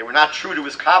 They were not true to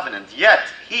His covenant. Yet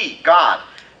He, God,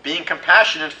 being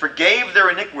compassionate, forgave their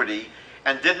iniquity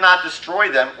and did not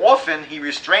destroy them. Often He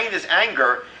restrained His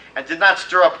anger and did not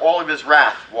stir up all of His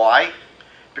wrath. Why?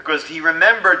 Because He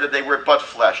remembered that they were but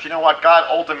flesh. You know what? God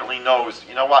ultimately knows,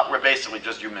 you know what? We're basically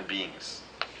just human beings.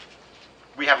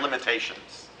 We have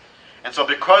limitations. And so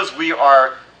because we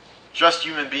are just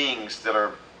human beings that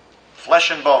are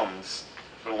flesh and bones,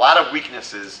 with a lot of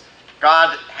weaknesses,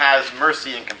 God has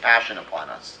mercy and compassion upon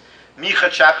us. Micha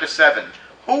chapter 7.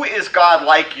 Who is God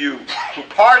like you, who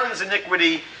pardons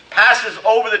iniquity, passes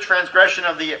over the transgression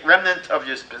of the remnant of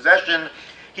His possession?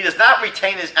 He does not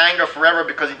retain His anger forever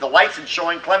because He delights in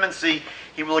showing clemency.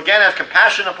 He will again have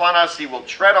compassion upon us. He will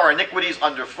tread our iniquities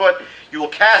underfoot. You will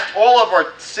cast all of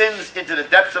our sins into the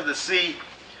depths of the sea.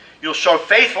 You'll show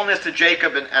faithfulness to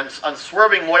Jacob and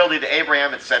unswerving loyalty to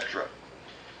Abraham, etc.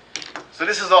 So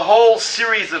this is a whole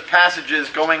series of passages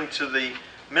going to the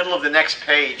middle of the next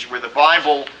page where the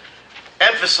Bible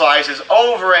emphasizes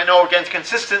over and over again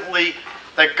consistently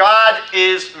that God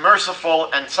is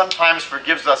merciful and sometimes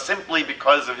forgives us simply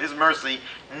because of His mercy,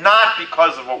 not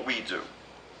because of what we do.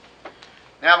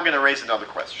 Now I'm going to raise another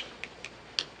question.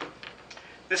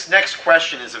 This next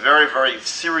question is a very, very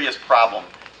serious problem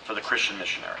for the Christian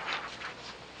missionary.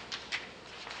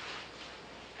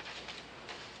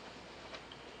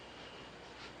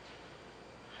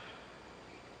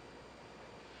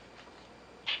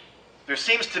 There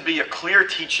seems to be a clear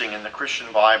teaching in the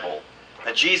Christian Bible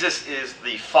that Jesus is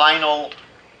the final,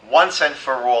 once and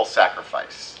for all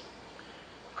sacrifice.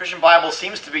 Christian Bible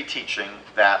seems to be teaching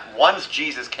that once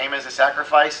Jesus came as a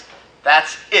sacrifice,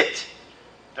 that's it.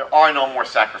 There are no more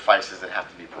sacrifices that have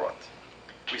to be brought.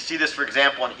 We see this, for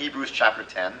example, in Hebrews chapter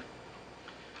 10,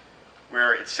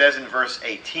 where it says in verse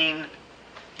 18,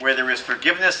 where there is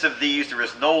forgiveness of these, there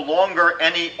is no longer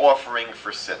any offering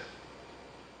for sin.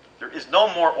 There is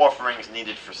no more offerings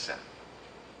needed for sin.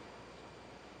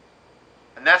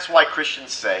 And that's why Christians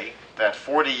say that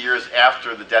 40 years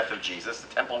after the death of Jesus,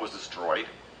 the temple was destroyed,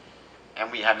 and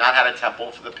we have not had a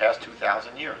temple for the past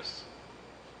 2,000 years.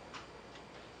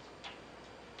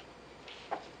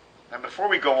 Now, before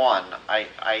we go on, I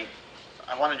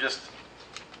want to just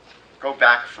go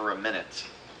back for a minute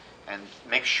and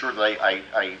make sure that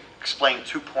I explain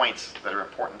 2 points that are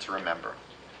important to remember.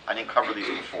 I didn't cover these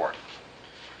before.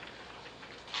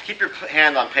 Keep your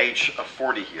hand on page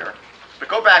 40 here, but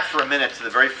go back for a minute to the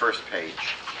very first page,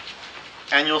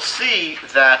 and you'll see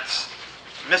that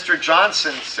Mr.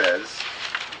 Johnson says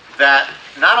that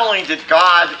not only did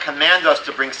God command us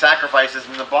to bring sacrifices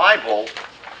in the Bible,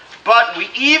 but we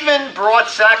even brought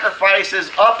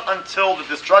sacrifices up until the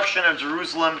destruction of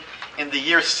Jerusalem in the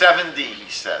year 70,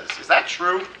 he says. Is that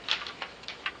true?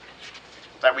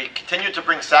 That we continued to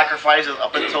bring sacrifices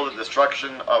up until the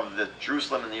destruction of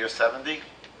Jerusalem in the year 70?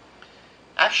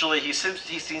 Actually, he seems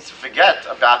to forget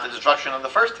about the destruction of the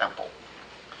first temple.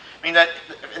 I mean, that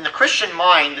in the Christian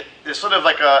mind, there's sort of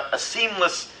like a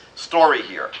seamless story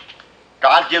here.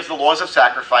 God gives the laws of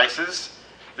sacrifices.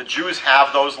 The Jews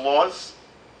have those laws.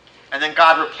 And then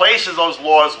God replaces those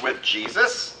laws with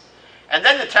Jesus. And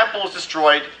then the temple is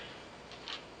destroyed.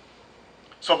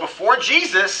 So before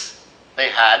Jesus, they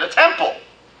had a temple.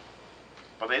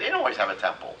 But they didn't always have a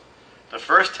temple. The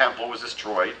first temple was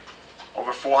destroyed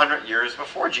over 400 years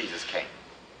before Jesus came.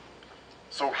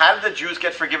 So how did the Jews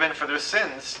get forgiven for their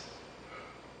sins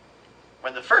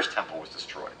when the first temple was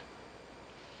destroyed?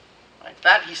 Right?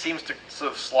 That he seems to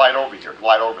sort of glide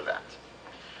over that.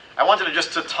 I wanted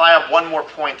to tie up one more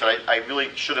point that I really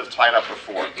should have tied up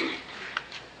before.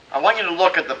 I want you to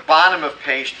look at the bottom of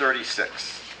page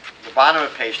 36. The bottom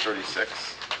of page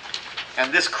 36.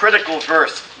 And this critical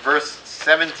verse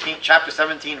 17, chapter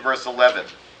 17, verse 11.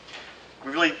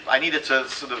 I needed to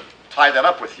sort of tie that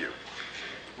up with you.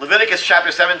 Leviticus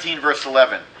chapter 17, verse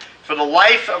 11. For the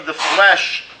life of the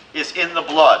flesh is in the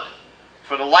blood.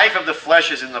 For the life of the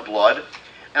flesh is in the blood.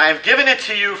 And I have given it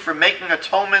to you for making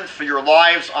atonement for your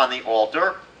lives on the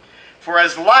altar. For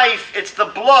as life, it's the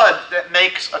blood that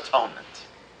makes atonement.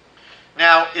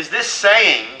 Now, is this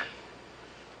saying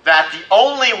that the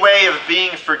only way of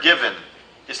being forgiven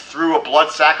is through a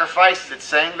blood sacrifice? Is it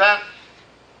saying that?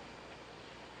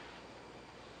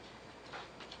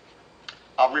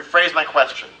 I'll rephrase my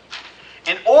question.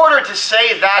 In order to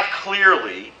say that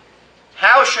clearly,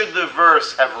 how should the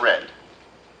verse have read?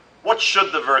 What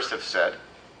should the verse have said?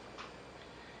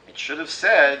 It should have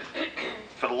said,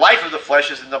 for the life of the flesh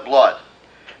is in the blood.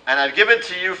 And I've given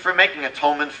to you for making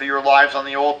atonement for your lives on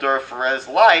the altar, for as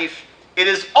life, it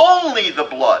is only the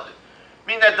blood.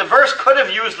 Meaning that the verse could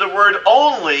have used the word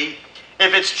only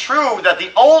if it's true that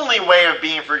the only way of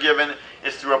being forgiven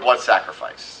is through a blood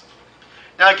sacrifice.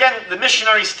 Now again, the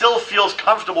missionary still feels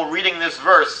comfortable reading this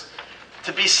verse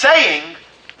to be saying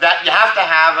that you have to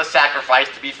have a sacrifice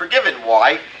to be forgiven.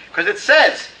 Why? Because it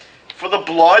says, for the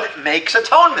blood makes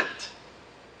atonement.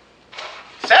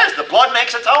 It says the blood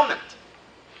makes atonement.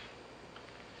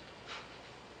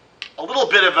 A little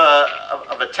bit of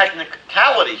a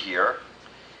technicality here.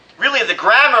 Really, the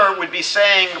grammar would be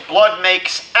saying blood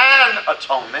makes an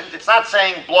atonement. It's not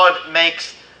saying blood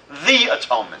makes the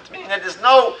atonement, meaning that there's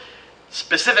no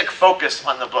specific focus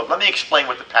on the blood. Let me explain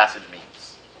what the passage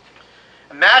means.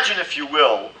 Imagine, if you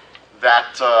will,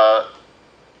 that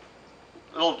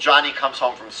little Johnny comes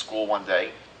home from school one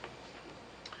day,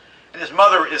 and his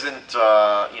mother isn't,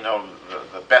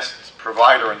 the best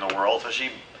provider in the world, so she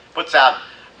puts out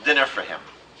dinner for him.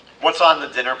 What's on the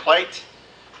dinner plate?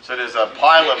 So there's a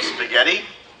pile of spaghetti,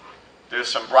 there's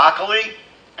some broccoli,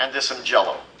 and there's some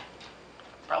Jell-O.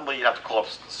 Probably you have to call up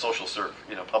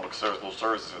public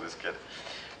services for this kid.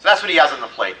 So that's what he has on the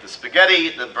plate: the spaghetti,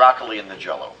 the broccoli, and the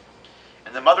Jell-O.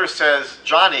 And the mother says,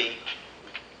 Johnny,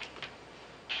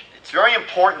 it's very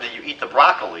important that you eat the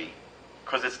broccoli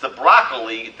because it's the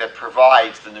broccoli that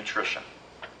provides the nutrition.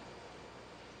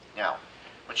 Now,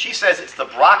 when she says it's the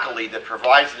broccoli that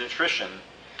provides the nutrition,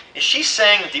 is she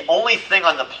saying that the only thing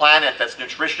on the planet that's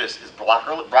nutritious is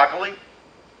broccoli?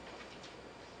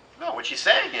 No, what she's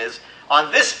saying is,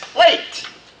 on this plate,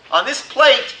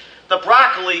 the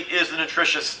broccoli is the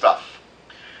nutritious stuff.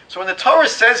 So when the Torah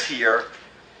says here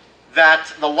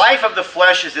that the life of the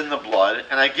flesh is in the blood,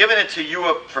 and I've given it to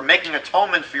you for making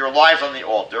atonement for your lives on the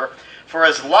altar. For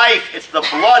as life, it's the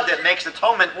blood that makes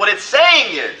atonement. What it's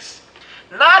saying is,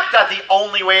 not that the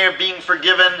only way of being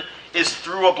forgiven is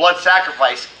through a blood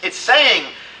sacrifice. It's saying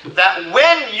that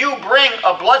when you bring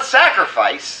a blood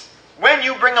sacrifice,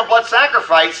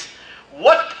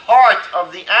 what part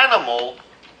of the animal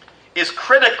is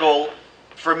critical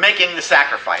for making the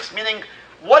sacrifice? Meaning,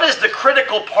 what is the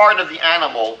critical part of the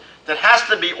animal that has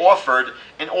to be offered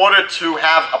in order to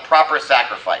have a proper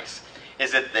sacrifice?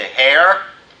 Is it the hair?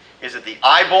 Is it the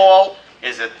eyeball?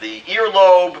 Is it the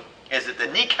earlobe? Is it the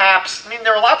kneecaps? I mean,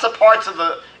 there are lots of parts of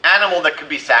the animal that could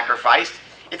be sacrificed.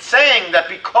 It's saying that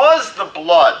because the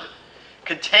blood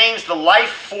contains the life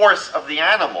force of the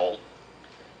animal,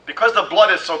 because the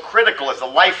blood is so critical as the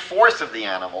life force of the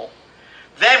animal,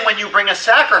 then when you bring a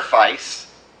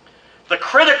sacrifice, the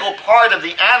critical part of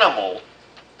the animal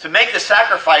to make the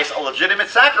sacrifice a legitimate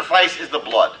sacrifice is the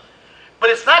blood. But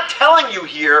it's not telling you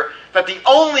here that the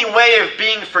only way of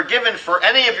being forgiven for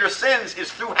any of your sins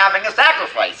is through having a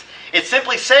sacrifice. It's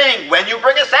simply saying when you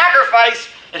bring a sacrifice,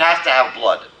 it has to have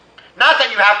blood. Not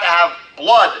that you have to have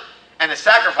blood and a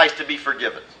sacrifice to be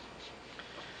forgiven.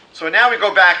 So now we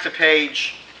go back to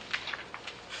page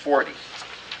 40.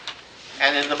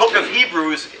 And in the book of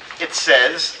Hebrews, it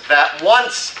says that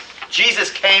once Jesus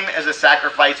came as a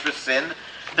sacrifice for sin,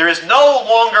 there is no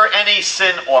longer any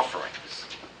sin offerings.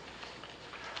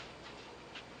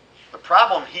 The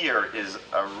problem here is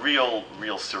a real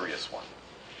serious one.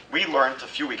 We learned a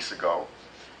few weeks ago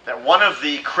that one of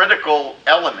the critical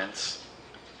elements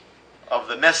of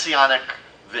the Messianic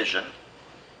vision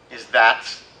is that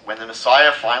when the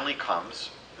Messiah finally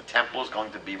comes, the temple is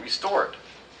going to be restored.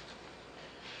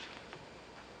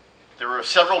 There are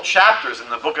several chapters in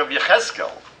the book of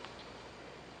Yechezkel,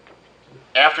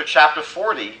 after chapter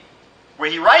 40,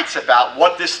 where he writes about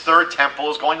what this third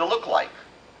temple is going to look like.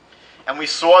 And we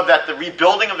saw that the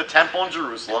rebuilding of the temple in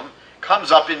Jerusalem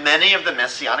comes up in many of the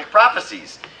Messianic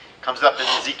prophecies. It comes up in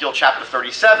Ezekiel chapter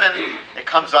 37. It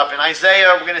comes up in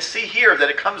Isaiah. We're going to see here that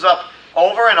it comes up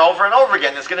over and over and over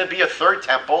again. There's going to be a third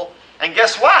temple. And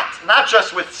guess what? Not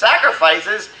just with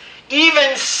sacrifices,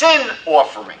 even sin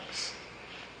offerings.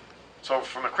 So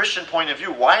from a Christian point of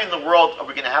view, why in the world are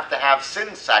we going to have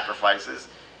sin sacrifices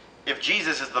if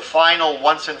Jesus is the final,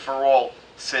 once and for all,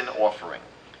 sin offering?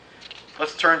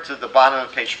 Let's turn to the bottom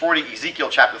of page 40, Ezekiel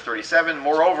chapter 37.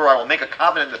 Moreover, I will make a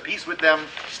covenant of peace with them.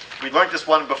 We learned this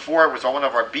one before. It was on one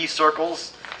of our B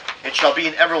circles. It shall be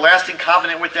an everlasting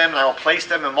covenant with them, and I will place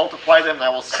them and multiply them, and I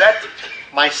will set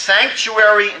my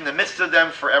sanctuary in the midst of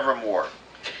them forevermore.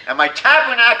 And my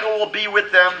tabernacle will be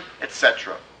with them,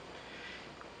 etc.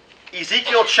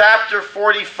 Ezekiel chapter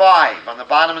 45, on the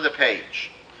bottom of the page.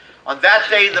 On that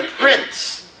day the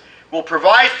prince will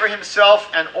provide for himself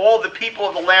and all the people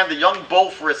of the land a young bull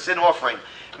for a sin offering.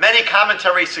 Many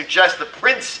commentaries suggest the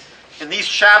prince in these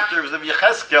chapters of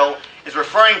Yechezkel is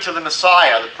referring to the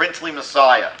Messiah, the princely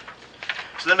Messiah.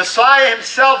 So the Messiah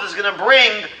himself is going to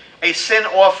bring a sin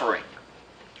offering.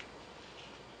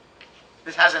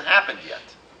 This hasn't happened yet.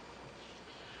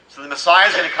 So the Messiah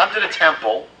is going to come to the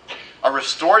temple, a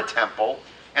restored temple,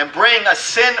 and bring a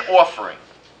sin offering.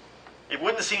 It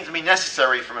wouldn't seem to be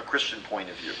necessary from a Christian point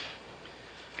of view.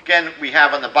 Again, we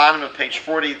have on the bottom of page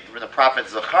 40 the prophet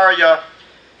Zechariah,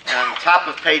 and on the top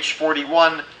of page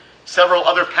 41 several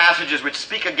other passages which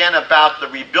speak again about the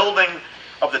rebuilding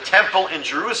of the temple in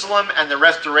Jerusalem and the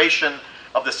restoration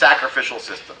of the sacrificial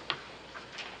system.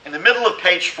 In the middle of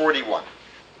page 41,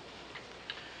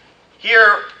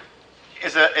 here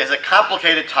is a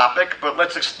complicated topic, but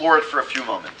let's explore it for a few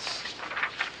moments.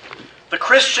 The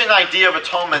Christian idea of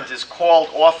atonement is called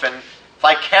often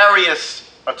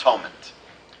vicarious atonement,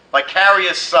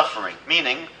 vicarious suffering,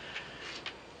 meaning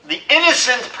the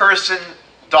innocent person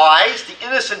dies, the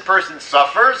innocent person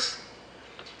suffers,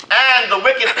 and the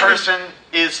wicked person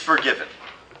is forgiven.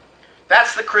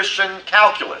 That's the Christian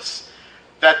calculus,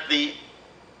 that the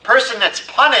person that's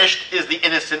punished is the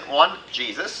innocent one,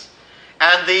 Jesus,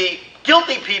 and the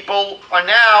guilty people are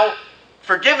now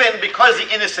forgiven because the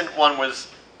innocent one was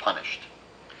punished.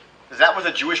 Is that what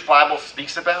the Jewish Bible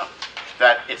speaks about?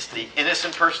 That it's the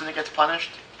innocent person that gets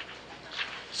punished?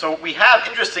 So we have,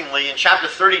 interestingly, in chapter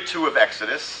 32 of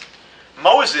Exodus,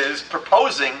 Moses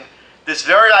proposing this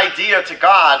very idea to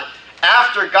God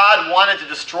after God wanted to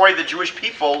destroy the Jewish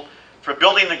people for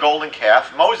building the golden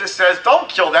calf. Moses says, don't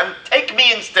kill them, take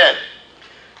me instead.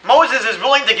 Moses is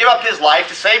willing to give up his life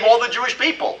to save all the Jewish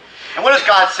people. And what does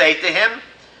God say to him?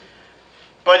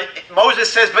 But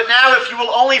Moses says, but now if you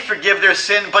will only forgive their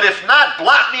sin, but if not,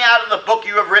 blot me out of the book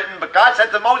you have written. But God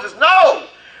said to Moses, no,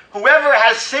 Whoever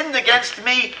has sinned against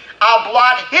me, I'll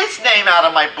blot his name out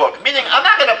of my book. Meaning, I'm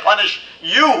not going to punish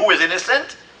you who is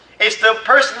innocent. It's the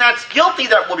person that's guilty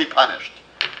that will be punished.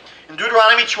 In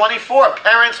Deuteronomy 24,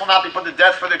 parents will not be put to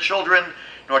death for their children,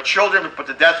 nor children be put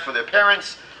to death for their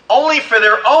parents. Only for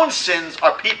their own sins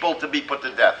are people to be put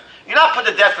to death. You're not put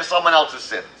to death for someone else's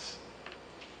sins.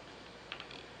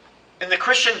 In the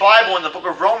Christian Bible, in the book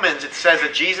of Romans, it says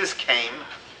that Jesus came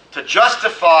to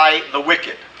justify the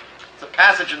wicked. It's a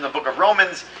passage in the book of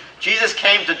Romans. Jesus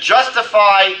came to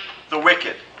justify the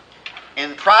wicked.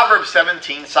 In Proverbs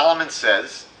 17, Solomon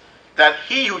says that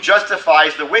he who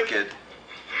justifies the wicked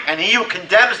and he who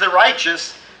condemns the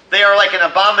righteous, they are like an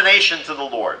abomination to the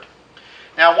Lord.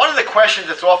 Now, one of the questions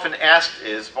that's often asked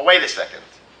is, well, wait a second.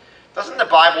 Doesn't the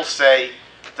Bible say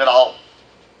that I'll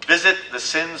visit the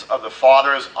sins of the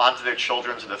fathers onto their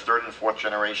children to the third and fourth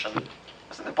generation?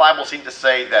 Doesn't the Bible seem to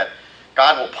say that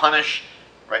God will punish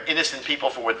innocent people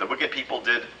for what the wicked people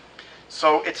did?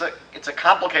 So it's a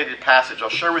complicated passage. I'll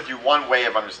share with you one way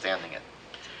of understanding it.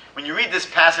 When you read this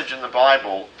passage in the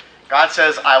Bible, God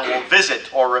says, I will visit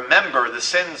or remember the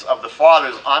sins of the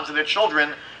fathers onto their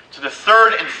children to the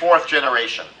third and fourth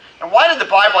generation. And why did the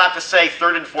Bible have to say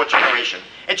third and fourth generation?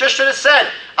 It just should have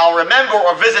said, I'll remember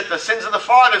or visit the sins of the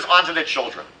fathers onto their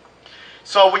children.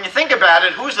 So when you think about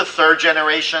it, who's the third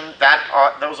generation?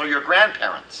 Those are your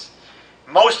grandparents.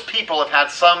 Most people have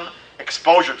had some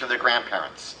exposure to their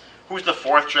grandparents. Who's the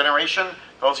fourth generation?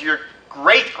 Those are your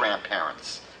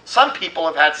great-grandparents. Some people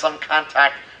have had some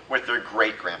contact with their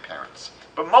great-grandparents.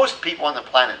 But most people on the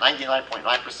planet,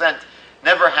 99.9%,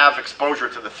 never have exposure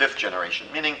to the fifth generation.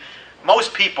 Meaning,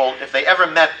 most people, if they ever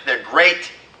met their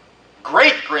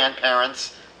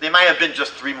great-grandparents, they might have been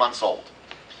just 3 months old.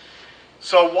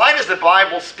 So why does the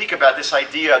Bible speak about this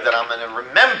idea that I'm going to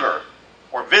remember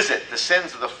or visit the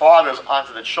sins of the fathers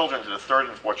onto the children to the third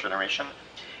and fourth generation?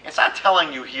 It's not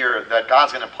telling you here that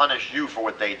God's going to punish you for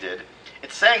what they did.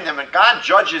 It's saying that when God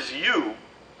judges you,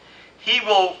 He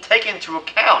will take into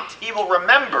account, He will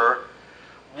remember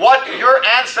what your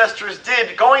ancestors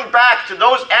did going back to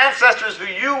those ancestors who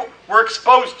you were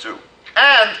exposed to.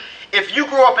 And if you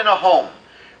grew up in a home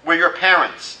where your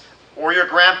parents or your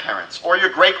grandparents or your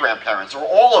great-grandparents or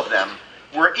all of them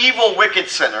were evil, wicked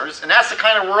sinners, and that's the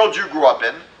kind of world you grew up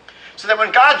in, so that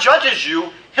when God judges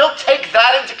you, He'll take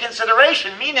that into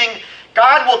consideration, meaning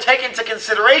God will take into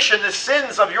consideration the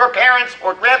sins of your parents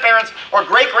or grandparents or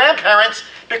great-grandparents,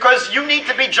 because you need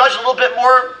to be judged a little bit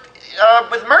more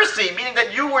with mercy, meaning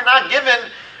that you were not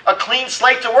given a clean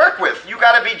slate to work with. You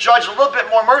got to be judged a little bit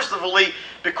more mercifully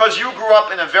because you grew up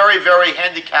in a very, very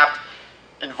handicapped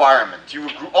environment. You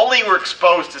only were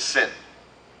exposed to sin.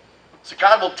 So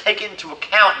God will take into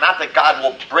account, not that God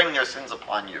will bring their sins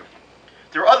upon you.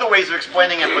 There are other ways of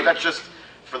explaining it, but that's just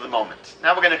for the moment.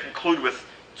 Now we're going to conclude with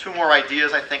two more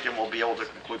ideas, I think, and we'll be able to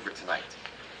conclude for tonight.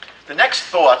 The next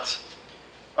thought,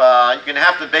 you're going to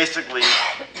have to basically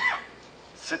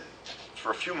sit for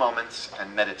a few moments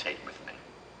and meditate with me.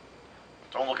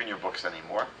 Don't look in your books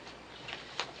anymore.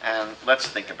 And let's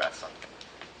think about something.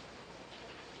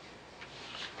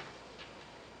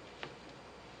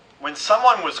 When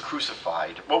someone was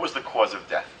crucified, what was the cause of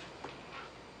death?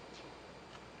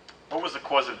 What was the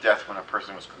cause of death when a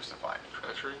person was crucified?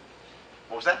 Treachery.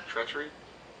 What was that? Treachery.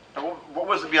 What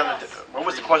was what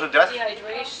was the cause of death?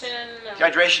 Dehydration.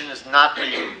 Dehydration is not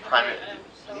the primary.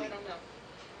 So I don't know.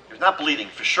 It was not bleeding,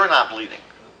 for sure not bleeding.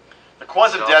 The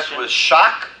cause of death was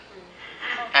shock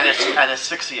and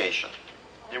asphyxiation.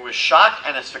 It was shock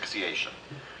and asphyxiation.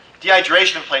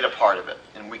 Dehydration played a part of it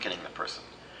in weakening the person.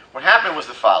 What happened was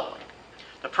the following.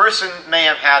 The person may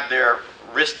have had their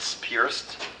wrists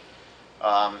pierced,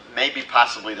 maybe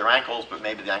possibly their ankles, but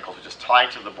maybe the ankles were just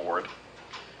tied to the board.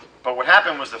 But what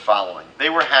happened was the following. They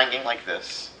were hanging like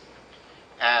this.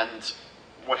 And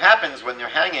what happens when they're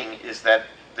hanging is that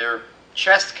their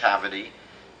chest cavity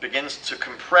begins to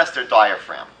compress their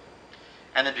diaphragm.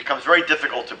 And it becomes very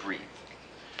difficult to breathe.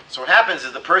 So what happens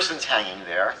is the person's hanging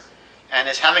there and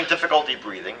is having difficulty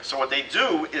breathing. So what they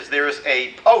do is there's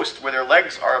a post where their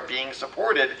legs are being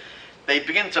supported. They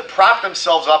begin to prop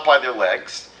themselves up by their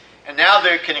legs. And now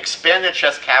they can expand their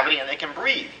chest cavity and they can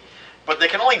breathe. But they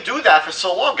can only do that for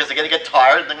so long because they're going to get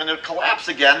tired and they're going to collapse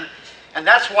again. And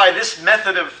that's why this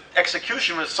method of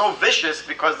execution was so vicious,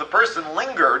 because the person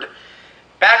lingered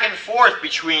back and forth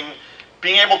between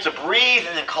being able to breathe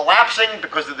and then collapsing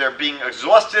because they're being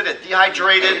exhausted and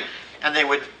dehydrated. And they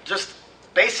would just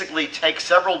basically take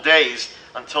several days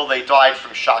until they died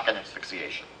from shock and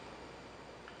asphyxiation.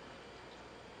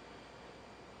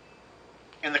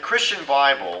 In the Christian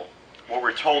Bible, what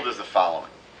we're told is the following.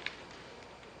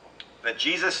 That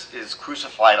Jesus is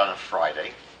crucified on a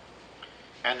Friday,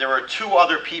 and there were two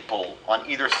other people on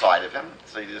either side of him.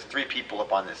 So there's three people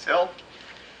up on this hill.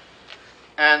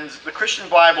 And the Christian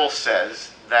Bible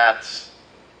says that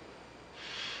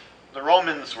the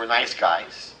Romans were nice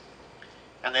guys,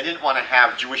 and they didn't want to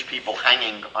have Jewish people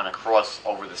hanging on a cross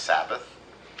over the Sabbath.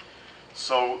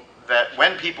 So that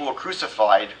when people were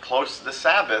crucified close to the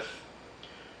Sabbath,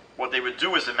 what they would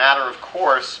do as a matter of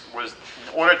course was,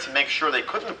 in order to make sure they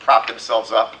couldn't prop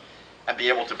themselves up and be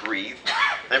able to breathe,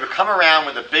 they would come around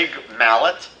with a big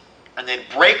mallet and they'd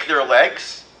break their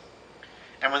legs.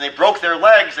 And when they broke their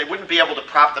legs, they wouldn't be able to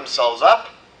prop themselves up,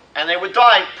 and they would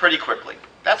die pretty quickly.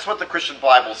 That's what the Christian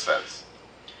Bible says.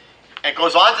 And it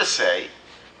goes on to say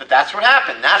that that's what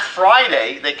happened. That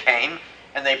Friday, they came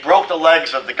and they broke the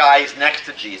legs of the guys next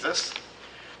to Jesus.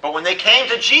 But when they came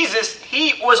to Jesus,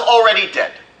 he was already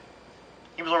dead.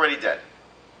 He was already dead.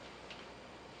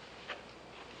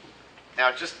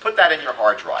 Now, just put that in your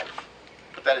hard drive.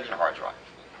 Put that in your hard drive.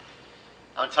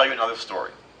 I'm going to tell you another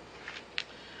story.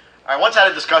 I once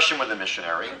had a discussion with a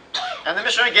missionary, and the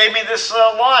missionary gave me this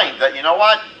line that, you know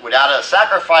what, without a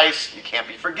sacrifice, you can't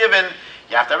be forgiven.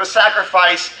 You have to have a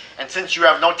sacrifice, and since you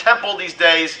have no temple these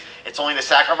days, it's only the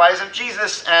sacrifice of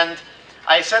Jesus. And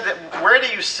I said that, where do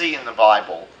you see in the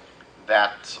Bible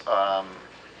that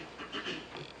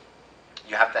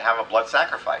you have to have a blood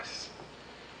sacrifice?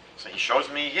 So he shows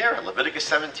me here, in Leviticus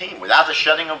 17, without the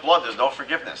shedding of blood, there's no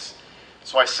forgiveness.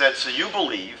 So I said, so you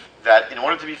believe that in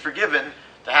order to be forgiven,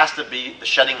 there has to be the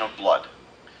shedding of blood?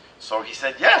 So he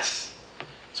said, yes.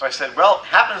 So I said, well, it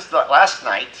happens that last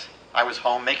night I was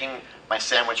home making my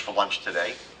sandwich for lunch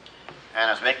today,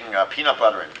 and I was making a peanut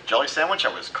butter and jelly sandwich.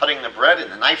 I was cutting the bread,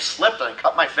 and the knife slipped, and I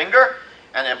cut my finger,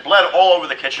 and it bled all over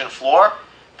the kitchen floor.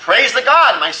 Praise the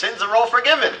God, my sins are all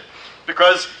forgiven,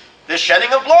 because there's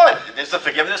shedding of blood. There's the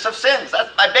forgiveness of sins.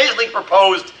 I basically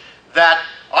proposed that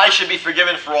I should be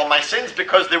forgiven for all my sins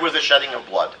because there was a shedding of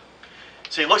blood.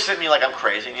 So he looks at me like I'm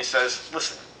crazy, and he says,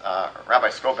 listen, Rabbi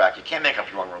Skobac, you can't make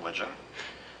up your own religion.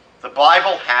 The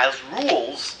Bible has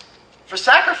rules for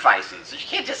sacrifices. You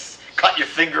can't just cut your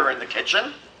finger in the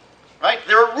kitchen, right?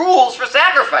 There are rules for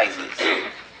sacrifices.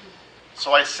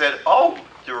 So I said, oh,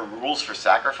 there are rules for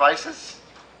sacrifices?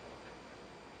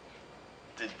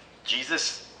 Did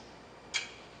Jesus,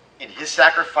 in his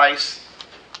sacrifice,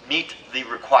 meet the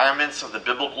requirements of the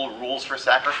biblical rules for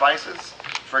sacrifices?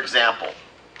 For example,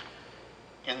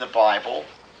 in the Bible,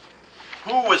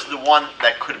 who was the one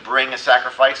that could bring a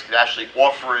sacrifice, could actually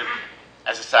offer it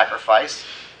as a sacrifice?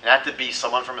 It had to be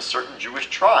someone from a certain Jewish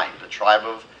tribe, the tribe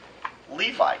of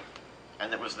Levi.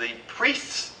 And it was the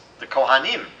priests, the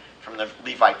Kohanim, from the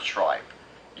Levite tribe.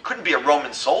 You couldn't be a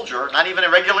Roman soldier, not even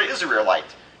a regular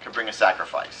Israelite could bring a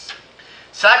sacrifice.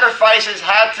 Sacrifices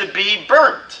had to be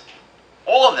burnt.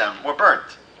 All of them were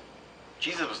burnt.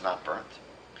 Jesus was not burnt.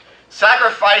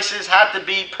 Sacrifices had to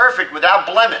be perfect, without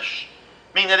blemish,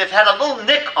 meaning that if it had a little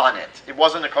nick on it, it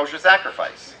wasn't a kosher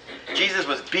sacrifice. Jesus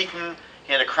was beaten.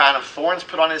 He had a crown of thorns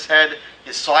put on his head.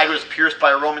 His side was pierced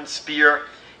by a Roman spear.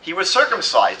 He was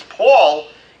circumcised. Paul,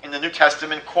 in the New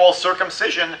Testament, calls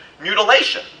circumcision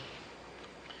mutilation.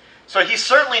 So he's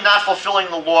certainly not fulfilling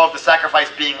the law of the sacrifice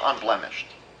being unblemished.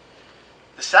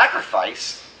 The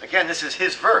sacrifice, again, this is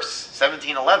his verse,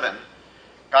 17:11.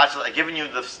 God says, I've given you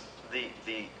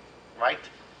the right?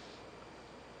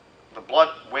 The blood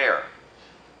where?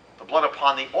 The blood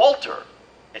upon the altar,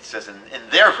 it says in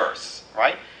their verse,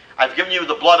 right? I've given you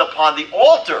the blood upon the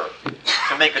altar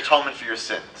to make atonement for your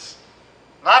sins.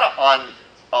 Not on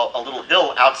a little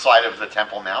hill outside of the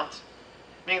Temple Mount.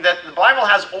 Meaning that the Bible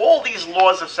has all these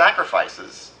laws of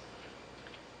sacrifices,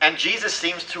 and Jesus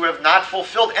seems to have not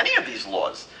fulfilled any of these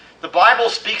laws. The Bible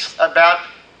speaks about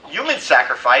human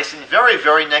sacrifice in very,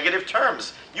 very negative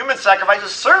terms. Human sacrifice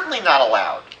is certainly not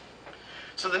allowed.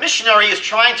 So the missionary is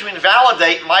trying to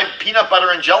invalidate my peanut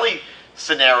butter and jelly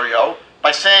scenario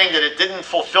by saying that it didn't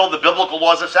fulfill the biblical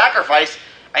laws of sacrifice.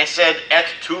 I said,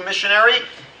 Atone, missionary,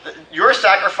 your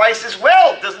sacrifice as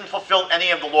well doesn't fulfill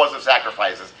any of the laws of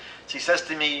sacrifices. So he says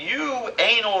to me, you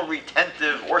anal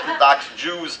retentive Orthodox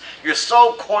Jews, you're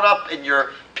so caught up in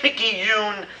your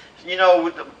picayune,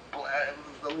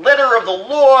 the letter of the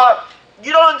law.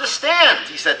 You don't understand,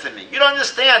 he said to me. You don't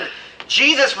understand.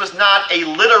 Jesus was not a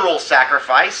literal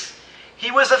sacrifice.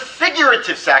 He was a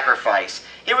figurative sacrifice.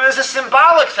 It was a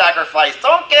symbolic sacrifice.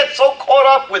 Don't get so caught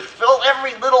up with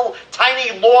every little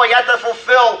tiny law you have to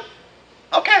fulfill.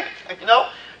 Okay,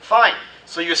 fine.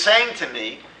 So you're saying to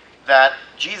me that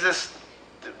Jesus,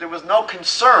 there was no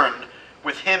concern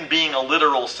with him being a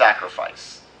literal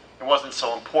sacrifice. It wasn't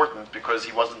so important because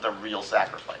he wasn't a real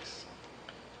sacrifice.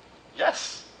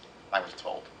 Yes, I was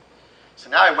told. So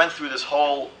now I went through this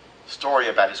whole story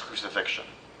about his crucifixion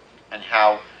and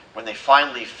how when they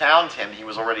finally found him, he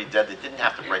was already dead. They didn't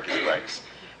have to break his legs.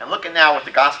 And look at now what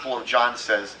the Gospel of John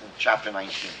says in chapter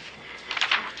 19.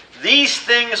 These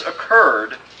things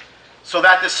occurred so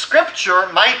that the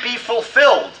scripture might be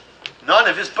fulfilled. None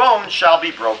of his bones shall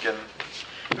be broken.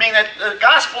 Meaning that the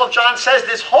Gospel of John says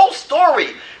this whole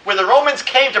story where the Romans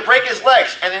came to break his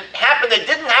legs, and it happened they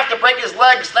didn't have to break his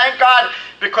legs, thank God,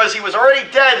 because he was already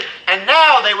dead, and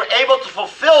now they were able to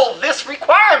fulfill this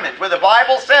requirement where the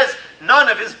Bible says none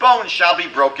of his bones shall be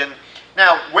broken.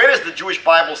 Now, where does the Jewish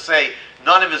Bible say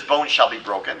none of his bones shall be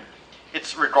broken?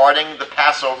 It's regarding the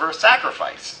Passover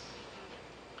sacrifice.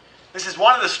 This is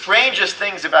one of the strangest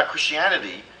things about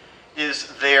Christianity,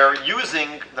 is they're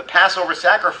using the Passover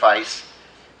sacrifice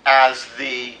as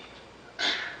the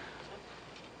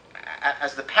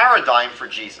paradigm for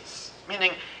Jesus.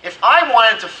 Meaning, if I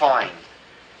wanted to find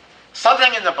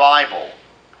something in the Bible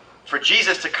for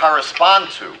Jesus to correspond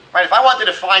to, right? If I wanted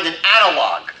to find an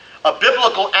analog, a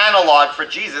biblical analog for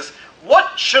Jesus,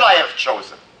 what should I have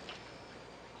chosen?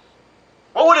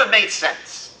 What would have made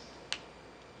sense?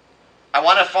 I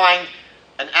want to find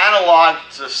an analog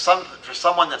to for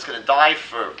someone that's going to die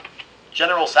for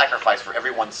general sacrifice for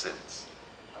everyone's sins.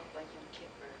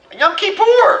 Yom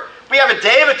Kippur. We have a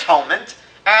Day of Atonement,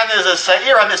 and there's a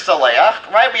Seir HaMistaleach,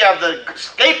 right? We have the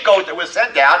scapegoat that was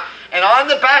sent out, and on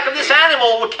the back of this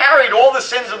animal were carried all the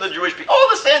sins of the Jewish people. All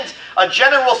the sins, a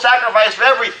general sacrifice for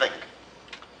everything.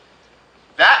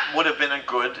 That would have been a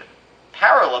good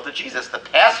parallel to Jesus. The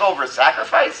Passover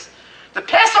sacrifice? The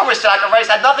Passover sacrifice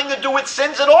had nothing to do with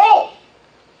sins at all.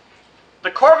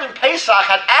 The Korban Pesach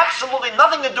had absolutely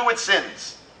nothing to do with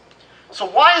sins. So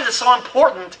why is it so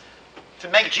important to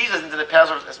make Jesus into the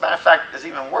Passover? As a matter of fact, it's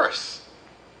even worse.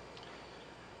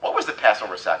 What was the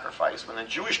Passover sacrifice? When the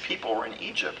Jewish people were in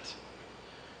Egypt,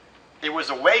 it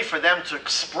was a way for them to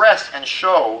express and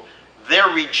show their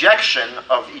rejection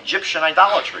of Egyptian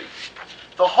idolatry.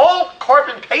 The whole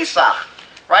Korban Pesach,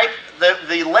 right?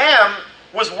 The lamb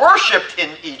was worshipped in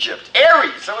Egypt.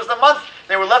 Aries, that was the month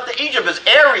they were left to Egypt, as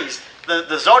Aries,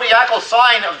 the zodiacal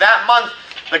sign of that month,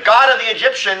 the god of the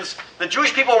Egyptians. The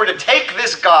Jewish people were to take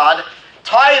this god,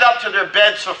 tie it up to their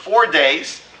beds for 4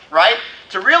 days, right?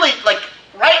 To really,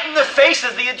 right in the face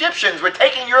of the Egyptians. We're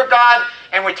taking your God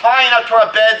and we're tying it up to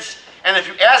our beds, and if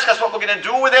you ask us what we're going to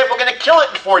do with it, we're going to kill it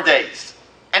in 4 days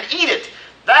and eat it.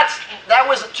 That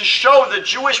was to show the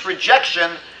Jewish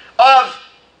rejection of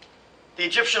the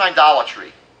Egyptian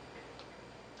idolatry.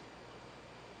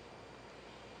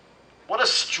 What a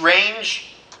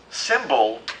strange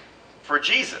symbol for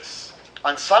Jesus.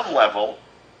 On some level,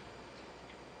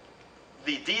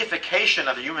 the deification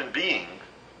of a human being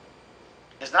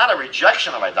is not a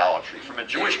rejection of idolatry. From a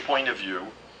Jewish point of view,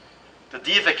 the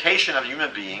deification of a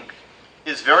human being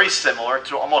is very similar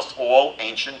to almost all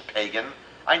ancient pagan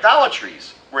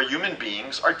idolatries, where human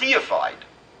beings are deified.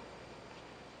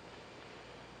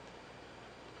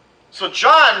 So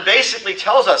John basically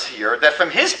tells us here that from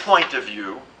his point of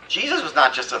view, Jesus was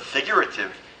not just a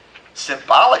figurative,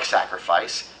 symbolic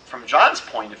sacrifice. From John's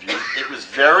point of view, it was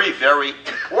very, very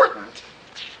important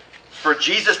for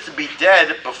Jesus to be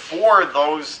dead before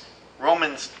those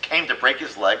Romans came to break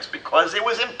his legs, because it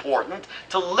was important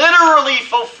to literally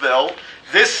fulfill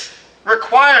this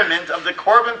requirement of the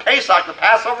Korban Pesach, the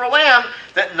Passover lamb,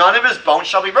 that none of his bones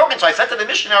shall be broken. So I said to the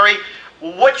missionary,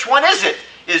 which one is it?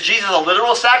 Is Jesus a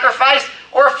literal sacrifice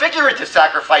or a figurative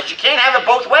sacrifice? You can't have it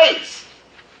both ways.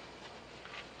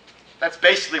 That's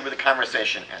basically where the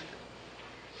conversation ended.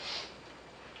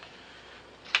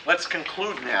 Let's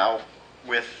conclude now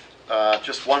with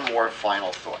just one more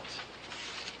final thought.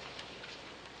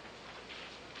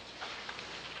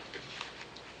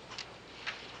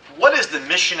 What is the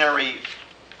missionary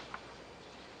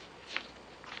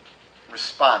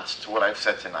response to what I've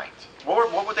said tonight?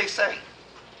 What would they say?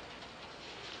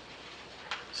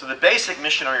 So the basic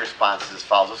missionary response is as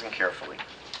follows. Listen carefully.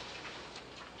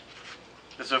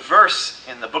 There's a verse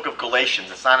in the book of Galatians.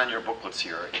 It's not in your booklets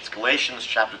here. It's Galatians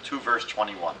chapter 2, verse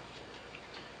 21.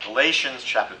 Galatians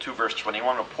chapter 2, verse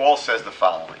 21, where Paul says the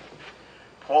following.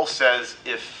 Paul says,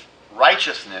 if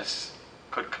righteousness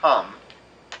could come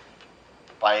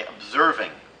by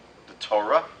observing the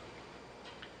Torah,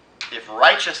 if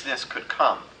righteousness could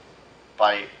come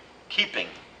by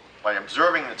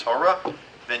observing the Torah,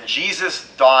 then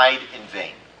Jesus died in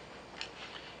vain.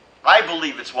 I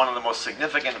believe it's one of the most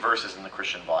significant verses in the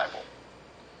Christian Bible.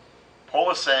 Paul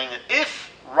is saying that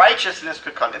if righteousness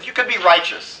could come, if you could be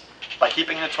righteous by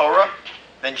keeping the Torah,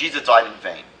 then Jesus died in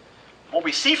vain. What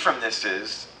we see from this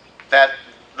is that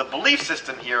the belief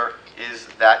system here is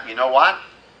that, you know what?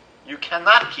 You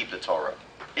cannot keep the Torah.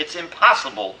 It's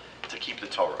impossible to keep the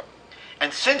Torah.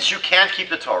 And since you can't keep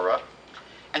the Torah,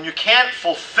 and you can't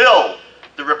fulfill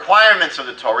the requirements of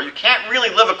the Torah, you can't really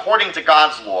live according to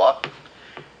God's law,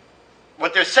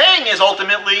 what they're saying is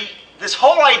ultimately, this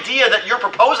whole idea that you're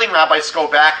proposing, Rabbi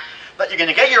Skobac, that you're going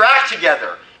to get your act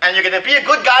together, and you're going to be a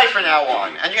good guy from now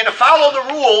on, and you're going to follow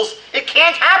the rules, it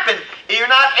can't happen. You're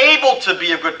not able to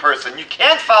be a good person. You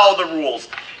can't follow the rules.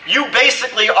 You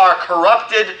basically are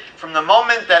corrupted from the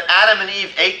moment that Adam and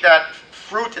Eve ate that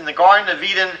fruit in the Garden of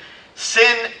Eden.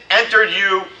 Sin entered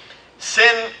you.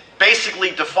 Sin basically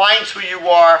defines who you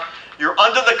are. You're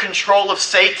under the control of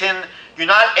Satan. You're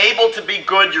not able to be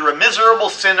good. You're a miserable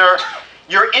sinner.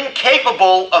 You're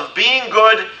incapable of being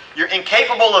good. You're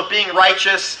incapable of being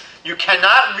righteous. You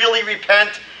cannot really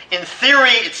repent. In theory,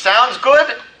 it sounds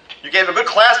good. You gave a good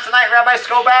class tonight, Rabbi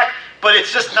Skobac, but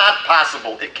it's just not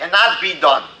possible. It cannot be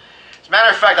done. As a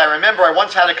matter of fact, I remember I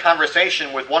once had a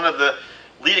conversation with one of the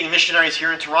leading missionaries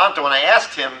here in Toronto, and I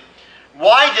asked him,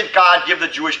 why did God give the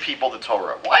Jewish people the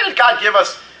Torah? Why did God give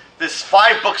us this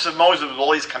 5 books of Moses with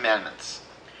all these commandments?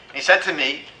 And he said to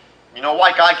me, you know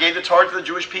why God gave the Torah to the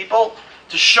Jewish people?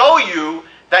 To show you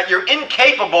that you're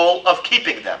incapable of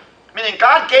keeping them. Meaning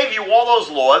God gave you all those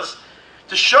laws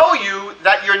to show you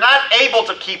that you're not able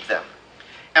to keep them.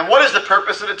 And what is the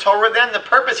purpose of the Torah then? The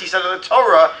purpose, he said, of the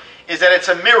Torah is that it's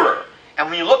a mirror. And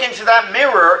when you look into that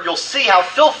mirror, you'll see how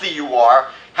filthy you are,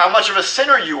 how much of a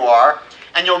sinner you are,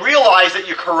 and you'll realize that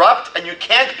you're corrupt and you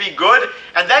can't be good,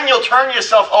 and then you'll turn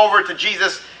yourself over to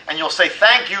Jesus and you'll say,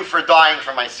 thank you for dying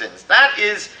for my sins. That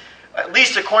is, at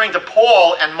least according to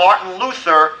Paul and Martin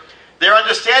Luther, their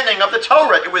understanding of the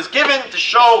Torah. It was given to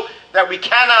show that we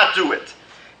cannot do it.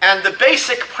 And the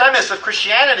basic premise of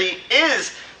Christianity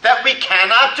is that we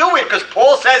cannot do it, because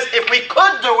Paul says if we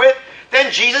could do it,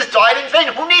 then Jesus died in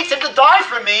vain. Who needs him to die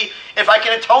for me if I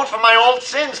can atone for my old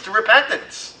sins through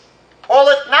repentance? Paul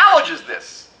acknowledges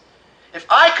this. If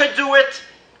I could do it,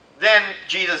 then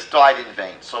Jesus died in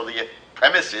vain. So the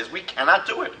premise is we cannot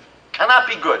do it. Cannot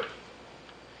be good.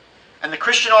 And the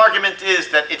Christian argument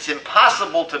is that it's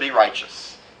impossible to be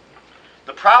righteous.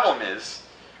 The problem is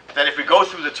that if we go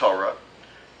through the Torah,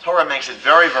 Torah makes it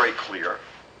very, very clear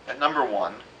that number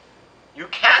one, you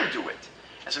can do it.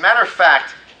 As a matter of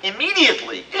fact,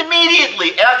 immediately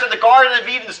after the Garden of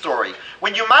Eden story,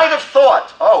 when you might have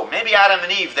thought, oh, maybe Adam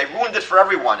and Eve, they ruined it for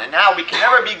everyone, and now we can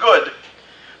never be good.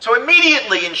 So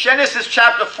immediately in Genesis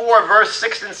chapter 4, verse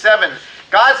 6 and 7,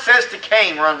 God says to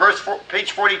Cain, we're on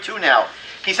page 42 now,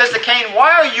 he says to Cain,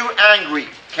 why are you angry,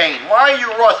 Cain? Why are you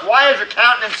wroth? Why has your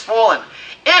countenance fallen?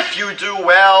 If you do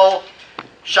well,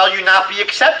 shall you not be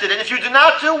accepted? And if you do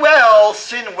not do well,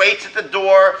 sin waits at the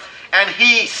door, and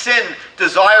sin,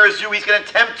 desires you, he's going to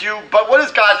tempt you. But what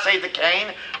does God say to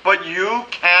Cain? But you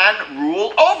can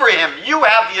rule over him. You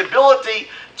have the ability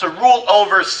to rule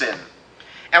over sin.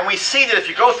 And we see that if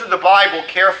you go through the Bible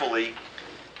carefully,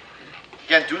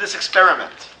 again, do this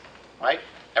experiment, right?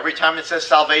 Every time it says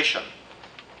salvation,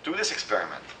 do this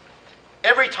experiment.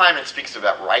 Every time it speaks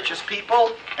about righteous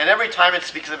people, and every time it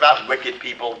speaks about wicked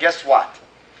people, guess what?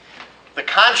 The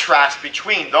contrast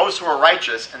between those who are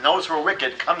righteous and those who are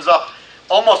wicked comes up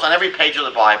almost on every page of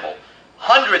the Bible.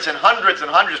 Hundreds and hundreds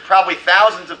and hundreds, probably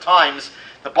thousands of times,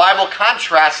 the Bible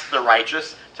contrasts the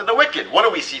righteous to the wicked. What do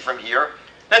we see from here?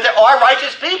 That there are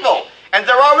righteous people, and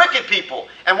there are wicked people.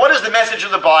 And what is the message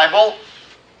of the Bible?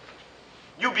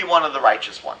 You be one of the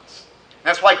righteous ones. And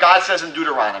that's why God says in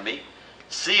Deuteronomy,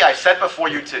 see, I set before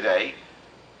you today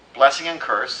blessing and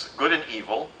curse, good and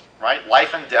evil, right?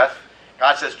 Life and death.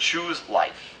 God says, choose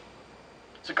life.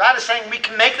 So God is saying we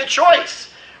can make the choice.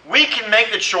 We can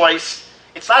make the choice.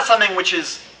 It's not something which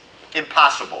is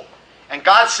impossible. And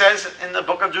God says in the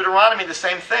book of Deuteronomy the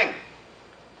same thing.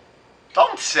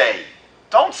 Don't say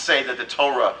that the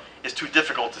Torah is too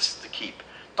difficult to keep.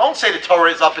 Don't say the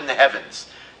Torah is up in the heavens,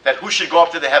 that who should go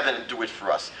up to the heaven and do it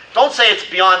for us. Don't say it's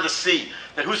beyond the sea,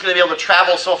 that who's going to be able to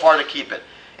travel so far to keep it.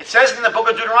 It says in the book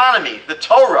of Deuteronomy, the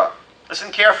Torah,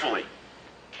 listen carefully,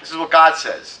 this is what God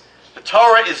says. The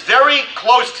Torah is very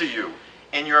close to you,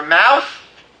 in your mouth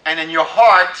and in your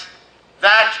heart,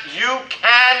 that you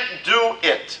can do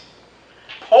it.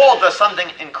 Paul does something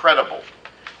incredible.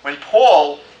 When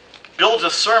Paul builds a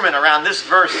sermon around this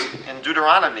verse in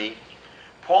Deuteronomy,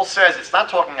 Paul says it's not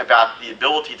talking about the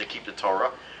ability to keep the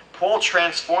Torah. Paul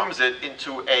transforms it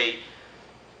into a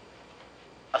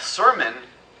sermon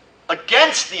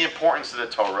against the importance of the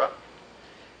Torah,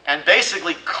 and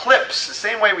basically clips, the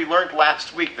same way we learned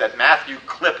last week that Matthew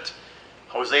clipped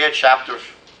Hosea chapter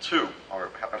 2, or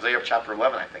Hosea chapter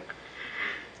 11, I think.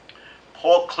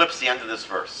 Paul clips the end of this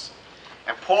verse.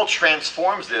 And Paul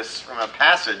transforms this from a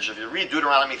passage, if you read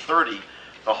Deuteronomy 30,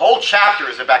 The whole chapter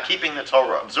is about keeping the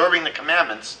Torah, observing the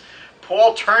commandments.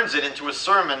 Paul turns it into a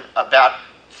sermon about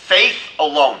faith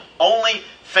alone. Only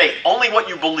faith. Only what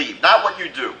you believe, not what you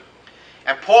do.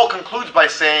 And Paul concludes by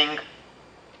saying,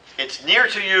 it's near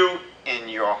to you in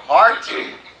your heart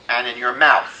and in your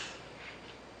mouth.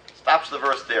 Stops the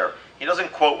verse there. He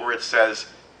doesn't quote where it says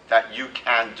that you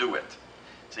can do it.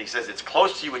 So he says it's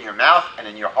close to you in your mouth and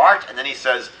in your heart, and then he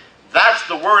says that's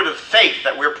the word of faith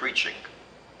that we're preaching.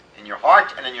 In your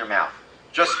heart and in your mouth.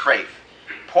 Just faith.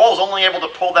 Paul's only able to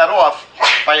pull that off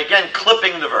by, again,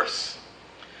 clipping the verse.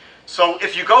 So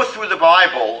if you go through the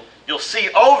Bible, you'll see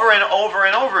over and over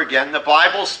and over again, the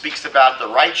Bible speaks about the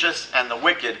righteous and the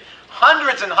wicked.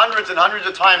 Hundreds and hundreds and hundreds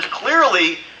of times.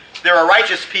 Clearly, there are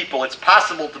righteous people. It's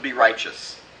possible to be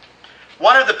righteous.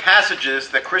 One of the passages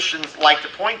that Christians like to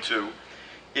point to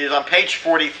is on page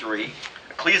 43,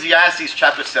 Ecclesiastes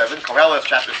chapter 7, Koheles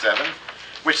chapter 7,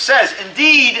 which says,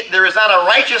 indeed, there is not a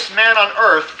righteous man on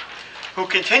earth who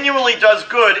continually does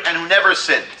good and who never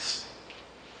sins.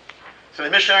 So the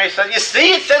missionary says, you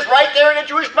see, it says right there in the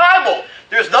Jewish Bible,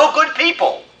 there's no good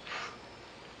people.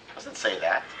 It doesn't say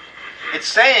that. It's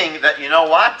saying that, you know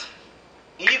what?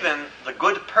 Even the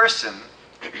good person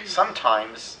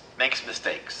sometimes makes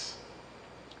mistakes.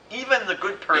 Even the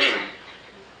good person.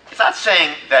 It's not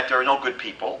saying that there are no good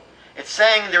people. It's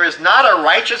saying there is not a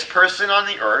righteous person on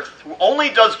the earth who only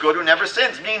does good, who never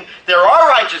sins. Meaning there are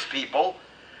righteous people,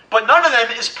 but none of them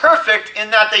is perfect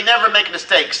in that they never make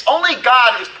mistakes. Only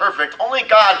God is perfect. Only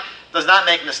God does not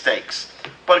make mistakes.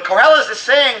 But Koheles is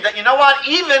saying that, you know what?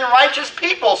 Even righteous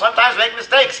people sometimes make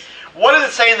mistakes. What does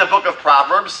it say in the book of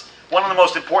Proverbs? One of the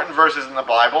most important verses in the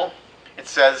Bible. It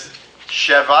says,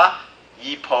 Sheva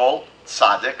yipol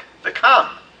tzaddik v'kam.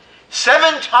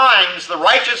 7 times the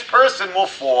righteous person will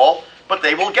fall, but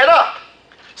they will get up.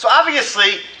 So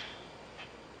obviously,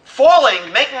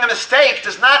 falling, making a mistake,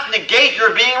 does not negate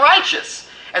your being righteous.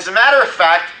 As a matter of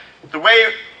fact, the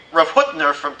way Rav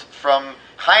Hutner from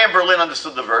Chaim Berlin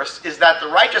understood the verse is that the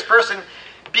righteous person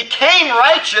became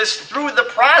righteous through the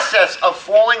process of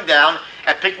falling down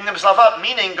and picking himself up,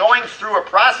 meaning going through a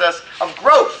process of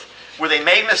growth, where they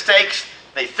made mistakes,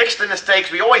 they fixed the mistakes.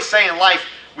 We always say in life,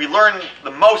 we learn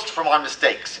the most from our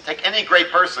mistakes. Take any great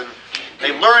person,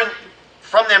 they learn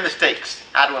from their mistakes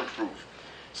how to improve.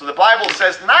 So the Bible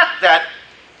says not that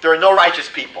there are no righteous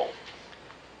people.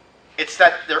 It's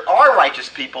that there are righteous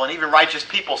people, and even righteous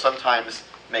people sometimes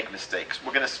make mistakes.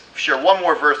 We're going to share one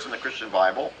more verse from the Christian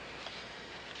Bible,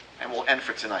 and we'll end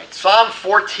for tonight. Psalm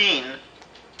 14,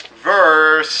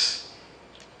 verse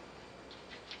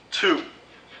 2.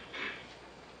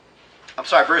 I'm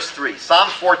sorry, verse 3. Psalm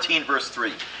 14, verse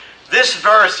 3. This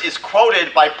verse is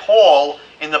quoted by Paul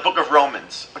in the book of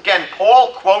Romans. Again, Paul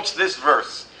quotes this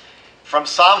verse from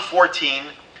Psalm 14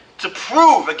 to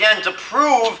prove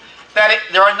that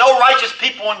there are no righteous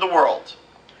people in the world.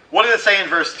 What does it say in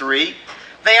verse 3?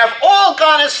 They have all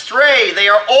gone astray. They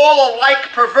are all alike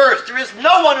perverse. There is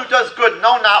no one who does good,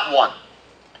 no, not one.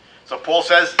 So Paul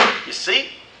says, you see,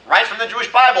 right from the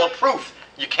Jewish Bible, a proof.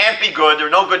 You can't be good. There are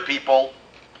no good people.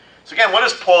 So again, what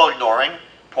is Paul ignoring?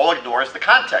 Paul ignores the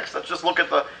context. Let's just look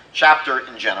at the chapter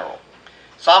in general.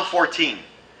 Psalm 14.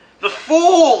 The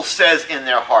fool says in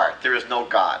their heart, there is no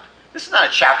God. This is not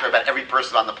a chapter about every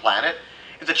person on the planet.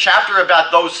 It's a chapter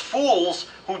about those fools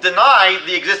who deny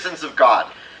the existence of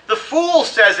God. The fool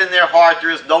says in their heart,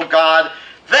 there is no God.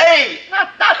 They,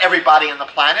 not everybody on the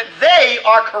planet, they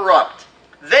are corrupt.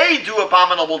 They do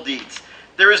abominable deeds.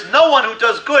 There is no one who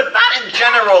does good, not in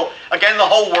general, again, the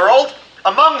whole world.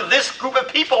 Among this group of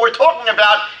people we're talking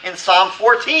about in Psalm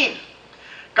 14.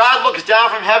 God looks down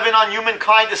from heaven on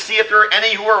humankind to see if there are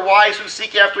any who are wise, who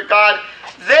seek after God.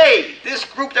 They, this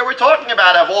group that we're talking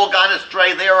about, have all gone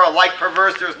astray. They are alike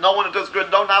perverse. There's no one who does good,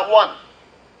 no, not one.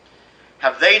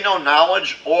 Have they no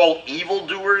knowledge, all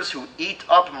evildoers who eat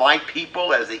up my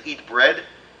people as they eat bread,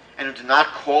 and who do not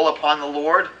call upon the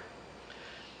Lord?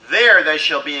 There they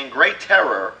shall be in great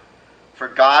terror, for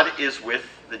God is with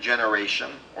the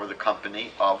generation or the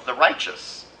company of the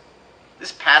righteous.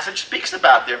 This passage speaks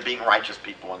about there being righteous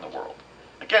people in the world.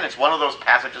 Again, it's one of those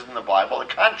passages in the Bible that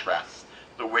contrasts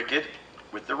the wicked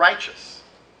with the righteous.